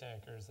 LNG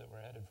tankers that were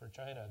headed for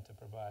China to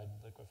provide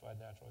liquefied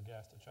natural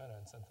gas to China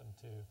and sent them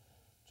to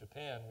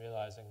Japan,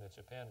 realizing that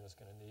Japan was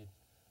going to need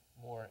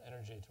more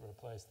energy to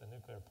replace the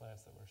nuclear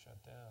plants that were shut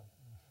down.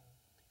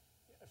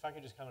 If I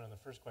could just comment on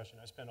the first question,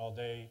 I spent all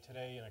day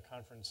today in a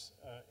conference,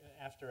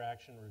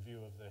 after-action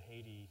review of the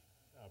Haiti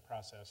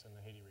process and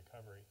the Haiti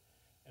recovery.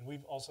 And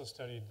we've also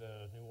studied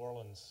the New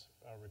Orleans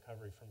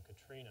recovery from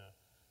Katrina.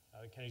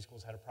 The Kennedy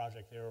School's had a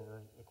project there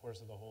over the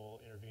course of the whole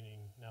intervening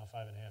now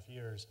 5.5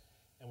 years,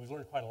 and we've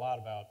learned quite a lot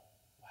about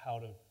how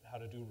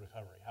to do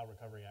recovery, how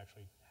recovery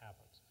actually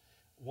happens.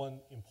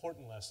 One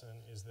important lesson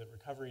is that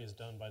recovery is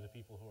done by the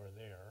people who are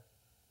there,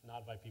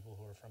 not by people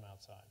who are from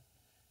outside.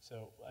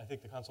 So I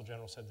think the Consul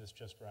General said this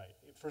just right.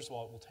 First of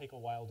all, it will take a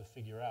while to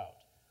figure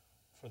out,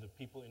 for the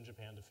people in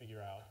Japan to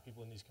figure out,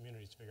 people in these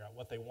communities to figure out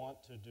what they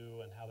want to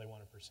do and how they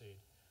want to proceed.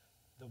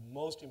 The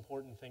most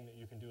important thing that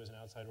you can do as an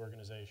outside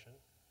organization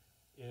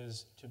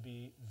is to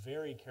be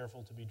very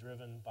careful to be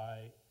driven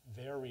by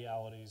their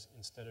realities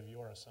instead of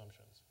your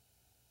assumptions.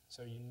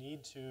 So you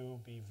need to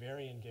be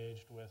very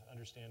engaged with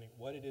understanding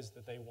what it is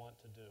that they want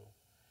to do.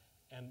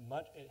 And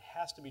it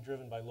has to be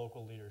driven by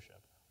local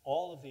leadership.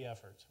 All of the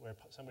efforts where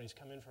somebody's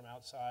come in from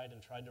outside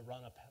and tried to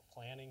run a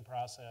planning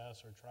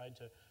process or tried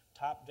to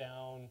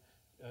top-down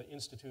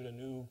institute a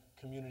new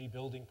community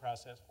building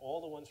process,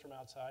 all the ones from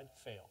outside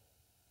fail.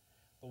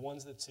 The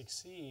ones that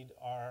succeed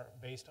are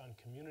based on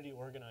community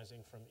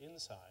organizing from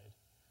inside,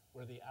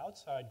 where the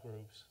outside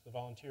groups, the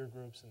volunteer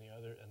groups and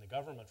the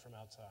government from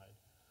outside,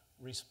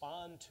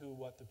 respond to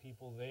what the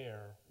people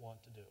there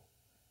want to do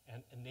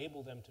and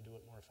enable them to do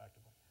it more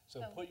effectively.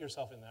 So put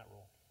yourself in that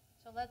role.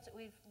 So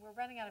we're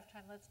running out of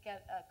time. Let's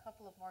get a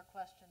couple of more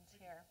questions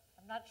here.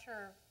 I'm not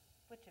sure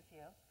which of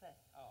you, but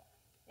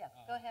yeah,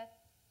 go ahead.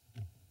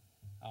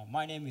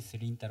 My name is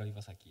Rintaro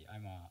Iwasaki.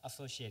 I'm an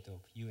associate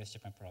of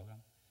U.S.-Japan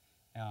program.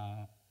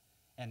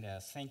 And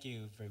thank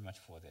you very much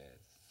for the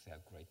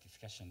great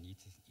discussion.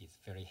 It's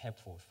very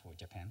helpful for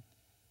Japan.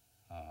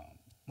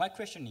 My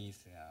question is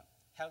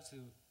how to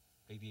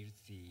rebuild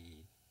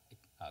the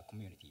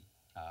community.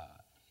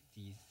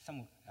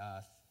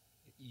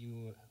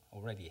 You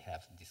already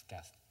have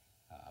discussed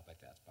about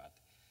that, but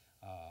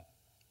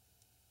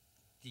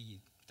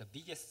the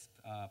biggest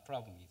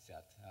problem is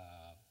that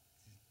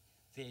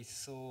there is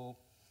so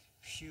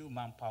few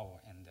manpower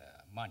and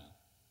money,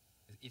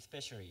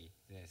 especially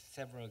the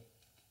several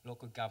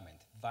local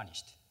governments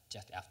vanished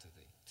just after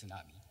the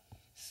tsunami.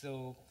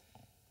 So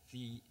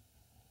the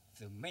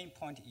main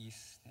point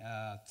is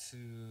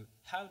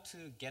how to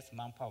get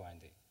manpower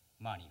and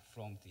money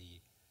from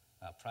the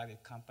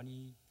private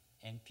company,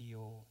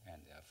 NPO,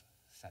 and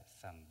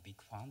some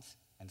big funds,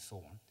 and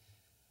so on.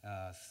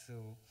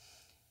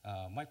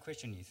 My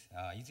question is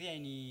there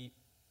any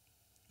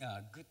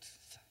good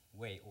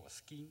way or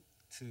scheme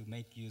to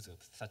make use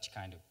of such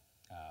kind of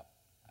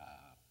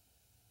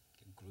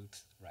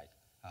groups, like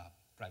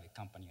private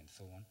company and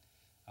so on?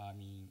 I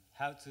mean,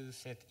 how to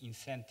set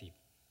incentive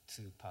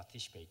to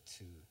participate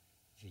to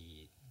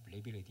the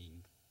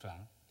rebuilding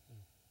plan?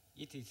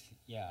 It is,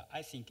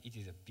 I think it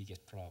is the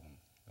biggest problem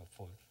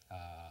for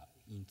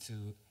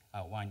into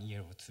 1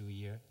 year or 2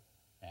 years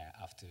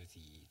after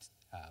the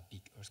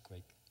big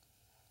earthquake.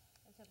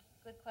 It's a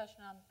good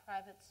question on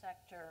private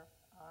sector.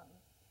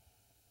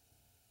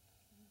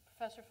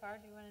 Professor Farr,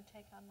 do you want to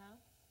take on that?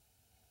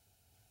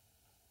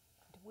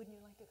 Wouldn't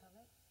you like to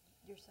comment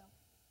yourself?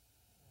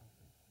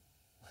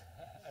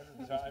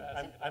 So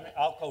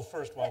I'll go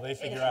first while they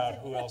figure out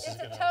who else is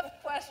going to. It's a tough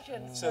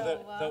question. So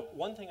the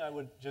one thing I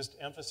would just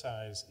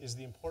emphasize is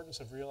the importance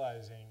of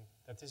realizing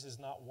that this is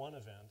not one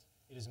event.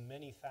 It is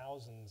many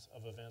thousands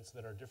of events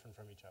that are different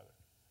from each other.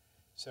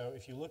 So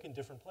if you look in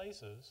different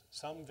places,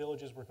 some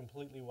villages were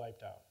completely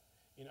wiped out.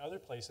 In other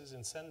places,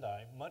 in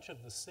Sendai, much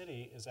of the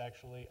city is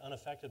actually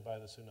unaffected by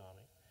the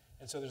tsunami.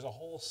 And so there's a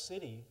whole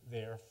city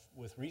there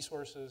with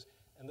resources.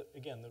 And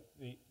again,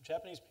 the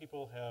Japanese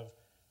people have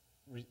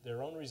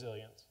their own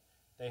resilience.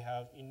 They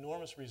have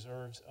enormous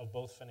reserves of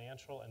both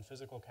financial and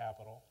physical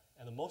capital.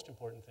 And the most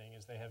important thing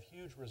is they have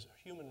huge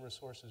human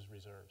resources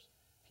reserves.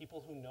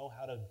 People who know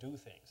how to do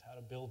things, how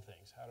to build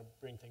things, how to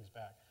bring things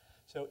back.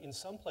 So in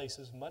some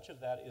places, much of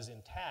that is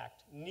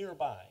intact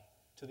nearby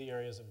to the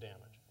areas of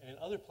damage. And in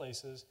other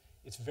places,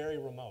 it's very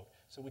remote.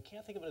 So we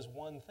can't think of it as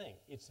one thing.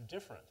 It's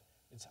different.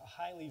 It's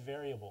highly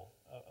variable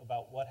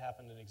about what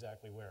happened and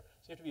exactly where.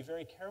 So you have to be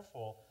very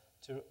careful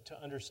to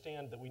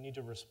understand that we need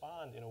to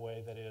respond in a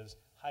way that is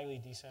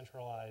highly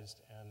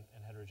decentralized and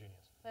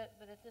heterogeneous. But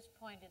at this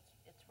point,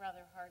 it's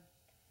rather hard.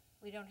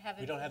 We don't have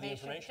We information. don't have the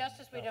information.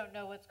 Just as we No. don't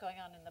know what's going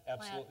on in the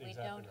plant, Absolutely, we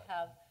exactly don't right.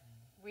 have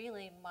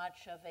really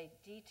much of a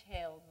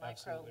detailed micro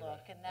Absolutely look,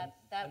 right. and that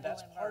and will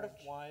that's emerge. part of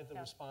why the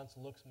Yeah. response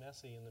looks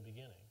messy in the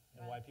beginning,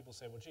 and Right. why people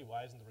say, well, gee,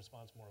 why isn't the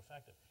response more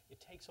effective? It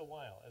takes a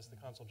while, as the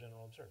Consul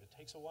General observed. It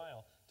takes a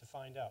while to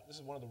find out. This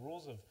is one of the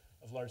rules of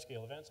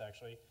large-scale events,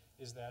 actually,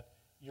 is that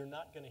you're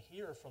not going to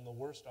hear from the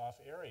worst-off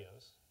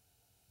areas.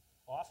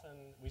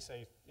 Often, we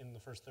say in the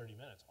first 30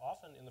 minutes,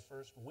 often in the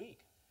first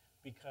week,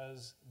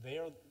 because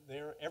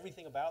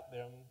everything about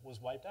them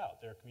was wiped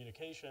out. Their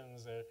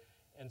communications,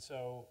 and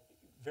so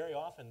very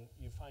often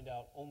you find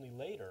out only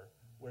later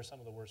where some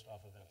of the worst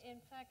off events are. In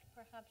fact,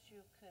 perhaps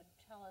you could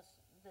tell us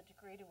the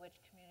degree to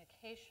which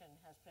communication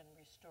has been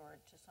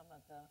restored to some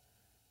of the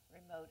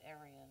remote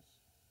areas.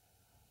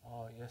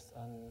 Yes,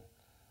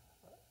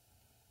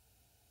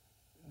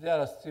 there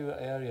are still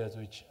areas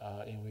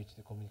in which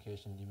the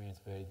communication remains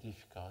very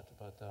difficult,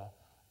 but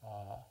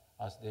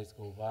as days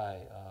go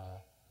by,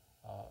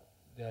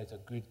 there is a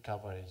good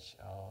coverage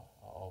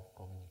of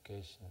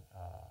communication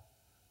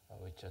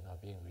which are now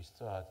being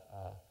restored,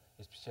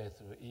 especially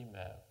through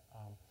email.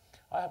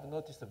 I have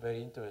noticed a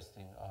very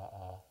interesting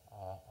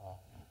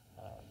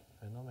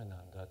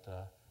phenomenon that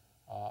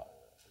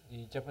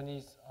the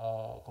Japanese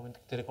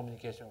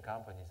telecommunication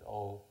companies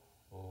all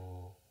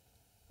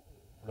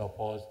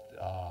proposed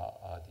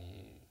the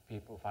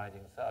people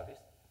finding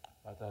service,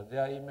 but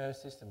their email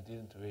system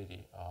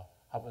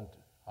haven't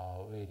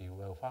really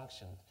well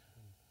functioned.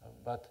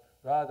 But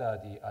rather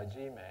the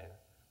Gmail,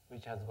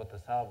 which has got a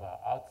server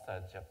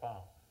outside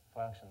Japan,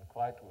 functioned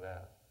quite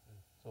well.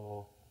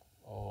 So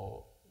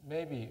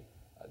maybe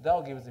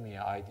that gives me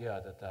an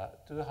idea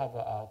that to have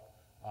a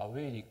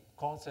really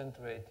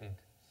concentrated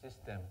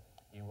system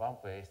in one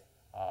place,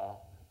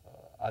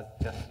 as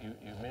just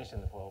you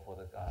mentioned for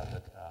the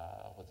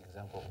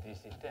example of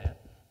DC-10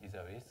 is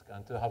a risk,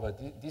 and to have a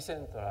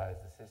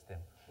decentralized system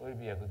will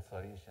be a good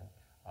solution,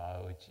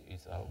 which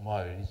is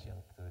more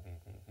resistant to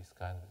this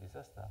kind of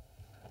disaster.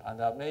 And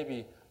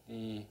maybe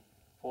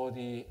for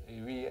the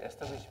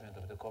re-establishment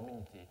of the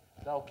community,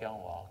 that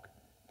can work.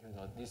 You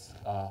know, this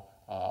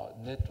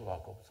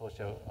network of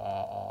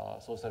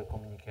social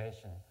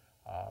communication,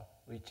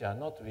 which are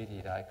not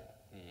really like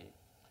the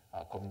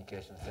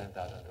communication center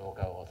at the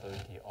local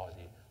authority or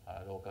the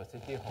local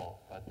city hall,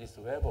 but this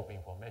web of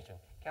information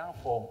can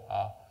form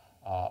a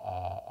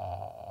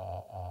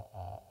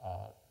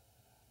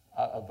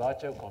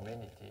virtual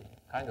community,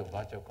 kind of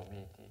virtual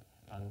community.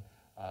 And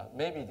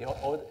maybe the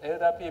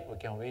elder people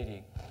can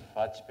really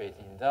participate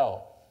in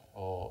that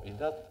or in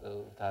that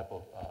type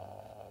of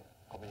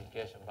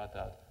communication, but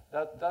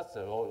that's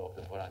the role of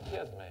the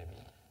volunteers maybe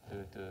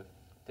to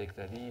take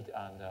the lead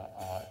and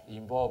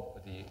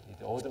involve the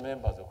older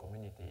members of the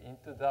community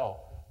into that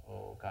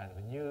kind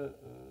of new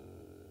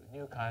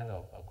kind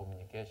of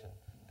communication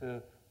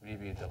to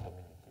rebuild the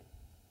community.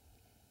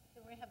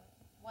 So we have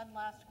one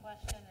last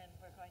question and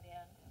we're going to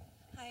end.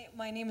 Hi,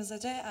 my name is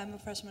Ajay. I'm a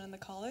freshman in the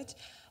college.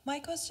 My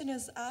question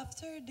is,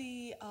 after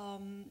the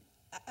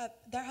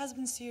there has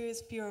been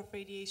serious fear of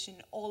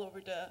radiation all over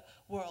the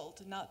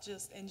world, not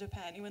just in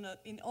Japan, even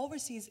in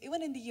overseas,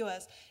 even in the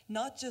US,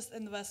 not just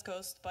in the West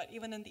Coast, but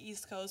even in the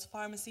East Coast.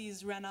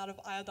 Pharmacies ran out of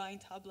iodine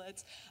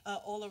tablets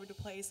all over the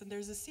place, and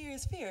there's a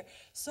serious fear.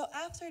 So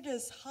after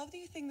this, how do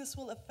you think this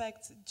will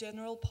affect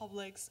general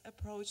public's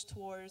approach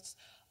towards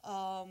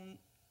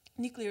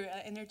nuclear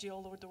energy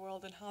all over the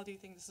world, and how do you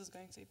think this is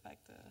going to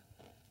affect the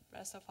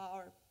rest of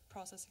our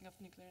processing of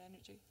nuclear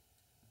energy?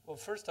 Well,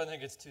 first, I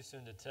think it's too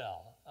soon to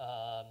tell.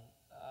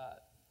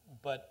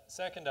 But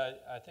second,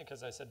 I think,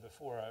 as I said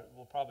before, it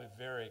will probably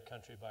vary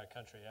country by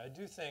country. I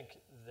do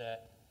think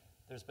that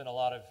there's been a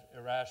lot of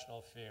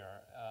irrational fear.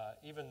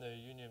 Even the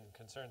Union of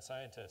Concerned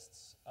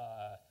Scientists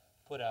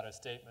put out a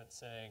statement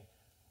saying,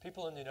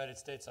 people in the United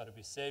States ought to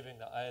be saving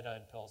the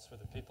iodine pills for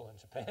the people in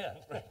Japan.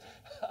 Right.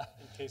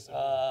 In case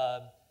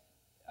of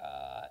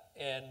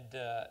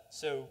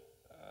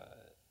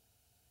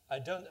I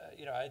don't,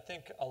 I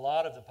think a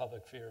lot of the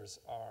public fears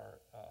are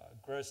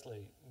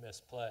grossly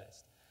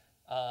misplaced.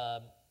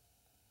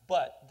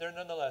 But they're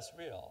nonetheless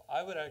real.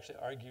 I would actually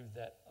argue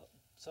that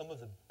some of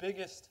the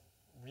biggest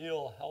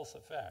real health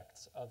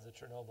effects of the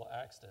Chernobyl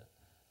accident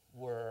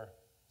were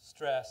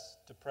stress,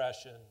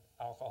 depression,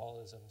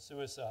 alcoholism,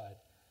 suicide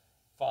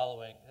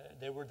following.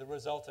 They were the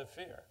result of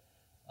fear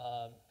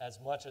as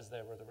much as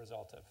they were the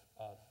result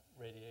of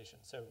radiation.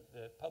 So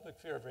the public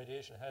fear of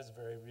radiation has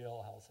very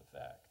real health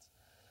effects.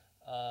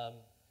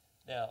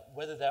 Now,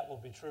 whether that will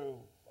be true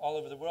all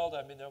over the world,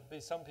 I mean, there'll be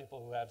some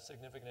people who have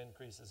significant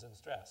increases in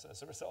stress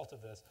as a result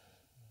of this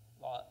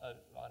on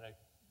a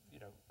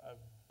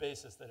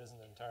basis that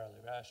isn't entirely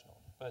rational.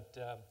 But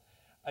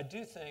I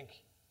do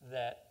think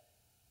that,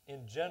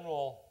 in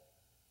general,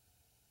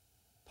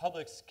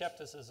 public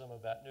skepticism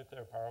about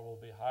nuclear power will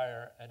be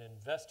higher, and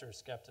investor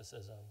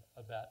skepticism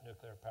about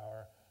nuclear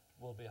power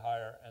will be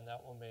higher, and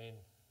that will mean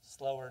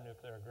slower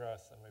nuclear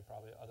growth than we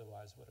probably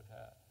otherwise would have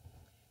had.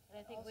 And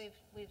I think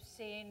we've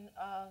seen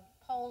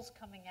polls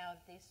coming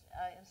out, these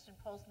instant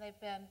polls, and they've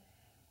been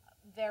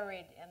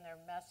varied in their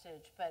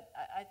message. But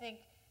I think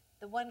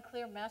the one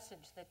clear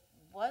message that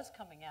was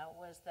coming out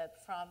was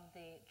that from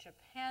the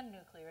Japan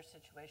nuclear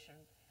situation,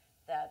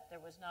 that there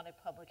was not a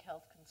public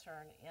health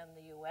concern in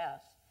the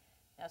U.S.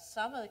 Now,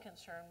 some of the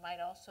concern might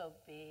also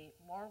be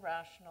more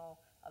rational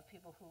of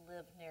people who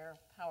live near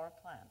power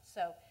plants.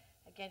 So,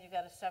 again, you've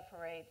got to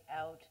separate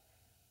out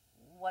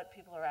what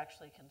people are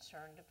actually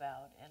concerned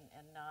about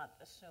and not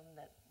assume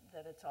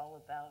that it's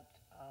all about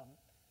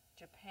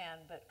Japan,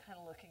 but kind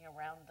of looking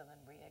around them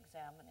and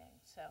re-examining.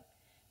 So,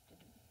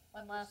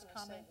 one last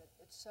comment?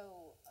 It's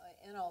so,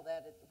 in all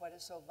that, what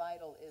is so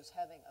vital is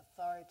having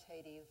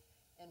authoritative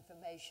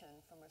information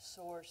from a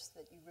source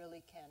that you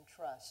really can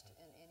trust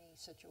in any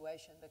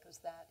situation, because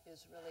that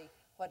is really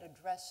what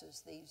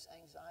addresses these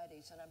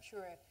anxieties. And I'm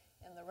sure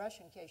in the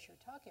Russian case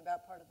you're talking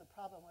about, part of the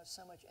problem was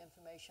so much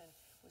information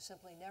was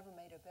simply never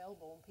made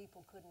available, and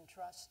people couldn't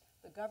trust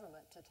the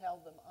government to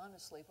tell them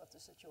honestly what the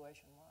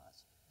situation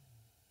was.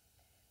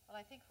 Well,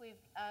 I think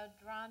we've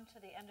drawn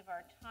to the end of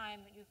our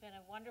time. You've been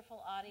a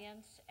wonderful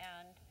audience,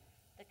 and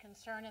the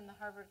concern in the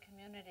Harvard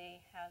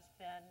community has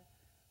been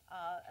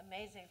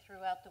amazing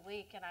throughout the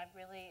week, and I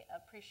really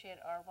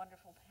appreciate our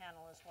wonderful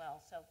panel as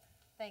well. So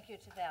thank you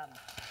to them.